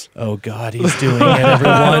M&Ms. Oh, God, he's doing it,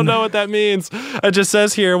 everyone. I don't know what that means. It just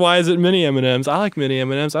says here, why is it mini M&Ms? I like mini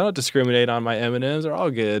M&Ms. I don't discriminate on my M&Ms. They're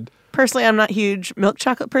all good. Personally, I'm not a huge milk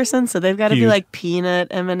chocolate person, so they've got to be Huge. like peanut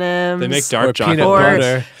M&Ms. They make Or dark chocolate. peanut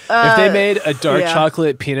butter. If they made a dark yeah.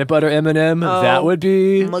 chocolate peanut butter M&M, that would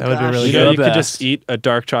be. Oh my That would be gosh. really You good. know, you The could just best. eat a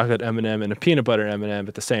dark chocolate M&M and a peanut butter M&M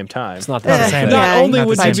at the same time. It's not Not the the same. same. Not Yeah, only not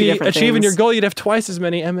would the you same. be Different achieving your things. goal, you'd have twice as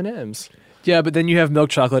many M&Ms. Yeah, but then you have milk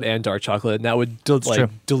chocolate and dark chocolate, and that would true.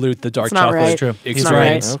 dilute the dark It's not chocolate. right. True. It's not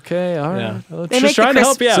right. Okay, all right. Yeah. Well, They just make the trying to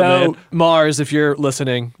help crisp- you out, So man. Mars, if you're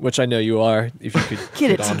listening, which I know you are, if you could Get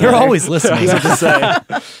it on together. You're always listening. to say.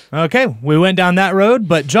 Okay, we went down that road,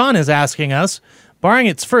 but John is asking us, barring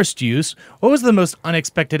its first use, what was the most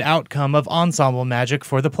unexpected outcome of ensemble magic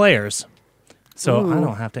for the players? So I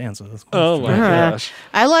don't have to answer this question. Oh my gosh.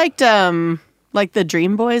 I liked the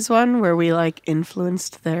Dream Boys one where we like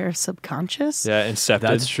influenced their subconscious. Yeah, Incepted.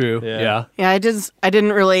 That's true. Yeah. Yeah, I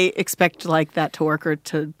didn't really expect like that to work or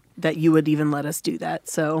that you would even let us do that.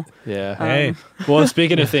 So Yeah. Hey. Well,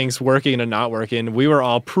 speaking of things working and not working, we were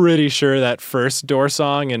all pretty sure that first door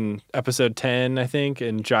song in episode 10, I think,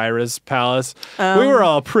 in Gyra's Palace, we were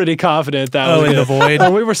all pretty confident that was in the gonna- void.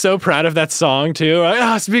 And we were so proud of that song, too. Like,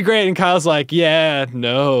 oh, it's going to be great. And Kyle's like, yeah,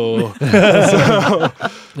 no.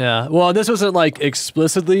 Yeah. Well, this wasn't like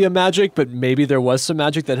explicitly a magic, but maybe there was some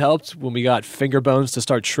magic that helped when we got finger bones to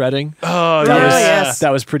start shredding. Oh, That was- yeah. yes.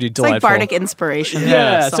 That was pretty it's delightful. like bardic inspiration.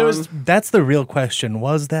 Yeah, song. so it's That's the real question.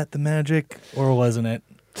 Was that the magic or wasn't it?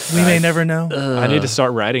 We may never know. I need to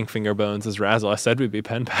start writing finger bones as Razzle. I said we'd be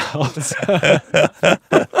pen pals.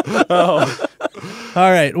 All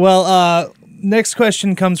right. Well, next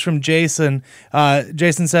question comes from Jason.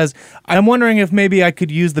 Jason says, I'm wondering if maybe I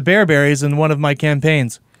could use the bear berries in one of my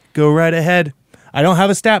campaigns. Go right ahead. I don't have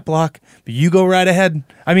a stat block, but you go right ahead.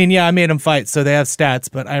 I mean, yeah, I made them fight, so they have stats,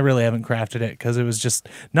 but I really haven't crafted it because it was just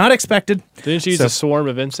not expected. Didn't you use So- a swarm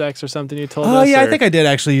of insects or something you told Oh us? yeah, I or- think I did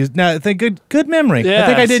actually use. No, I think good memory. I Yeah,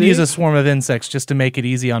 think I did see? use a swarm of insects just to make it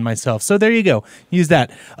easy on myself. So there you go. Use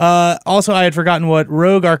that. Also, I had forgotten what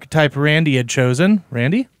rogue archetype Randy had chosen.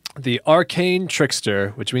 Randy? the Arcane Trickster,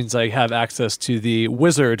 which means I have access to the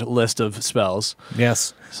wizard list of spells.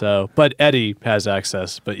 Yes. So, but Eddie has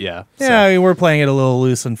access. But yeah. So. Yeah, I mean, we're playing it a little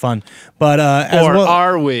loose and fun. But as Or well,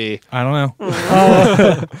 are we? I don't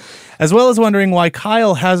know. As well as wondering why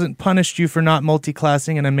Kyle hasn't punished you for not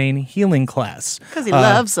multi-classing in a main healing class. Because he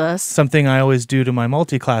loves us. Something I always do to my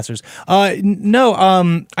multi-classers. No,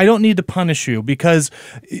 I don't need to punish you because,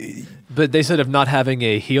 But they said of not having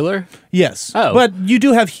a healer. yes. Oh. But you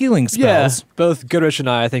do have healing spells. Yeah, both Goodrich and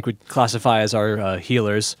I think, would classify as our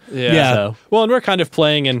healers. Yeah. So, Well, and we're kind of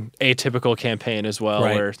playing an atypical campaign as well,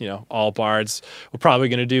 Right. where, all bards, we're probably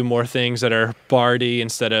going to do more things that are bardy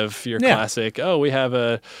instead of your Yeah. classic, we have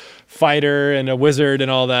a fighter and a wizard and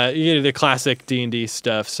all that. You get the classic D&D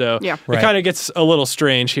stuff. So Yeah. Right. it kind of gets a little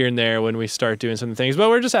strange here and there when we start doing some things, but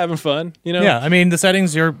we're just having fun, Yeah, I mean the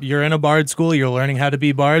settings. You're in a bard school. You're learning how to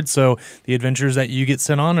be bard. So the adventures that you get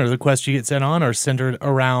sent on, or the quests you get sent on, are centered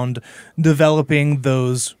around developing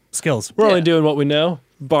those skills. We're only doing what we know.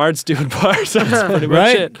 Bards doing bards. That's pretty much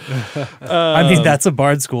Right? it. I mean that's a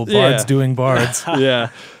bard school. Bards yeah. doing bards. Yeah.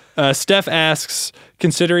 Steph asks,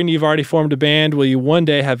 considering you've already formed a band, will you one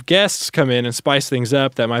day have guests come in and spice things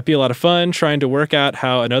up? That might be a lot of fun, trying to work out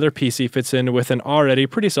how another PC fits in with an already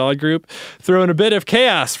pretty solid group. Throw in a bit of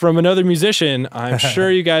chaos from another musician. I'm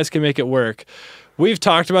sure you guys can make it work. We've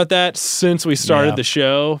talked about that since we started Yeah. the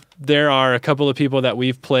show. There are a couple of people that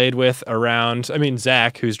we've played with around. I mean,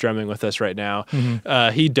 Zach, who's drumming with us right now,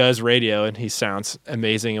 he does radio and he sounds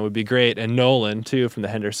amazing and would be great. And Nolan, too, from the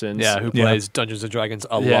Hendersons. yeah, who Yeah. plays Dungeons and Dragons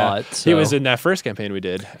a Yeah. lot. So. He was in that first campaign we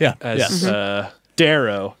did. Yeah. As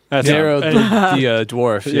Darrow. That's Darrow, him. the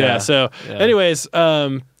dwarf. Yeah. So, Yeah. anyways,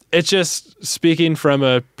 it's just speaking from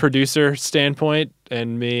a producer standpoint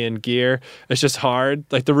and me and gear, it's just hard.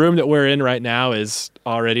 Like the room that we're in right now is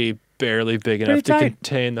already barely big enough to tight.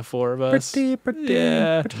 contain the four of us. Pretty.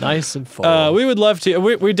 Yeah. nice and full. We would love to.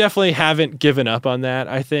 We definitely haven't given up on that,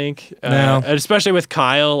 I think. No. And especially with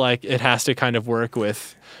Kyle, like it has to kind of work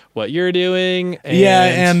with what you're doing.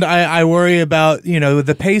 And I worry about,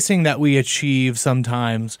 the pacing that we achieve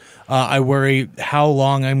sometimes. I worry how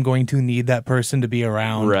long I'm going to need that person to be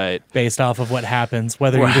around, right, based off of what happens,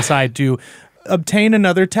 whether you decide to obtain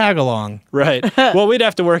another tag along. Right. Well, we'd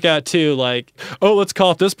have to work out too, like, oh, let's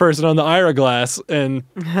call up this person on the Ira glass, and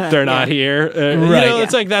they're not here.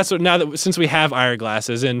 It's like that's what, now that since we have Ira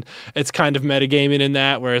glasses, and it's kind of metagaming in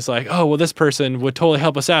that, where it's like, oh, well, this person would totally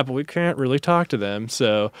help us out, but we can't really talk to them,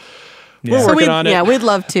 so. We're working on it. Yeah, we'd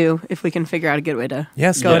love to if we can figure out a good way to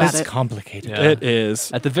go about it. It's complicated. Yeah. It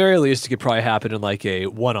is. At the very least, it could probably happen in like a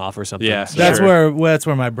one-off or something. Yeah, so. That's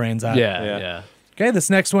where my brain's at. Yeah. Okay,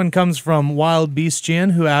 this next one comes from Wild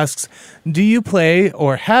Beastian, who asks, do you play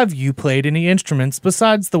or have you played any instruments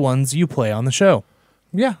besides the ones you play on the show?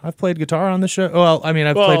 Yeah, I've played guitar on the show. Well, I mean,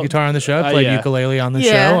 I've played guitar on the show. I've played ukulele on the show.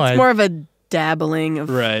 Yeah, it's more of a dabbling of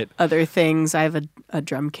other things. I have a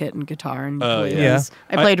drum kit and guitar and ukuleles.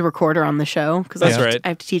 I played a recorder on the show because I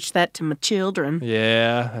have to teach that to my children.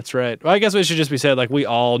 Yeah, that's right. Well, I guess it should just be said, like, we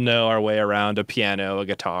all know our way around a piano, a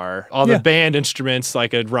guitar, all the band instruments,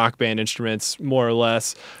 like a rock band instruments, more or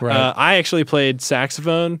less. Right. I actually played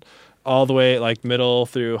saxophone all the way, like, middle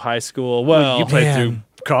through high school. Well, you played through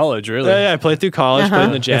college, really? Yeah, I played through college, played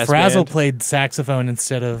in the jazz Frazzle band. played saxophone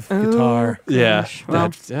instead of guitar. Yeah.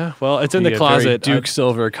 Well, it's in the closet. Duke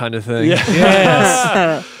Silver kind of thing. Yeah.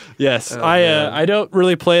 Yes. Yes. I don't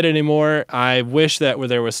really play it anymore. I wish that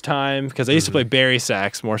there was time, because I used to play bari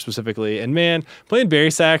sax more specifically. And man, playing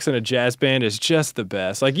bari sax in a jazz band is just the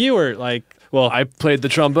best. Like, you were like, well, I played the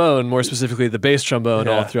trombone, more specifically the bass trombone,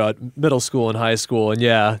 all throughout middle school and high school, and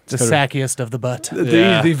the sackiest of the butt.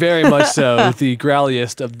 The very much so, the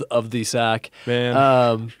growliest of the sack.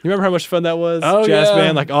 Man, you remember how much fun that was? Oh, jazz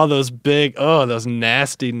band, like all those big, those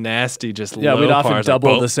nasty, just low we'd often parts,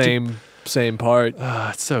 double like, the same part.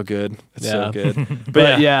 It's so good. It's so good.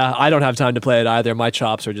 But I don't have time to play it either. My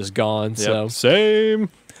chops are just gone. So same.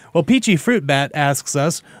 Well, Peachy Fruit Bat asks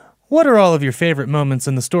us, what are all of your favorite moments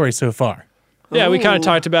in the story so far? Yeah, we kind of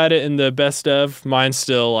talked about it in the best of. Mine's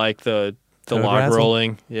still like the log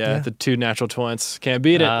rolling. Yeah, the two natural twins. Can't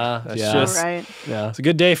beat it. That's just, all right. Yeah, it's a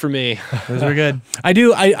good day for me. Those were good. I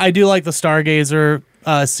do like the Stargazer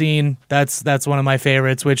scene. That's one of my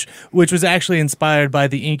favorites, which was actually inspired by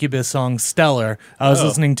the Incubus song Stellar. I was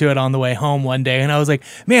listening to it on the way home one day, and I was like,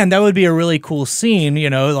 man, that would be a really cool scene,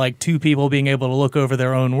 like two people being able to look over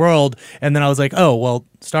their own world. And then I was like, oh, well,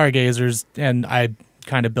 Stargazers, and I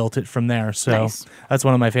kind of built it from there. So that's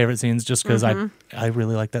one of my favorite scenes, just because I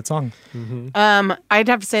really like that song. I'd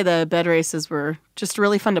have to say the bed races were just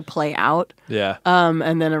really fun to play out. Yeah.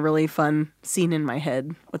 And then a really fun scene in my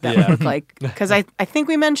head what that would look like. Because I think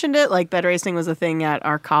we mentioned it, like bed racing was a thing at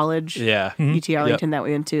our college. Yeah. UT Arlington that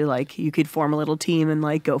we went to. Like, you could form a little team and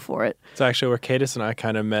like go for it. It's actually where Cadis and I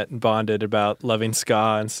kind of met and bonded about loving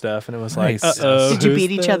ska and stuff. And it was like, Nice. Did you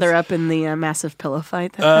beat each other up in the massive pillow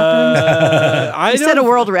fight that happened? You set a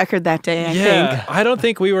world record that day, I think. I don't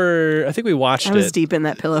think we were. I think we watched it. I was deep in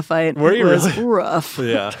that pillow fight. Were you It was really? rough.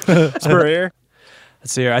 Yeah. Spurrier.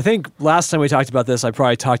 Let's see here. I think last time we talked about this, I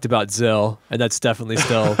probably talked about Zill, and that's definitely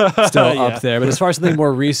still up there. But as far as something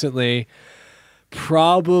more recently,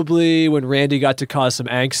 probably when Randy got to cause some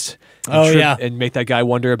angst and make that guy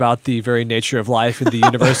wonder about the very nature of life and the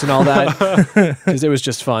universe and all that. Because it was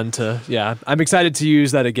just fun to, I'm excited to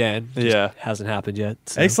use that again. Just hasn't happened yet.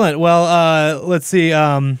 So. Excellent. Well, let's see.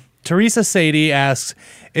 Teresa Sadie asks,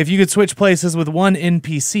 if you could switch places with one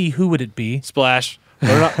NPC, who would it be? Splash.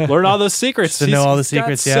 Learn all those secrets. To know all the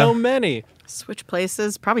secrets, so many. Switch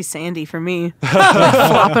places. Probably Sandy for me.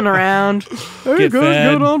 Flopping around. Get fed.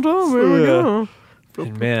 Good on time. Here we go.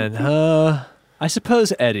 And man, I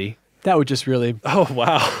suppose Eddie. That would just really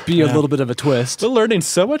be a little bit of a twist. We're learning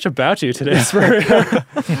so much about you today, Spurrier.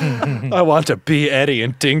 I want to be Eddie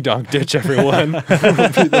and Ding Dong Ditch everyone. It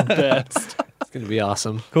would be the best. It's going to be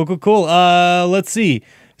awesome. Cool. Let's see.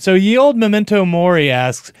 So Ye Old Memento Mori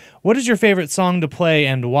asks, what is your favorite song to play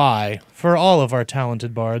and why for all of our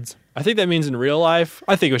talented bards? I think that means in real life.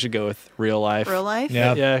 I think we should go with real life. Real life?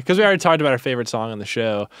 Yeah. Yeah, because we already talked about our favorite song on the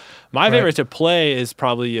show. My favorite to play is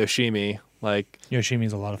probably Yoshimi. Like,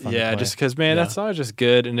 Yoshimi's a lot of fun to play. just because, man, that song is just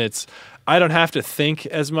good, and I don't have to think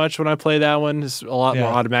as much when I play that one. It's a lot more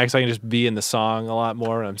automatic, so I can just be in the song a lot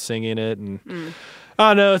more when I'm singing it, and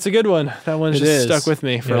oh no, it's a good one. That one's just stuck with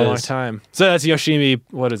me for a long time. So that's Yoshimi,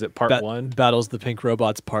 what is it, part 1? Battles the Pink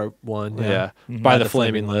Robots, part 1. Yeah. By the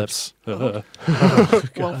Flaming Lips. Well,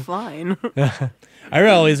 fine. I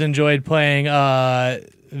always enjoyed playing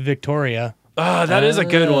Victoria. Oh, that is a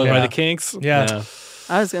good one by the Kinks. Yeah.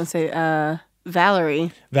 I was going to say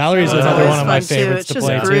Valerie. Valerie's It's another always one of my fun, too. favorites It to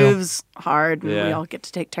play just too. grooves hard, and Yeah. we all get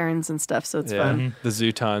to take turns and stuff, so it's Yeah. fun. The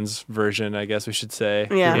Zootons version, I guess we should say.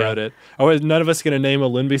 Yeah. Who wrote it. Oh, none of us going to name a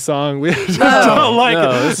Limby song. We just No. don't like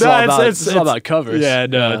No, it. this is all about, this is all about covers. Yeah,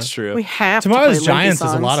 no, Yeah. it's true. We have Tomorrow's to play Lindy Giants is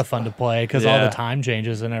a songs. lot of fun to play because all Yeah. the time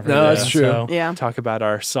changes and everything. No, that's true. So, Yeah. Talk about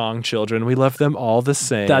our song children. We love them all the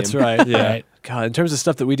same. That's right. Yeah. Right. God, in terms of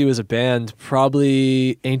stuff that we do as a band,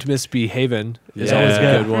 probably Ain't Misbehavin' is always a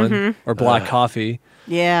Yeah. good one. Or Black Coffee.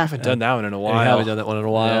 Yeah. I haven't done that one in a We while. haven't done that one in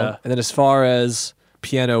a while. Yeah. And then as far as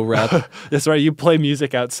piano rep, That's right. You play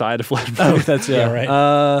music outside of Limby. that's Yeah,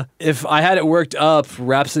 right. if I had it worked up,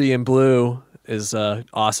 Rhapsody in Blue is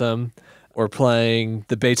awesome. Or playing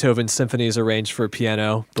the Beethoven symphonies arranged for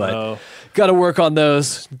piano, but Oh. got to work on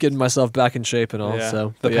those, getting myself back in shape and all. Yeah. So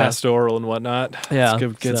The but yeah. pastoral and whatnot. Yeah, It's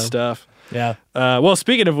good so. stuff. Yeah. Well,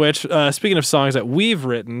 speaking of which, speaking of songs that we've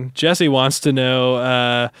written, Jesse wants to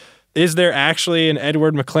know, is there actually an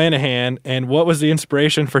Edward McClanahan, and what was the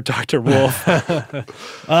inspiration for Dr. Wolf?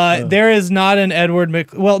 There is not an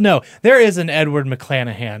there is an Edward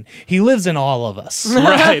McClanahan. He lives in all of us.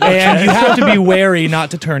 Right. And you have to be wary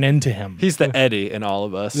not to turn into him. He's the Eddie in all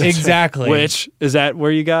of us. Exactly. Which, is that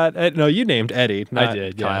where you got Ed? No, you named Eddie, not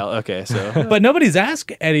did, yeah. Kyle. Okay, so. But nobody's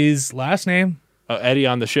asked Eddie's last name. Oh, Eddie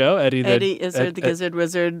on the show? Eddie Izzard, the Gizzard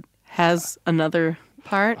Wizard, has another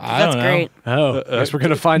part. I That's don't know. great. Oh, I guess we're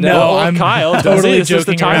gonna find No, out. Well, I'm Kyle, totally this is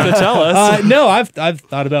the joking time around. to tell us. No, I've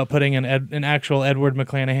thought about putting an actual Edward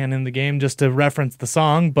McClanahan in the game just to reference the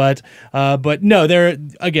song, but no, there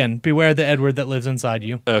again, beware the Edward that lives inside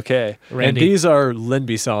you. Okay. And Randy. these are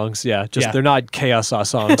Limby songs, yeah. Yeah. They're not Chaos Sauce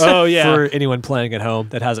songs. Oh, yeah. For anyone playing at home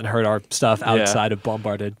that hasn't heard our stuff outside of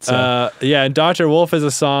BomBARDed. So Yeah, and Dr. Wolf is a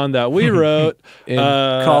song that we wrote in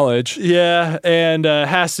college. Yeah, and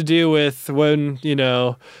has to do with when,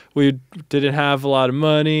 we didn't have a lot of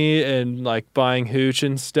money and like buying hooch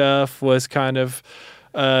and stuff was kind of,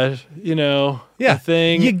 a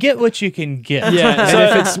thing. You get what you can get. Yeah,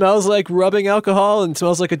 And if it smells like rubbing alcohol and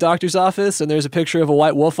smells like a doctor's office and there's a picture of a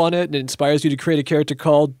white wolf on it and it inspires you to create a character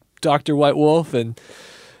called Dr. White Wolf and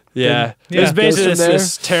yeah. Yeah. It was basically Goes from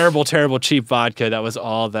this terrible, terrible cheap vodka that was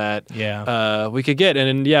all that we could get.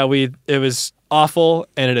 And it was awful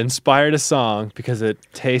and it inspired a song because it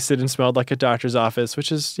tasted and smelled like a doctor's office, which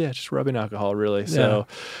is, just rubbing alcohol, really. So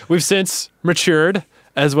we've since matured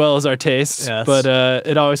as well as our tastes, Yes. but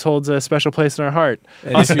it always holds a special place in our heart.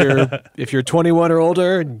 And if you're 21 or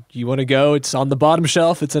older and you want to go, it's on the bottom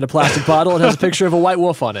shelf. It's in a plastic bottle and has a picture of a white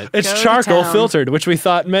wolf on it. It's Go to charcoal town. filtered, which we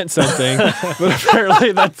thought meant something, but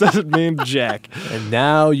apparently that doesn't mean jack. And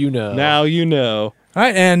now you know. Now you know. All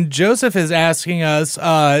right, and Joseph is asking us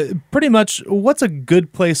pretty much what's a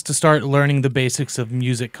good place to start learning the basics of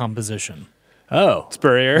music composition? Oh.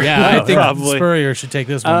 Spurrier. Yeah, I think probably. Spurrier should take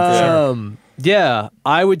this one for sure. Yeah,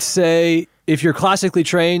 I would say if you're classically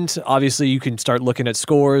trained, obviously you can start looking at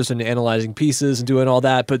scores and analyzing pieces and doing all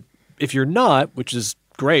that. But if you're not, which is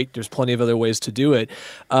great, there's plenty of other ways to do it.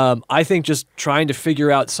 I think just trying to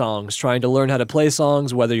figure out songs, trying to learn how to play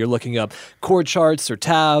songs, whether you're looking up chord charts or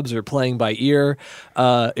tabs or playing by ear.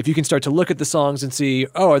 If you can start to look at the songs and see,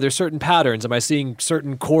 are there certain patterns? Am I seeing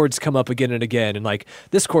certain chords come up again and again? And like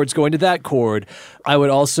this chord's going to that chord. I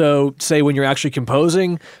would also say when you're actually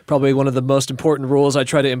composing, probably one of the most important rules I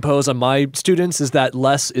try to impose on my students is that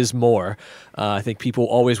less is more. I think people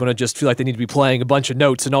always want to just feel like they need to be playing a bunch of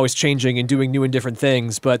notes and always changing and doing new and different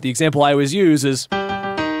things. But the example I always use is,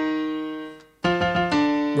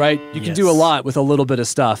 right? You can do a lot with a little bit of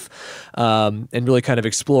stuff and really kind of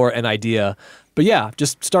explore an idea. But yeah,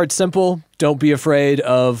 just start simple. Don't be afraid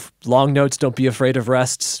of long notes. Don't be afraid of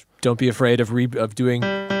rests. Don't be afraid of doing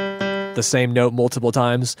the same note multiple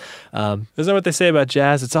times. Isn't that what they say about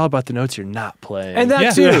jazz? It's all about the notes you're not playing. And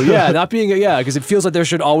that too, not being, because it feels like there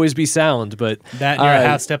should always be sound, but That and you're a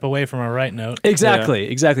half step away from a right note.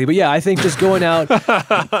 Exactly. But yeah, I think just going out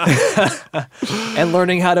and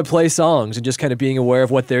learning how to play songs and just kind of being aware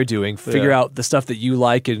of what they're doing, figure out the stuff that you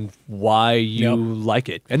like and why you like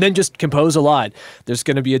it. And then just compose a lot. There's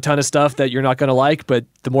going to be a ton of stuff that you're not going to like, but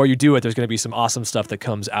the more you do it, there's going to be some awesome stuff that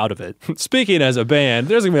comes out of it. Speaking as a band,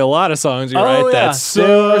 there's going to be a lot of songs you write that's there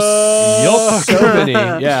so are so many,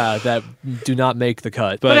 that do not make the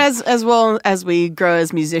cut. But as well as we grow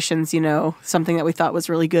as musicians, something that we thought was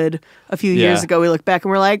really good a few years ago, we look back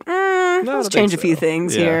and we're like, let's change a few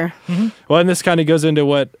things here. Well, and this kind of goes into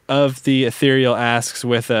what Of the Ethereal asks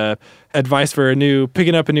with advice for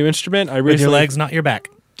picking up a new instrument. With your legs, not your back.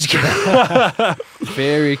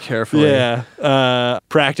 Very carefully. Yeah.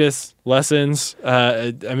 Practice, lessons.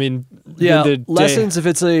 Yeah, the day- lessons, if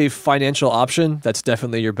it's a financial option, that's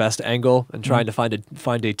definitely your best angle, and trying to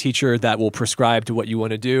find a teacher that will prescribe to what you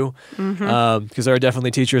want to do. Because there are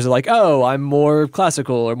definitely teachers that are like, oh, I'm more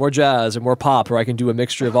classical or more jazz or more pop, or I can do a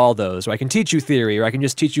mixture of all those, or I can teach you theory, or I can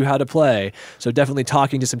just teach you how to play. So definitely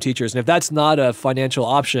talking to some teachers. And if that's not a financial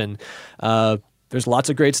option, there's lots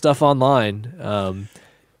of great stuff online.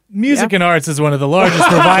 Music and arts is one of the largest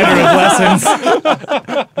provider of lessons.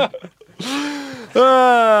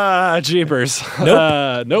 Jeepers.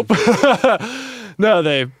 Nope. Nope. No,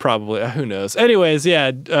 they probably, who knows. Anyways, yeah,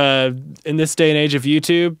 in this day and age of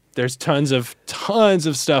YouTube, there's tons of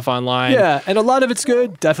stuff online. Yeah, and a lot of it's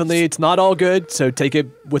good. Definitely, it's not all good, so take it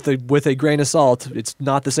with a grain of salt. It's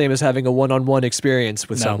not the same as having a one-on-one experience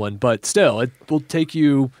with someone, but still, it will take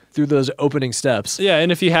you through those opening steps. Yeah,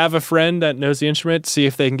 and if you have a friend that knows the instrument, see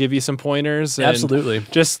if they can give you some pointers. And Absolutely.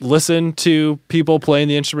 Just listen to people playing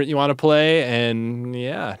the instrument you want to play, and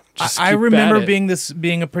yeah. I remember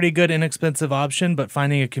being a pretty good inexpensive option, but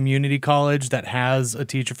finding a community college that has a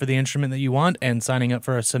teacher for the instrument that you want and signing up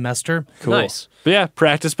for a semester. Cool. Nice. But yeah,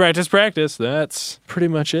 practice. That's pretty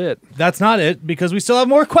much it. That's not it, because we still have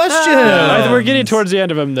more questions. We're getting towards the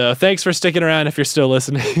end of them, though. Thanks for sticking around if you're still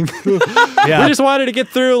listening. Yeah. We just wanted to get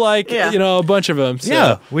through, a bunch of them. So.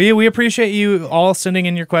 Yeah, we appreciate you all sending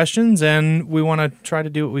in your questions, and we want to try to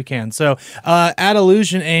do what we can. So, at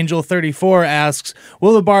Illusion Angel 34 asks,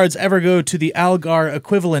 will the bards ever go to the Algar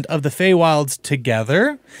equivalent of the Feywilds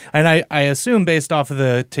together? And I assume, based off of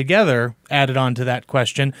the together added on to that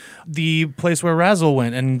question, the place where Razzle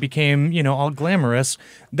went and became, all glamorous,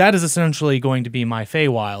 that is essentially going to be my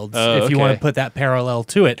Feywilds, if you want to put that parallel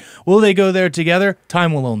to it. Will they go there together?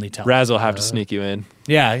 Time will only tell. Razzle have to sneak you in.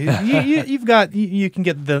 Yeah, you can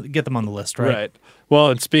get them on the list, right? Right. Well,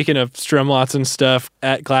 and speaking of Strumlots and stuff,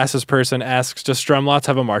 at Glasses Person asks, does Strumlots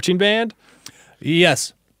have a marching band?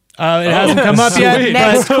 Yes. It hasn't come up yet.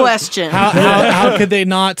 Next question. How could they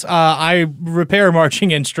not? I repair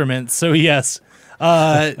marching instruments, so yes.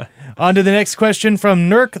 On to the next question from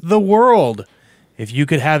Nurk the World. If you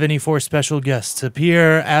could have any 4 special guests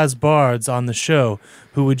appear as bards on the show,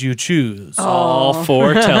 who would you choose? All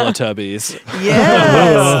 4 Teletubbies.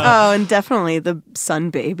 Yes. Oh, and definitely the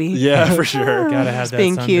Sun Baby. Yeah, for sure. Gotta have that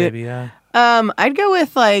being son cute. baby, yeah. I'd go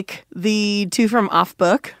with the 2 from Off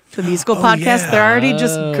Book, the musical podcast. yeah. They're already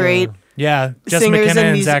just great. Yeah, Jess Singers McKenna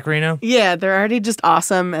and and Zach Reno. Yeah, they're already just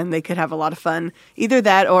awesome, and they could have a lot of fun. Either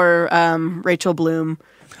that or Rachel Bloom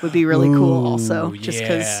would be really cool also, just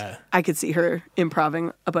because yeah. I could see her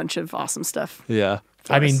improving a bunch of awesome stuff. Yeah.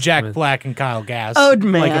 I mean, Jack Black and Kyle Gass. Oh, Like,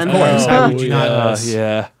 man. of course. How would you not?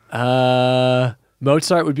 Yeah.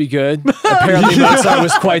 Mozart would be good. Apparently, Mozart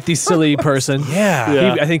was quite the silly person.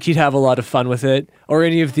 Yeah. I think he'd have a lot of fun with it. Or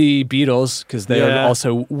any of the Beatles, because they are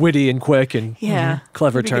also witty and quick and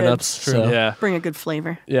clever That'd be good. turnips. So, Yeah. Bring a good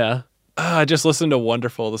flavor. yeah. I just listened to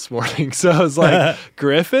Wonderful this morning, so I was like,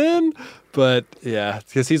 Griffin? But yeah,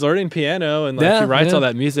 because he's learning piano and he writes all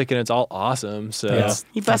that music and it's all awesome. So Yeah.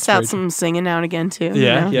 He busts out some singing now and again too.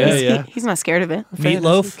 Yeah, yeah. He's not scared of it.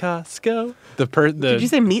 Meatloaf. Costco. Did you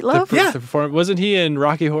say Meatloaf? Wasn't he in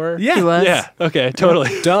Rocky Horror? Yeah. He was. Yeah. Okay.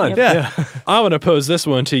 Totally. Done. Yeah. I'm gonna pose this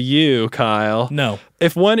one to you, Kyle. No.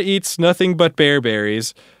 If one eats nothing but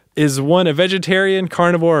bearberries, is one a vegetarian,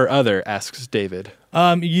 carnivore, or other? Asks David.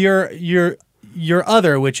 Your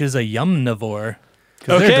other, which is a yumnivore.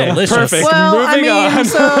 'Cause they're Okay, delicious. perfect. Well, Moving on.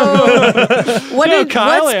 so what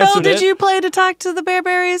Kyle spell answered did it. you play to talk to the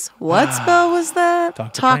bearberries? What spell was that?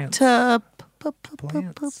 Talk to Talk plants. to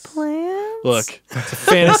Plants. plants. Look, it's a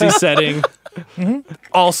fantasy setting.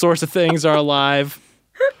 All sorts of things are alive.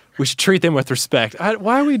 We should treat them with respect.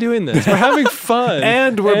 Why are we doing this? We're having fun.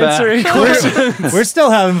 And we're answering back. questions. We're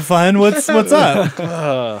still having fun. What's up?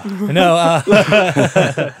 No,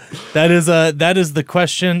 that is the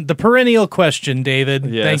question, the perennial question, David.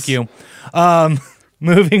 Yes. Thank you.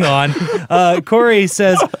 Moving on. Corey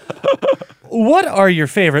says, what are your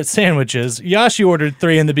favorite sandwiches? Yashi ordered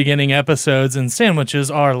 3 in the beginning episodes, and sandwiches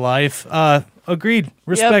are life. Agreed.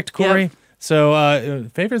 Respect, Yep. Corey. So,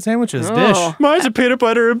 favorite sandwiches, dish. Mine's a peanut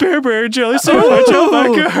butter and bearberry jelly sandwich. Oh my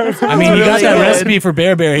god! I mean, you got that good. recipe for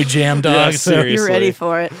bearberry jam, dog. Yeah, so seriously. You're ready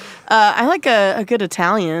for it. I like a good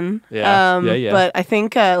Italian. Yeah, yeah. But I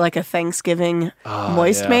think like a Thanksgiving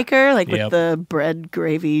moist yeah. maker, like Yep. with the bread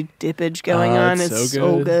gravy dippage going on. it's It's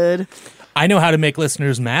so so good. I know how to make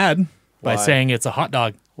listeners mad by Why? saying it's a hot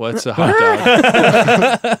dog. What's a hot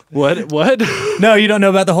dog? What? No, you don't know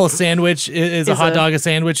about the whole sandwich. Is a Is hot a- dog a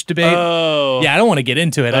sandwich debate? Oh. Yeah, I don't want to get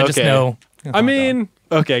into it. I just Okay. know. I mean,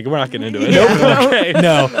 Okay, we're not getting into it. Nope. Okay.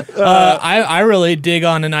 No, I really dig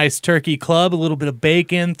on a nice turkey club, a little bit of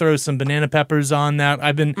bacon, throw some banana peppers on that.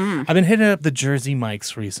 I've been hitting up the Jersey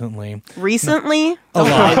Mike's recently. Recently? Don't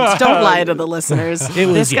lie to the listeners. It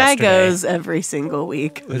was this guy yesterday. goes every single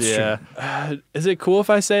week. Yeah. Is it cool if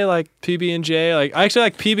I say like PB and J? Like I actually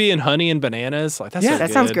like PB and honey and bananas. Like that's so that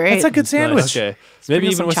good. sounds great. That's a good sandwich. Okay.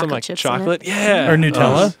 Maybe Sprinkle even some with some chocolate like chips in chocolate. Yeah. Or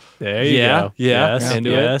Nutella. There you Yeah, go. yeah, Yes, into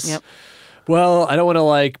it. yes. Yep. Well, I don't want to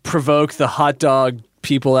like provoke the hot dog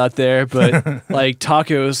people out there, but like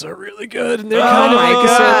tacos are really good, and they're kind of my like a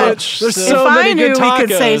God. sandwich. There's so- so if many I knew good we could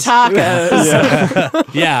say tacos.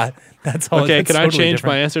 Yeah, that's all. Okay, that's can I totally change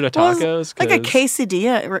different. my answer to Well, tacos? like a 'Cause-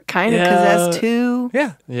 quesadilla, kind of, because that's two,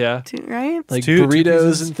 Yeah, Yeah. right? like Two burritos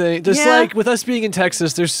pieces. and things. Just Yeah. like with us being in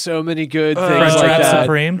Texas, there's so many good things Crunch like Wrap that.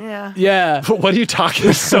 Supreme. Yeah. Yeah. What are you talking?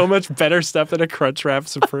 There's so much better stuff than a Crunch Wrap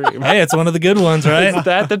Supreme. Hey, it's one of the good ones, right? Is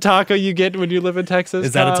that the taco you get when you live in Texas?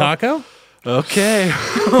 Is that a Kyle? taco? Okay.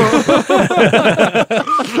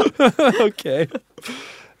 Okay.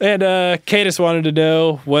 And Cadis wanted to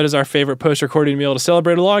know, what is our favorite post-recording meal to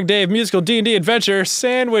celebrate a long day of musical D&D adventure?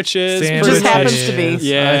 Sandwiches. Sandwiches. Just happens to be.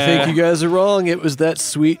 Yeah. I think you guys are wrong. It was that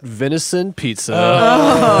sweet venison pizza.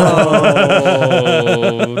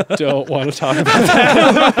 Oh, don't want to talk about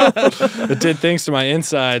that. It did things to my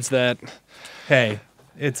insides that Hey,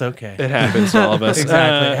 it's okay. it happens to all of us.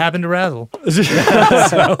 Exactly. It happened to Razzle.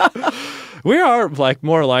 We are like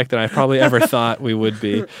more alike than I probably ever thought we would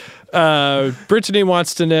be. Brittany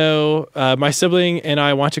wants to know, my sibling and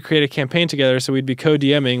I want to create a campaign together, so we'd be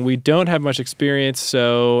co-DMing. We don't have much experience,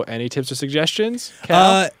 so any tips or suggestions?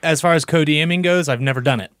 Cal? As far as co-DMing goes, I've never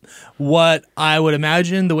done it. What I would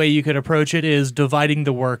imagine the way you could approach it is dividing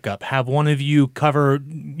the work up. Have one of you cover,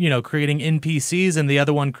 creating NPCs and the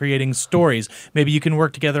other one creating stories. Maybe you can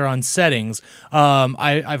work together on settings.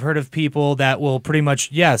 I've heard of people that will pretty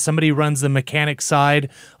much, somebody runs the mechanic side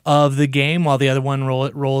of the game while the other one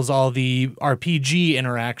rolls all the RPG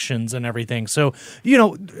interactions and everything. So,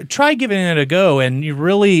 try giving it a go, and you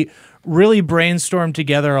really brainstorm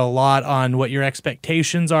together a lot on what your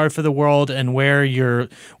expectations are for the world and where you're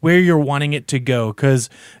wanting it to go. Because,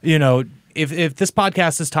 if this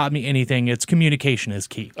podcast has taught me anything, it's communication is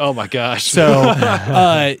key. Oh my gosh. So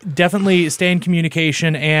definitely stay in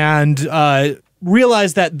communication and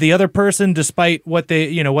realize that the other person, despite what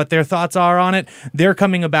their thoughts are on it, they're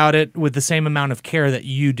coming about it with the same amount of care that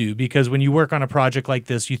you do. Because when you work on a project like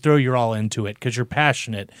this, you throw your all into it because you're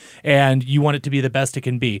passionate and you want it to be the best it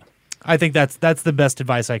can be. I think that's the best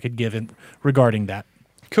advice I could give regarding that.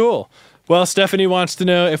 Cool. Well, Stephanie wants to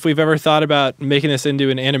know if we've ever thought about making this into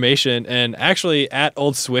an animation, and actually at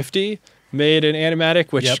Old Swifty made an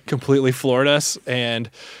animatic, which completely floored us, and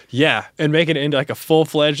making it into like a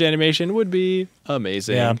full-fledged animation would be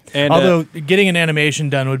amazing. Yeah. And although getting an animation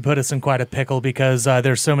done would put us in quite a pickle because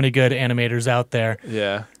there's so many good animators out there.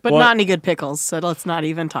 yeah, But Well, not any good pickles, so let's not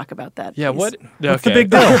even talk about that. Yeah, please. what? What's the big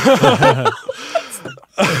deal?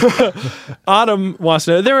 Autumn wants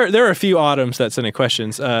to know. There are a few Autumns that sent in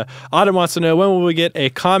questions. Autumn wants to know, when will we get a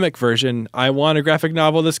comic version? I want a graphic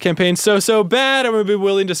novel of this campaign so bad. I'm going to be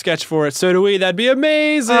willing to sketch for it. So do we. That'd be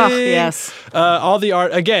amazing. Oh, yes. All the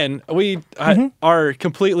art. Again, we are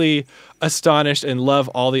completely astonished and love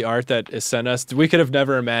all the art that is sent us. We could have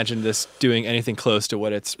never imagined this doing anything close to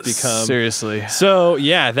what it's become. Seriously. So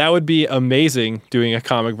yeah, that would be amazing, doing a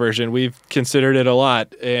comic version. We've considered it a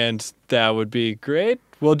lot, and that would be great.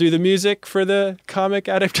 We'll do the music for the comic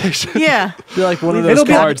adaptation. Yeah. Be like one of It'll those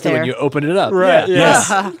be up cards that there. when you open it up. Right. Yeah.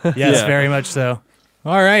 Yes. Yes, Yeah. very much so.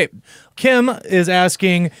 All right. Kim is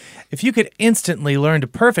asking, if you could instantly learn to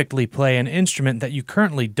perfectly play an instrument that you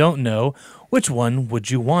currently don't know, which one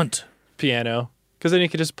would you want? Piano. Because then you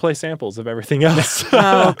could just play samples of everything else.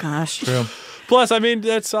 Oh, gosh. True. Plus, I mean,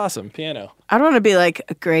 that's awesome. Piano. I'd want to be like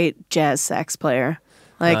a great jazz sax player.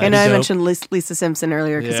 Like, I know I Dope. mentioned Lisa Simpson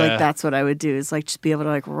earlier because, Yeah. like, that's what I would do is, like, just be able to,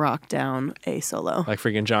 like, rock down a solo. Like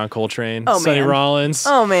freaking John Coltrane. Oh, Sonny man. Rollins.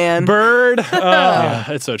 Oh, man. Bird. Oh,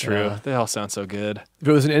 it's so true. They all sound so good. If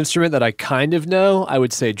it was an instrument that I kind of know, I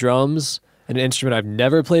would say drums. An instrument I've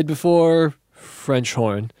never played before, French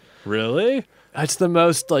horn. Really? That's the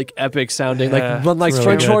most like epic sounding. Yeah, Like when like really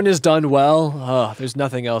French good. horn is done well, there's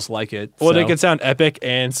nothing else like it. Well, so. they can sound epic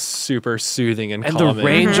and super soothing and And calming. the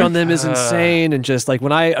range on them is insane. And just like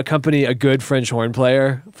when I accompany a good French horn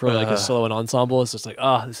player for like a solo and ensemble, it's just like,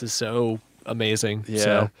 this is so amazing. Yeah.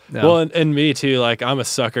 So, yeah. Well, and me too. Like, I'm a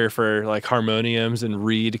sucker for like harmoniums and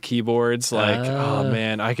reed keyboards. Like, oh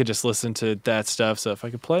man, I could just listen to that stuff. So if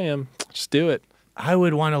I could play them, just do it. I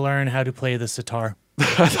would want to learn how to play the sitar.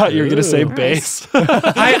 I thought you were going to say bass.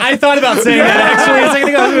 I thought about saying that actually a second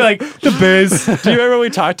ago. I was like, the bass. Do you remember we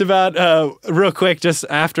talked about, real quick, just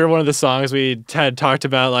after one of the songs, we had talked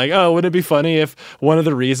about, like, oh, wouldn't it be funny if one of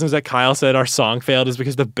the reasons that Kyle said our song failed is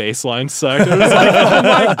because the bass line sucked? It was like, oh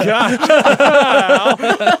my gosh.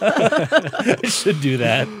 I should do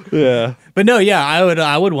that. Yeah. But no, yeah, I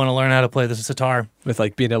would want to learn how to play the sitar. With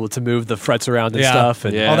like being able to move the frets around and Yeah. stuff.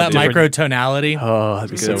 And Yeah, All that different- microtonality. Oh,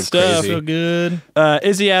 that'd be so stuff. crazy. So good.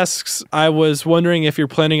 Izzy asks, I was wondering if you're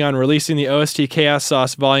planning on releasing the OST Chaos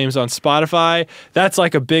Sauce volumes on Spotify. That's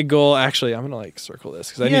like a big goal. Actually, I'm going to like circle this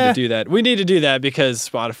because I need Yeah. to do that. We need to do that because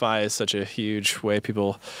Spotify is such a huge way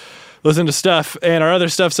people listen to stuff and our other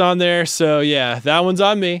stuff's on there. So yeah, that one's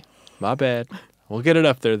on me. My bad. We'll get it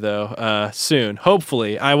up there though soon.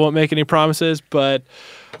 Hopefully. I won't make any promises, but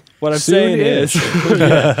what I'm saying is,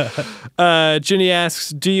 Ginny asks,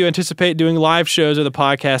 do you anticipate doing live shows of the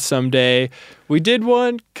podcast someday? We did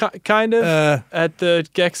one kind of at the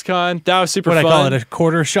GexCon. That was super What fun. I call it, a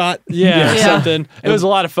quarter shot. Yeah, Yeah. something. It was a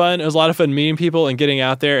lot of fun. It was a lot of fun meeting people and getting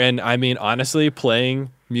out there. And I mean, honestly, playing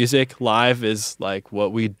music live is like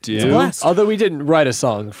what we do. Although we didn't write a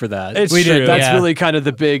song for that. It's We did, true. That's yeah. really kind of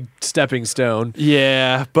the big stepping stone.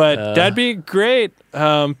 Yeah, but that'd be great.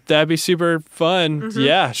 That'd be super fun.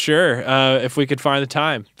 Yeah, sure. If we could find the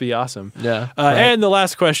time, be awesome. Yeah. And the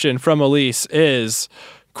last question from Elise is,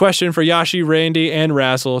 question for Yashi, Randy, and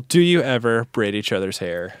Razzle. Do you ever braid each other's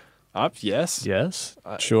hair? Yes. Yes.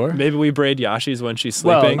 Sure. Maybe we braid Yashi's when she's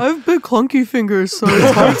Well, sleeping. I have big clunky fingers, so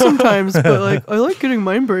it's hard sometimes. But like, I like getting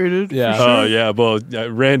mine braided. Yeah. Oh, yeah. Well,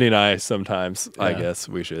 Randy and I sometimes, I Yeah. guess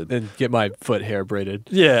we should. And get my foot hair braided.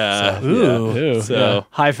 Yeah. Ooh. Yeah. So, Yeah.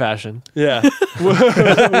 High fashion. yeah. You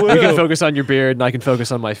can focus on your beard and I can focus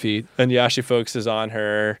on my feet. And Yashi focuses on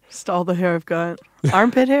her. Just all the hair I've got.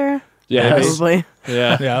 Armpit hair? Yeah. Probably.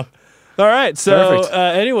 Yeah. Yeah. All right. So, Perfect.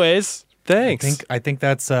 anyways, thanks. I think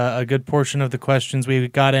that's a good portion of the questions we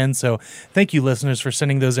got in. So thank you, listeners, for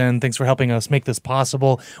sending those in. Thanks for helping us make this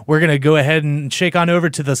possible. We're going to go ahead and shake on over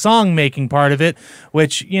to the song making part of it,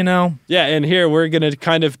 which, you know. Yeah. And here we're going to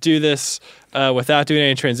kind of do this without doing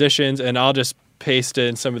any transitions, and I'll just paste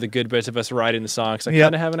in some of the good bits of us writing the song because I Yep.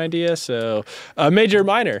 kind of have an idea. So, major,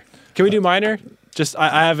 minor. Can we do minor? Just,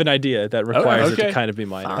 I have an idea that requires it okay. to kind of be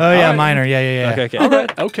minor. Oh, yeah, right. minor. Yeah. Okay. All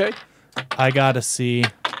right. Okay. I got to see.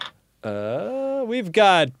 We've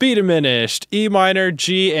got B diminished, E minor,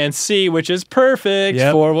 G, and C, which is perfect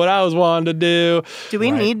Yep. for what I was wanting to do. Do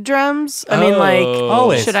we need drums? I mean, like,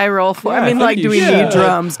 Always. should I roll for? Yeah, I I mean, think like, you do we should. need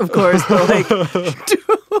drums? Of course, but like,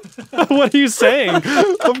 What are you saying?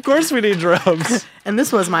 Of course we need drums. and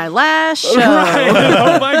this was my last show. Right.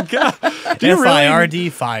 Oh my god. Do you really? F-I-R-D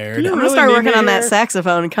fired. I'm gonna really start need working me on that here?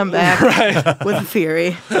 saxophone and come back with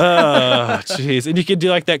fury. Oh, jeez. And you could do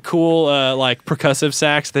like that cool, like percussive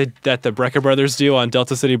sax that the Brecker Brothers do on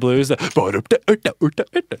Delta City Blues. Have you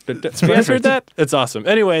guys heard that? It's awesome.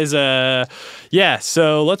 Anyways, yeah.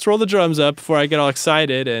 So let's roll the drums up before I get all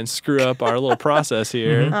excited and screw up our little process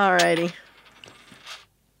here. Alrighty.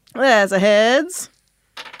 That's a heads.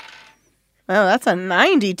 Oh, that's a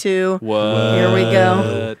 92. What? Here we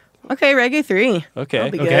go. Okay, reggae 3. Okay.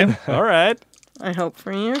 That'll be Okay. good. All right. I hope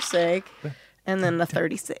for your sake. And then the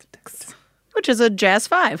 36, which is a jazz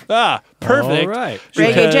 5. Ah, perfect. All right. Reggae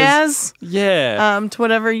Because- jazz, Yeah. to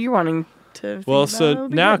whatever you're wanting to. Well, think about, so it'll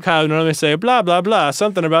be now good. Kyle would normally say blah blah blah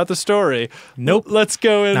something about the story. Nope. Let's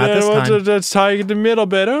go in Not there. this time. Let's tie the middle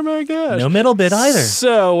bit. Oh my gosh. No middle bit either.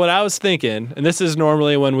 So what I was thinking, and this is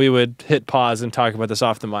normally when we would hit pause and talk about this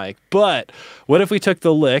off the mic, but what if we took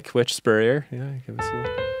the lick, which Spurrier? Yeah, give us a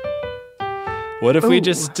little. What if we Ooh.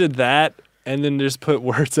 just did that? And then just put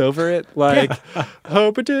words over it, like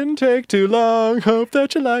 "Hope it didn't take too long. Hope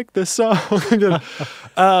that you like this song."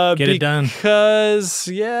 Get it done. Because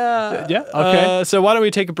yeah. Okay. So why don't we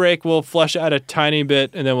take a break? We'll flush out a tiny bit,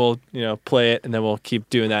 and then we'll play it, and then we'll keep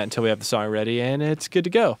doing that until we have the song ready, and it's good to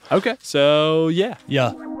go. Okay. So yeah.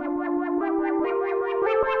 Yeah.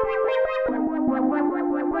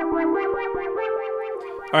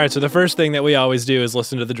 All right. So the first thing that we always do is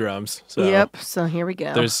listen to the drums. So Yep. So here we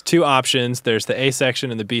go. There's two options. There's the A section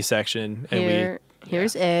and the B section, and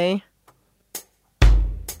Here's A.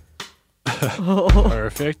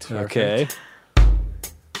 Perfect. okay.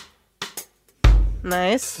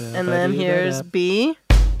 Nice. And then here's B.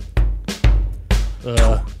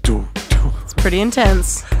 It's pretty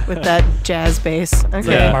intense with that jazz bass.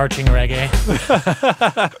 Okay. Marching reggae.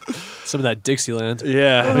 Some of that Dixieland.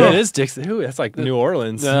 Yeah. It is Dixie. Ooh, that's like New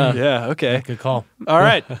Orleans. Yeah. Yeah. Okay. Good call. All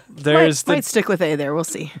right. There's Might the stick with A there. We'll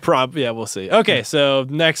see. Yeah, we'll see. Okay. So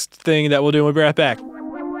next thing that we'll do, we'll be right back.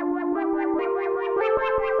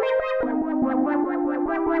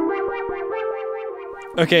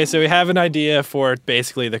 Okay, so we have an idea for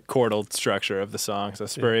basically the chordal structure of the song. So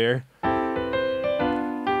Spurrier.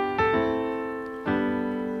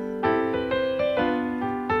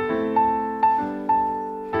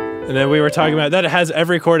 And then we were talking about that it has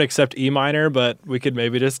every chord except E minor, but we could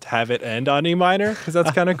maybe just have it end on E minor because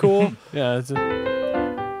that's kind of cool. Yeah.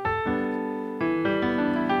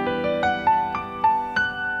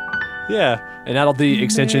 Yeah. And add all the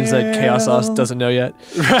extensions that Chaos Sauce doesn't know yet.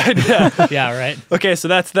 Right. Yeah. Yeah, right. Okay, so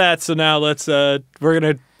that's that. So now let's we're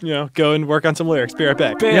gonna go and work on some lyrics. Be right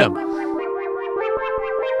back. Bam.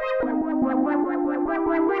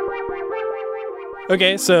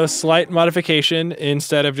 Okay, so slight modification.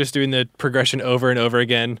 Instead of just doing the progression over and over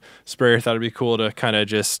again, Spurrier thought it'd be cool to kind of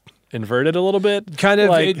just invert it a little bit. It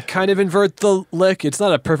kind of invert the lick. It's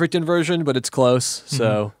not a perfect inversion, but it's close.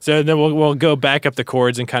 So So then we'll go back up the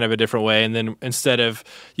chords in kind of a different way, and then instead of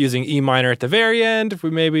using E minor at the very end,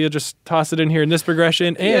 you'll just toss it in here in this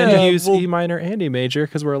progression and use E minor and E major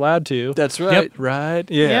because we're allowed to. That's right. Yep. Right?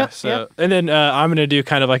 Yeah. And then I'm gonna do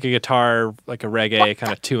kind of like a guitar, like a reggae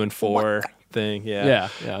kind of 2 and 4 thing. Yeah.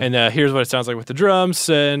 And here's what it sounds like with the drums,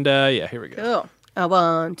 and here we go. Cool.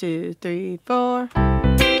 1, 2, 3, 4.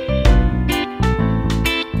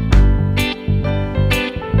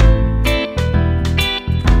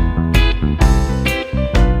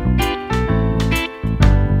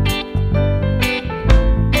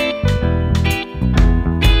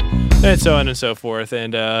 And so on and so forth.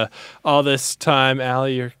 And all this time,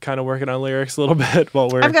 Allie, you're kind of working on lyrics a little bit while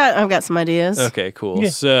we're... I've got some ideas. Okay, cool. Yeah.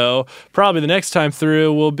 So probably the next time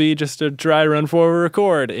through will be just a dry run forward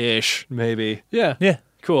record-ish, maybe. Yeah. Yeah.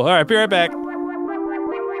 Cool. All right, be right back.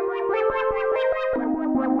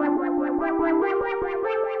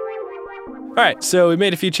 All right, so we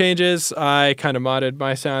made a few changes. I kind of modded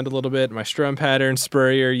my sound a little bit, my strum pattern.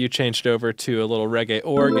 Spurrier, you changed over to a little reggae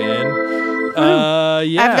organ.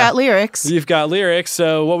 Yeah. I've got lyrics. You've got lyrics.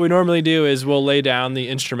 So what we normally do is we'll lay down the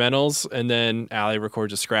instrumentals, and then Allie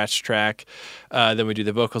records a scratch track. Then we do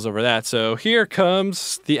the vocals over that. So here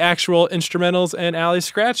comes the actual instrumentals and Allie's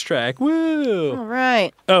scratch track. Woo! All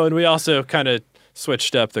right. Oh, and we also kind of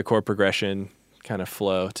switched up the chord progression kind of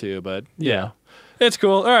flow too, but yeah. It's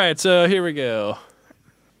cool. All right, so here we go.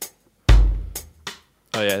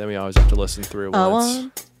 Oh yeah, then we always have to listen through once.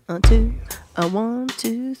 1, 2, 1,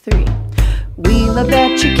 2, 3. We love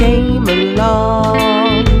that you came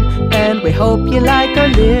along, and we hope you like our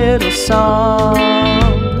little song.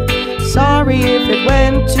 Sorry if it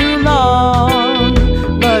went too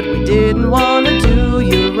long, but we didn't want to do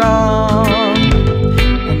you wrong.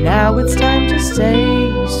 And now it's time to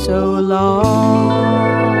say so long.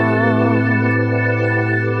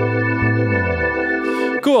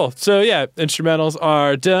 Cool. So yeah, instrumentals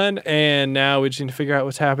are done, and now we just need to figure out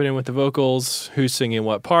what's happening with the vocals, who's singing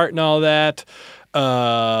what part, and all that.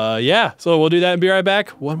 So we'll do that and be right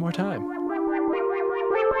back one more time.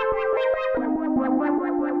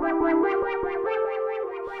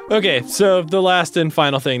 Okay, so the last and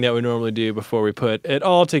final thing that we normally do before we put it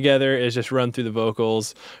all together is just run through the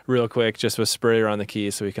vocals real quick, just with Spurrier on the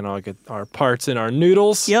keys, so we can all get our parts and our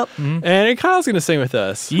noodles. Yep. And Kyle's going to sing with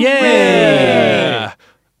us. Yay! Yeah!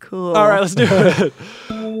 Cool. All right, let's do it.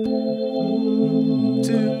 1,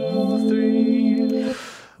 2, 3.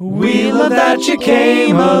 We love that you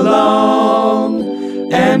came along,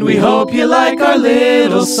 and we hope you like our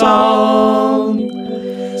little song.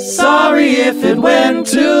 Sorry if it went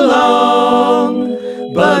too long,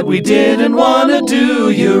 but we didn't want to do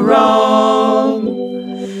you wrong.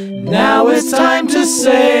 Now it's time to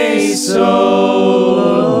say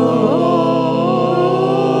so.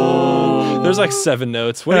 There's like 7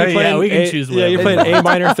 notes. What are you playing? Yeah, we can choose Yeah, you're playing A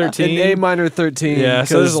minor 13. An A minor 13. Yeah,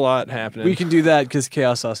 so there's 'cause a lot happening. we can do that because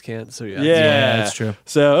Chaos Sauce can't. So yeah. Yeah, that's true.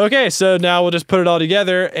 So so now we'll just put it all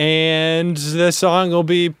together, and the song will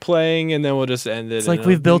be playing, and then we'll just end it. It's like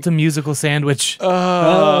we've built a musical sandwich.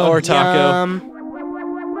 or taco. Yum.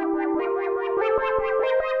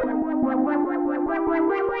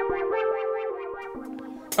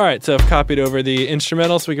 All right, so I've copied over the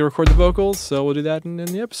instrumental so we can record the vocals. So we'll do that in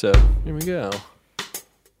the episode. Here we go.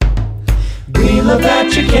 We love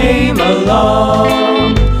that you came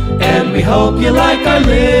along, and we hope you like our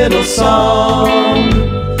little song.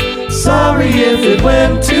 Sorry if it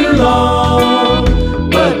went too long,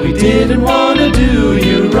 but we didn't want to do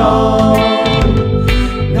you wrong.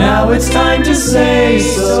 Now it's time to say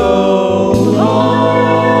so long.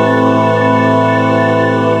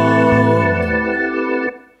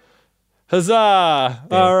 Huzzah!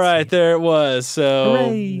 All right, there it was. So,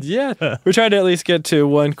 Hooray. yeah, we tried to at least get to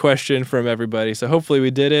one question from everybody. So hopefully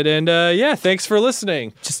we did it. And yeah, thanks for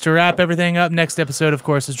listening. Just to wrap everything up, next episode, of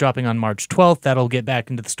course, is dropping on March 12th. That'll get back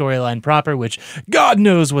into the storyline proper, which God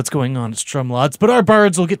knows what's going on at Strumlots, but our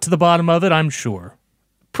bards will get to the bottom of it, I'm sure.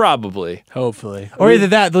 Probably. Hopefully. Or either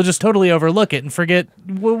that, they'll just totally overlook it and forget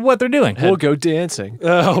what they're doing. We'll go dancing.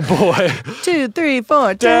 Oh, boy. 2, 3,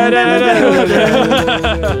 4.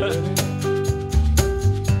 Da-da-da-da-da-da.